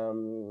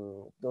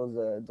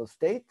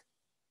states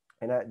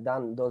and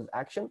done those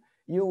actions,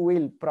 you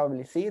will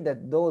probably see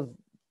that those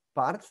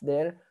parts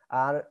there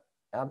are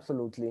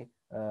absolutely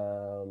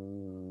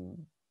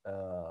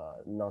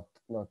not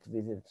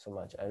visited so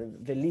much,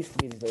 the least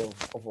visited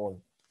of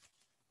all.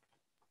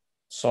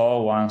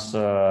 So once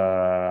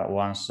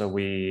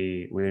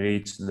we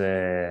reach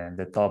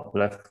the top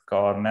left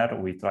corner,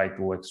 we try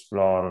to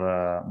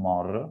explore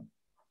more,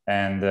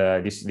 and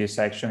this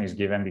section is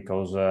given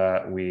because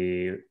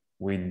we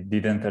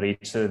didn't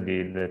reach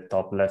the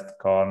top left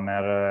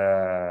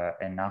corner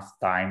enough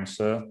times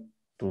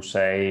to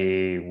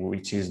say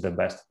which is the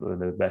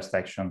best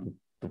action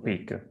to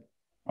pick.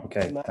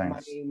 Okay,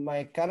 thanks.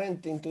 My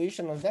current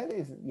intuition of that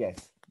is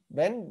yes.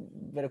 Then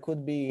there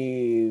could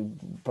be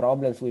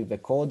problems with the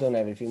code and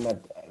everything,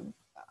 but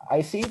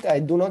I see it. I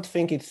do not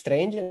think it's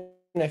strange, and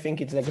I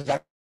think it's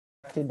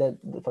exactly that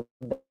for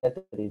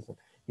that reason.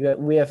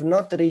 We have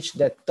not reached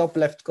that top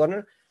left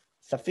corner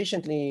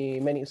sufficiently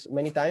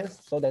many times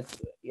so that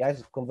he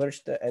has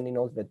converged and he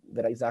knows that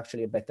there is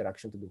actually a better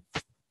action to do.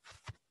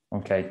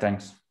 Okay,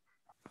 thanks.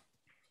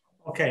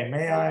 Okay,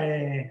 may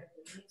I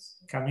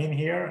come in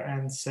here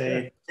and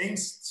say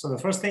things? So the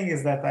first thing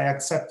is that I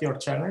accept your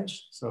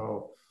challenge.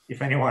 So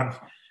if anyone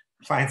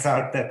finds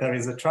out that there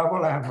is a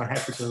trouble, I'm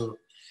happy to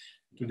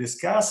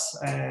discuss.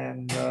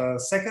 And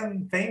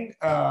second thing,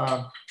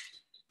 and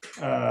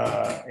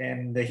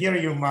here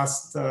you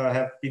must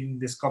have been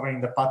discovering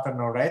the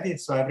pattern already.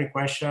 So every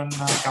question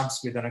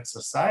comes with an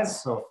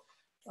exercise. So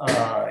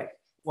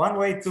one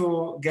way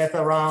to get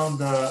around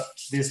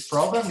this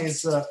problem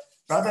is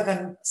rather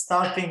than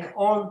starting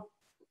all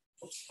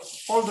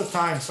the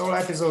times, all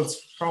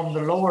episodes from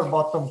the lower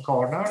bottom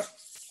corner,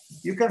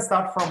 you can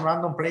start from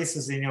random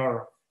places in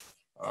your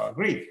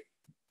grid.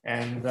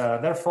 And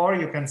therefore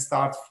you can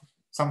start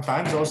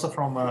sometimes also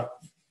from a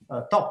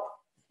top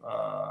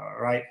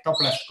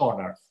left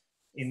corner.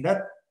 In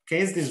that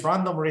case, these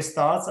random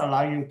restarts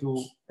allow you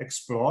to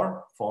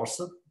explore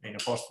in a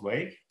forced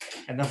way,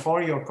 and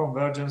therefore your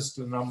convergence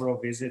to the number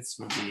of visits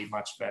will be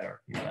much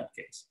better in that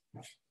case.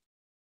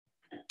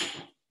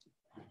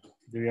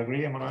 Do you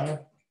agree,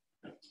 Emanuele?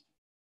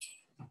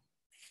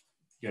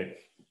 Good.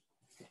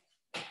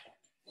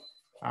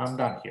 I'm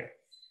done here.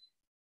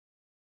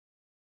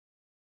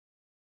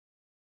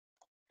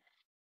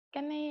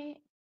 Can I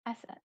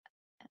ask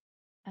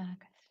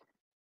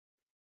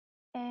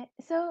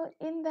So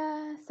in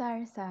the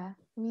SARSA,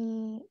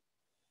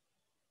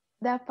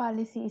 the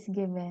policy is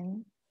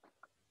given.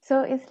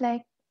 So it's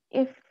like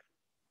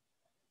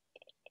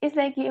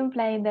you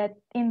imply that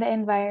in the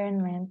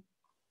environment,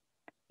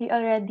 you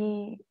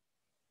already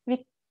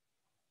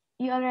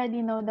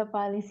know the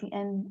policy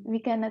and we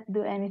cannot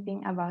do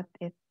anything about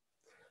it.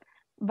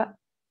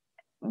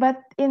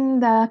 But in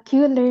the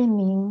Q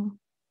learning,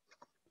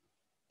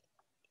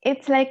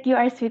 it's like you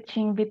are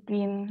switching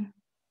between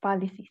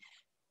policies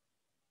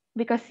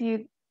because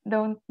you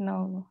don't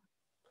know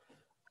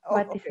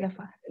what is the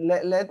file.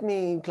 Let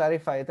me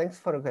clarify. Thanks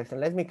for the question.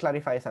 Let me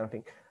clarify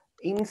something.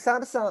 In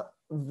SARSA,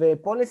 the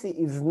policy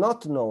is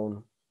not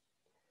known.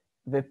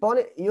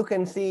 You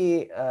can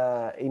see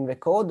in the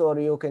code, or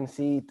you can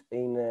see it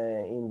in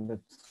the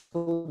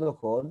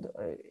pseudocode.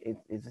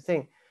 It's the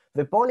same.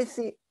 The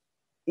policy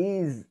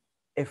is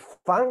a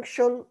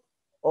function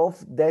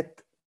of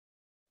that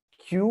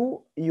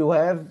queue you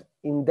have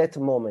in that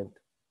moment.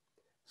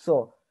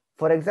 So,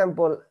 for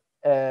example,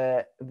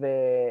 here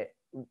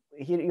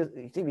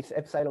you see this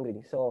epsilon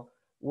greedy. So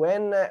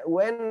when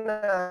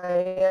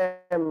I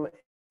am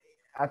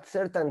at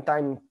certain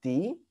time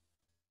t,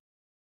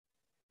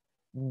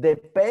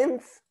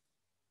 depends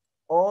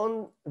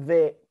on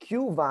the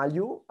Q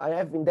value I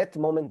have in that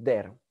moment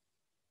there.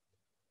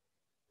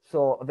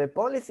 So the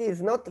policy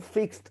is not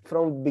fixed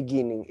from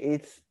beginning.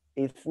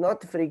 It's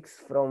not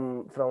fixed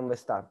from the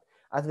start.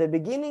 At the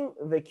beginning,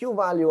 the Q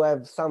value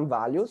have some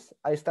values.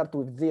 I start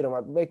with 0,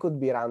 but they could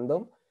be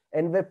random,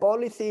 and the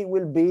policy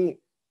will be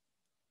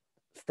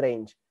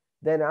strange.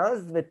 Then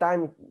as the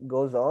time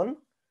goes on,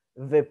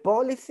 the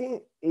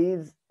policy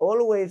is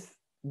always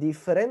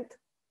different,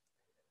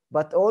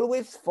 but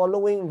always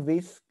following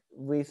this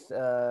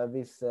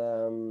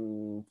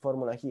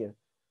formula here.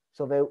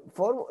 So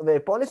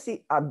the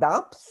policy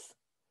adapts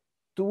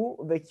to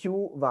the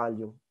Q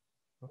value.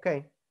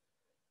 Okay.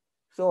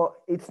 So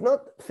it's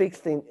not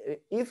fixed in.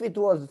 If it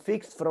was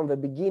fixed from the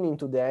beginning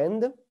to the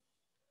end,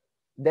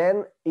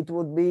 then it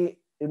would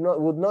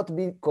not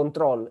be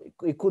control.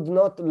 It could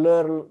not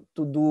learn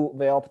to do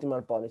the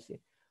optimal policy,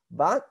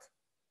 but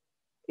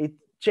it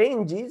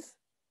changes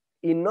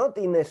not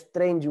in a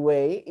strange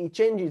way. It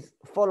changes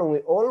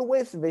following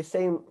always the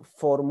same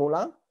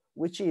formula,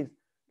 which is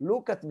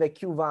look at the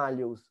Q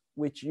values,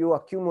 which you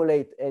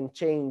accumulate and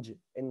change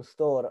and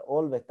store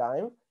all the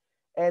time.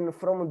 And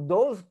from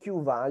those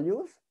Q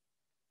values,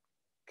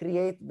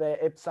 create the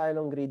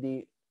epsilon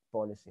greedy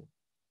policy.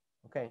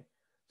 Okay.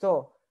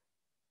 So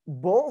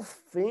both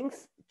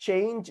things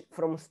change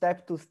from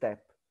step to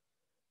step.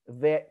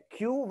 The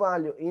Q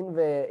value in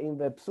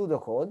the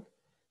pseudocode,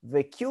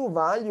 the Q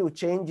value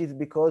changes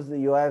because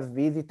you have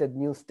visited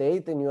new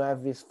state and you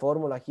have this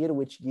formula here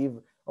which give,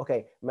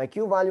 okay, my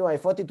Q value, I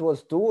thought it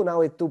was 2,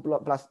 now it's 2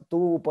 plus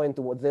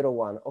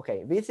 2.01.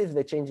 Okay, this is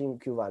the changing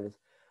Q values.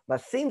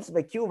 But since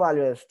the Q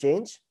value has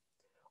changed,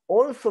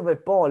 also the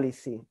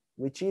policy,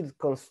 which is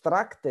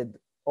constructed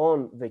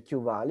on the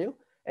Q value,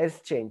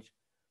 has changed.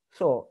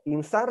 So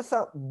in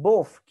SARSA,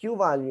 both Q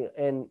value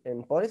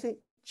and policy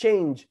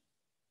change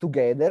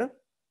together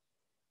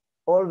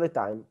all the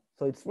time.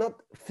 So it's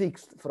not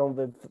fixed from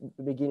the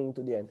beginning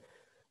to the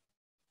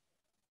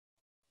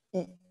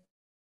end.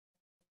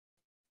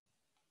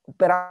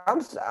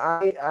 Perhaps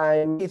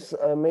I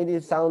made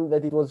it sound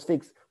that it was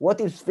fixed.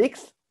 What is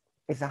fixed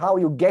is how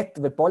you get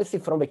the policy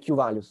from the Q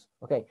values.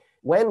 Okay,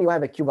 when you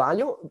have a Q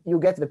value, you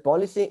get the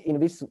policy in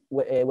this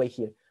way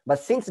here. But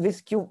since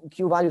these Q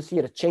values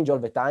here change all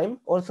the time,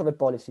 also the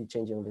policy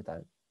changes all the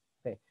time.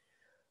 Okay,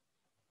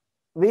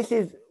 this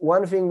is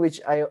one thing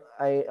which I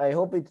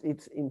hope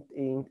it's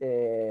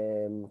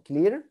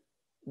clear.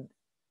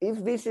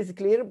 If this is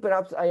clear,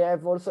 perhaps I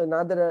have also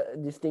another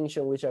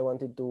distinction which I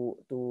wanted to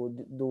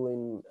do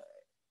in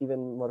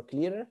even more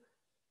clear.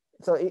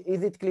 So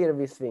is it clear,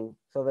 this thing?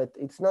 So that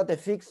it's not a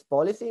fixed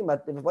policy,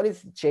 but the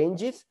policy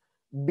changes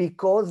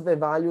because the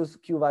values,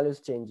 Q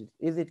values changes.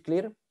 Is it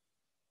clear?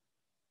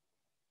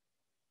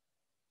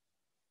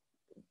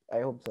 I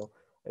hope so,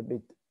 a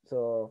bit.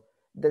 So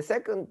the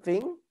second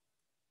thing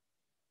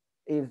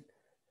is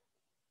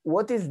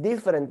what is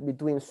different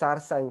between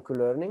SARSA and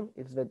Q-learning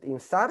is that in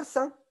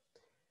SARSA,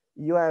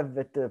 you have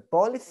that the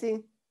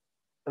policy,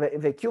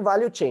 the Q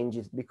value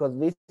changes because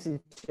this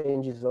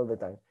changes all the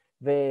time.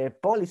 The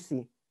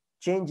policy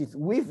changes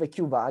with the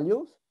Q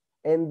values,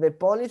 and the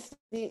policy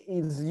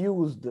is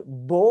used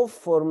both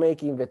for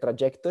making the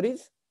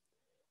trajectories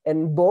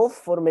and both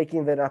for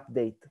making the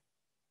update.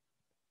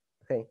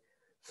 Okay,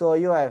 so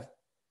you have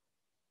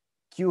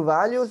Q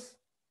values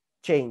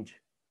change.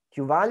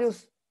 Q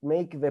values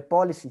make the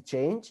policy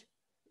change.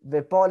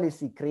 The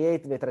policy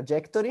create the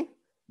trajectory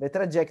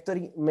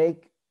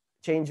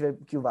change the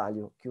Q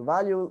value. Q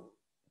value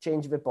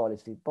change the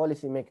policy.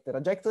 Policy make the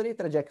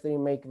trajectory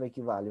make the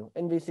Q value.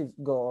 And this is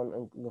go on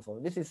and go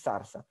forward. This is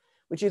SARSA,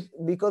 which is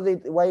because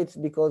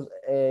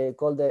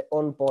called the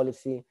on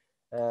policy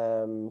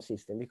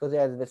system, because it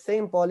has the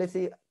same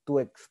policy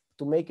to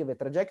make the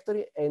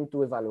trajectory and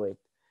to evaluate.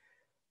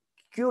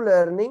 Q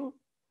learning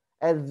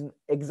has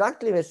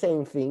exactly the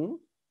same thing,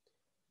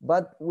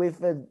 but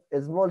with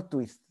a small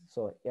twist.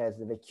 So yes,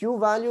 the Q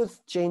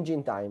values change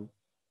in time.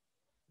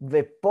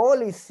 The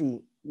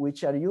policy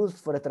which are used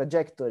for a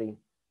trajectory,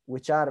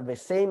 which are the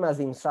same as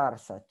in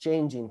SARSA,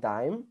 change in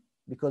time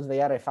because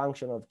they are a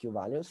function of Q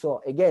value.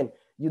 So again,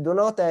 you do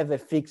not have a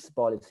fixed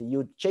policy.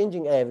 You're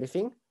changing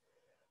everything,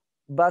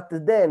 but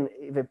then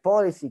the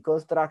policy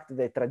constructs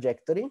the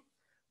trajectory,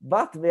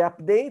 but the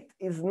update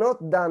is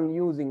not done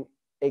using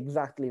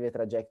exactly the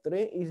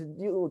trajectory.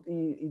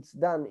 It's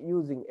done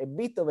using a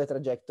bit of a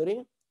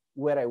trajectory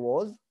where I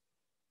was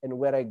and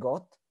where I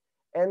got,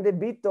 and a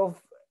bit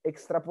of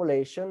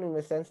extrapolation in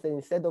the sense that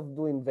instead of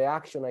doing the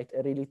action I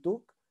really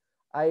took,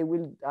 I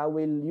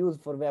will use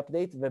for the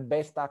update the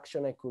best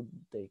action I could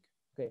take.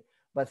 Okay,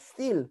 but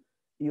still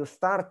you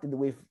started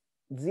with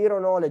zero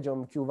knowledge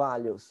on Q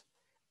values,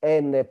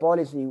 and the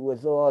policy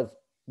was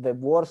the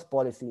worst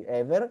policy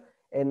ever.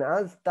 And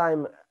as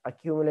time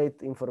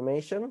accumulates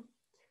information,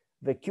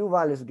 the Q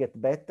values get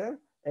better,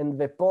 and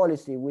the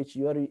policy which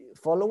you are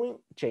following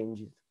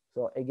changes.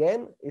 So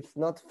again, it's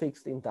not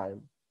fixed in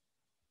time.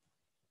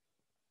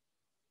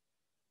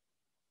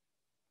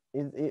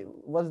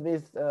 Was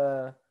this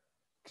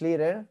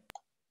clearer?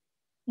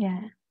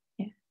 Yeah.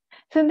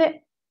 So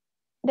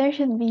there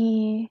should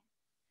be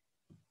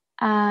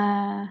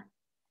there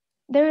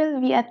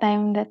will be a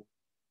time that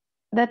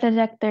the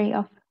trajectory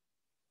of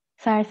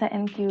SARSA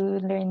and Q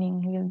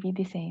learning will be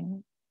the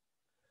same.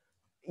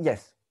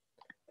 Yes.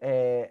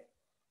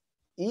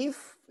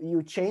 If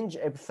you change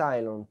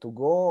epsilon to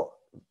go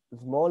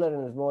smaller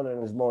and smaller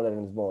and smaller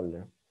and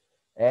smaller,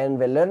 and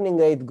the learning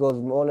rate goes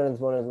smaller and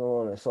smaller and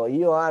smaller, so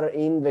you are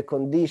in the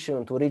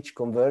condition to reach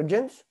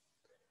convergence,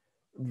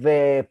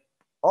 the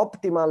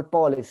optimal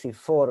policy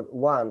for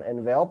one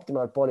and the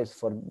optimal policy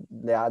for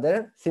the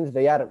other, since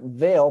they are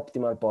the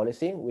optimal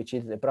policy, which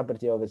is the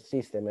property of a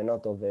system and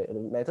not of the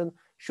method,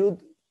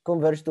 should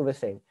converge to the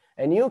same.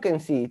 And you can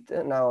see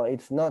it now.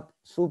 It's not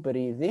super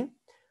easy,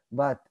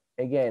 but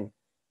again,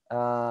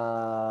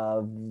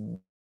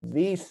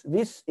 this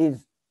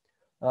is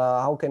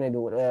how can I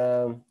do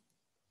it?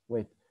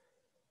 Wait,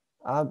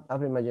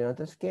 apro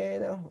immaginato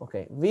scheda.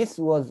 Okay, this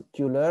was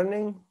Q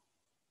learning.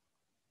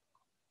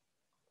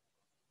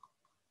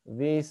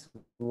 This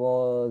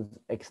was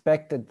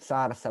expected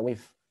SARSA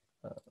with,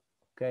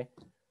 okay.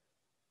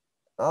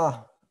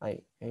 Oh, I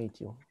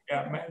hate you.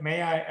 Yeah,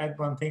 may I add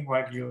one thing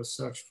while you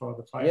search for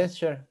the file? Yes,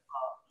 sure.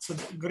 So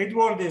grid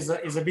world is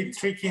a bit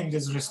tricky in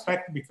this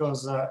respect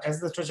because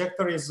as the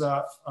trajectories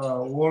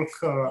walk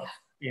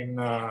in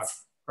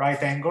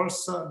right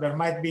angles, there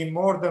might be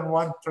more than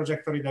one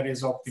trajectory that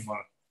is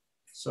optimal.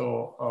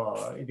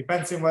 So it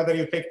depends on whether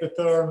you take the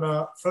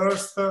turn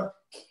first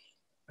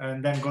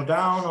and then go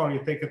down, or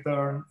you take a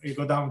turn, you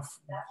go down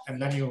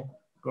and then you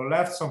go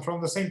left. So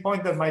from the same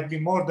point, there might be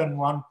more than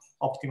one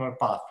optimal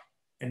path.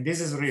 And this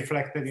is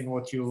reflected in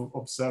what you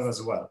observe as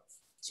well.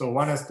 So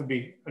one has to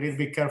be a little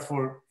bit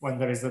careful when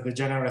there is a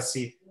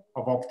degeneracy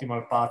of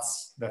optimal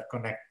paths that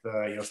connect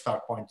your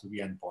start point to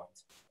the end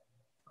point,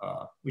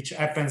 which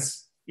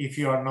happens if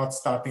you are not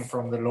starting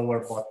from the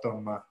lower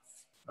bottom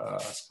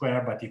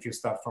square, but if you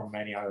start from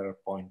any other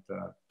point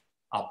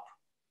up.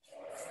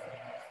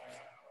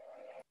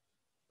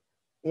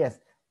 Yes,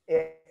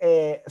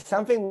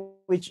 something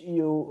which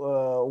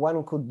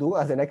one could do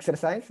as an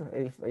exercise,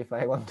 if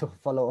I want to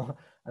follow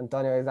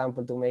Antonio's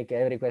example to make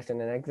every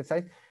question an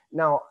exercise.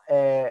 Now,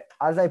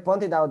 as I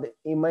pointed out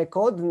in my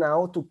code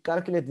now, to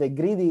calculate the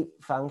greedy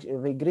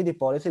function, the greedy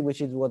policy,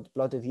 which is what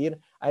plotted here,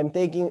 I'm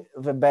taking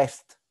the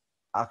best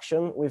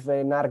action with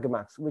an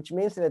argmax, which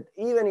means that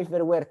even if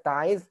there were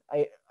ties,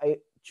 I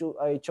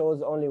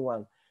chose only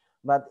one.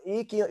 But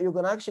you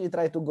can actually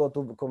try to go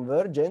to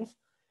convergence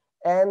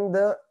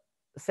and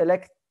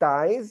select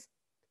ties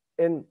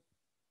and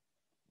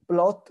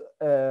plot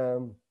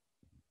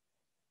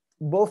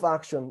both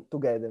actions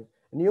together.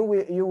 And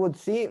you would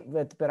see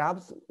that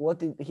perhaps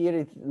here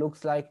it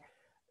looks like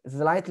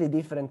slightly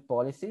different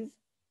policies.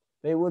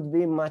 They would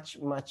be much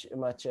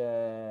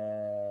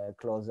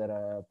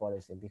closer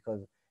policy,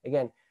 because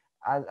again,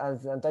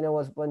 as Antonio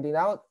was pointing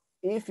out,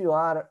 if you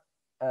are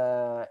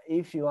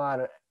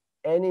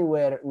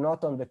anywhere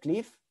not on the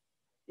cliff,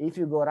 if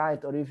you go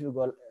right or if you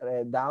go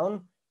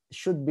down,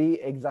 should be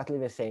exactly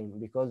the same,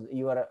 because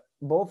you are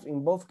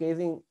in both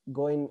cases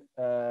going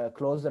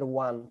closer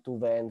one to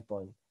the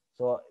endpoint.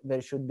 So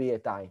there should be a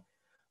tie.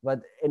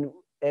 But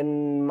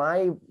in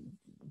my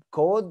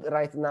code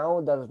right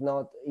now does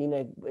not, in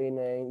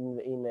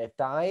a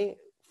tie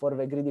for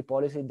the greedy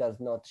policy, does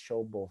not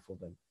show both of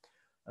them.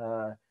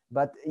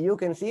 But you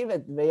can see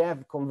that they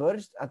have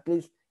converged at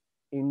least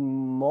in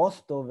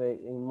most of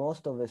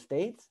the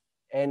states,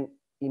 and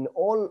in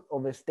all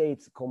of the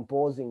states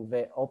composing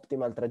the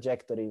optimal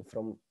trajectory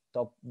from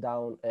top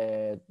down,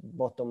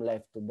 bottom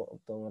left to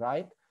bottom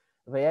right,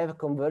 they have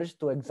converged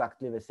to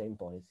exactly the same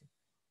policy.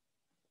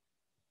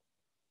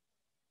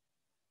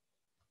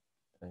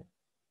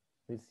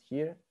 This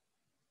here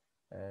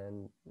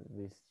and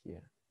this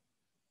here.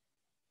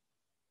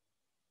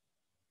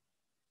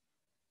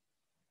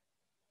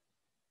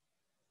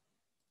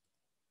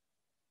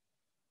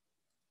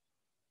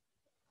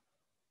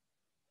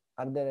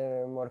 Are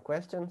there more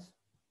questions?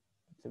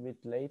 It's a bit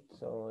late,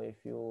 so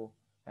if you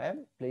have,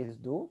 please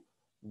do.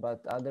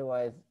 But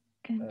otherwise,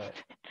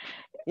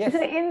 yes.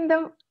 So in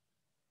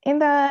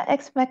the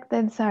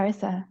expected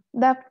SARSA,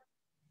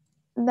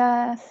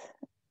 the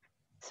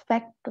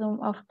spectrum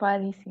of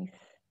policies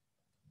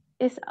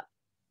is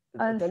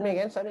also. Tell me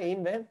again, sorry,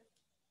 in where?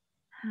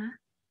 Huh?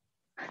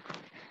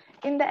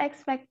 In the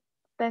expected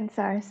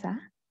SARSA,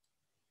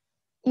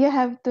 you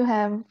have to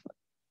have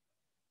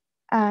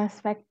a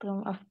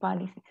spectrum of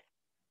policies.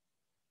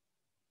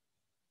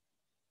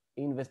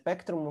 In the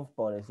spectrum of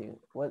policy,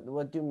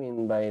 what do you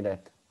mean by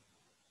that?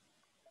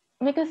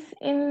 Because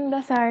in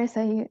the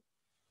SARSA,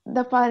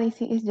 the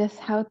policy is just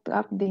how to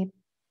update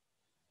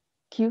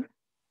Q.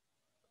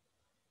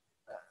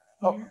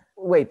 Oh,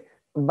 wait,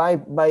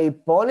 by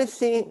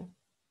policy,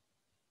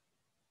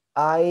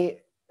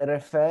 I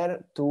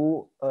refer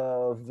to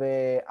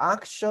the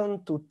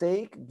action to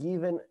take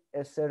given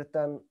a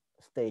certain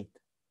state.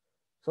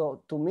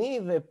 So to me,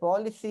 the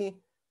policy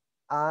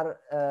are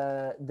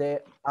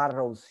the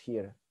arrows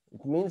here.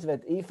 It means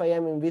that if I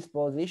am in this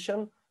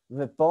position,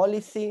 the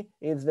policy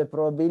is the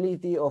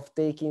probability of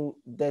taking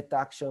that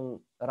action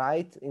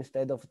right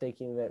instead of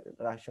taking the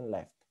action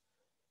left.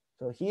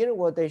 So here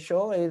what I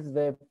show is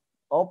the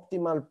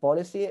optimal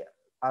policy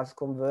as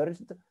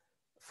converged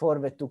for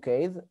the two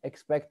cases,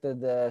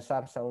 expected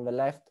SARSA on the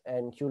left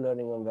and Q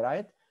learning on the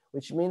right,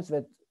 which means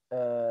that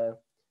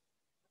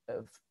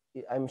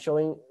I'm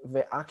showing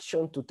the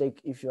action to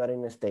take if you are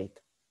in a state.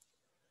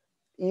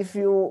 If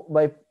you,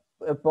 by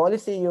a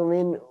policy, you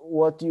mean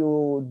what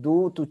you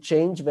do to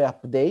change the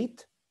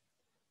update.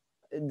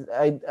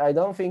 I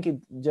don't think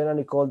it's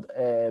generally called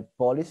a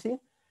policy.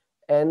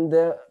 And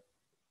the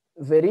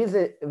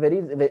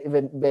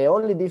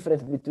only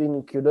difference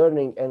between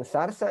Q-learning and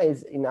SARSA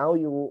is in how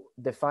you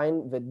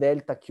define the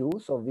delta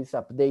Q, so this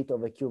update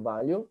of a Q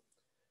value.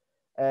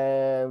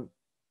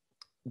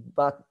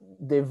 But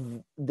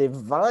the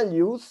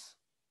values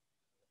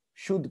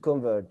should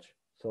converge.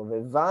 So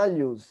the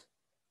values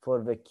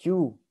for the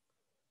Q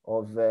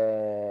of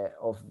the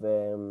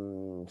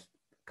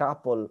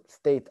couple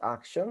state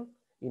action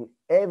in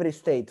every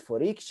state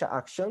for each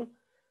action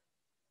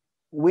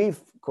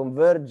with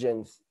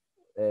convergence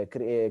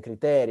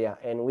criteria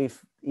and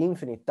with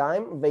infinite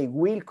time, they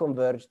will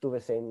converge to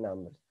the same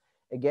numbers.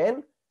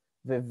 Again,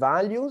 the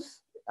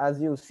values, as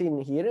you've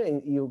seen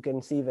here, you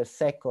can see the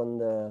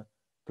second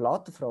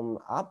plot from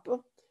up.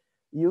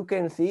 You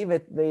can see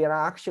that they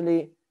are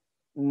actually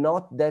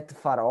not that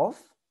far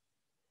off,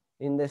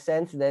 in the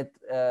sense that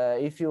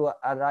if you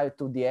arrive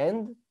to the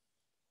end,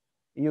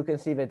 you can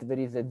see that there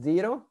is a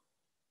 0,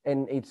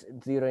 and it's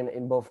 0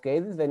 in both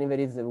cases. Then there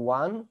is a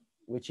 1,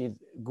 which is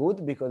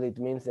good because it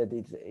means that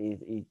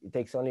it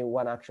takes only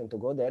one action to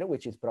go there,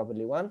 which is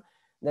probably 1.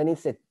 Then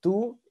it's a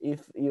 2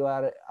 if you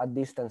are at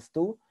distance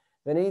 2.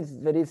 Then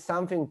there is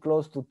something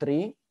close to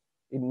 3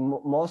 in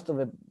most of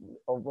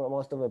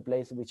the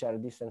places which are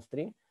distance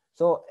 3.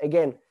 So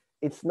again,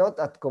 it's not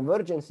at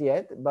convergence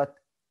yet, but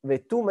the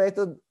two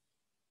methods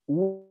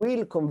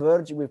will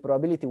converge with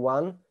probability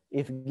 1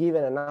 if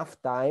given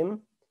enough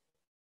time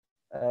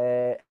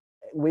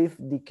with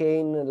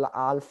decaying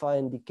alpha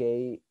and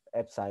decay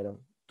epsilon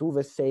to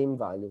the same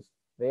values.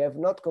 They have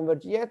not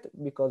converged yet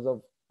because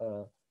of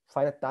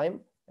finite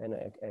time and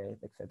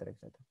etc.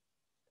 etc.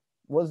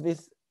 Was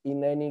this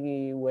in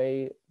any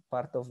way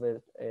part of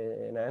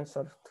an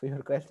answer to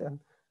your question?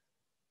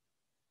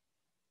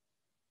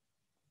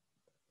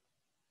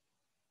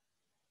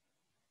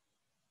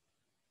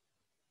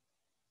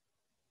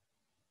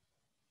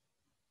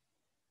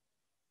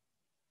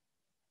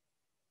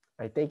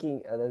 I take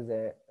it as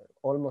a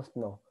almost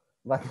no,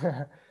 but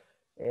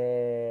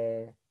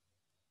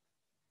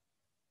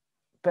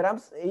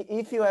perhaps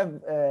if you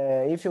have,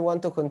 if you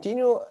want to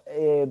continue,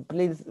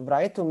 please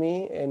write to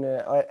me and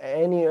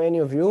any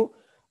of you.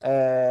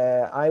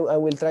 I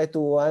will try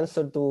to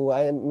answer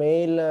to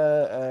mail,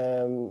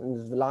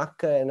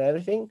 Slack, and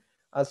everything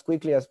as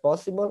quickly as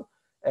possible.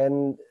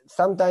 And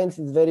sometimes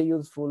it's very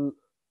useful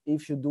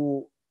if you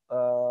do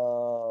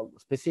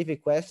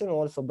specific question,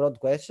 also broad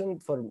question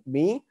for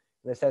me,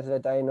 in the sense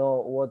that I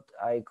know what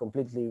I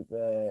completely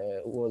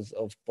was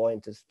of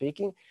point of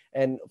speaking,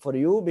 and for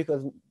you,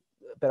 because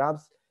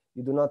perhaps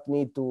you do not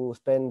need to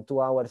spend 2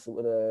 hours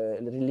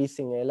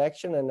releasing an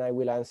election, and I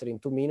will answer in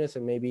 2 minutes,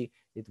 and maybe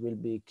it will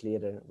be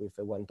clearer with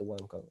a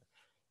one-to-one call.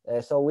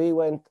 So we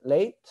went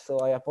late, so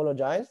I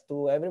apologize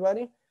to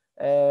everybody.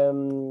 As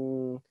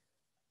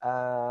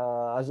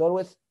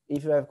always,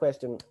 if you have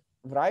questions,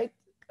 write,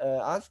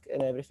 ask,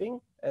 and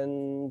everything.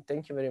 And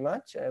thank you very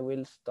much. I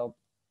will stop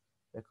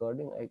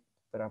recording. I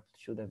perhaps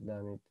should have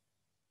done it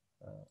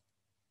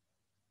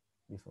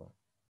before.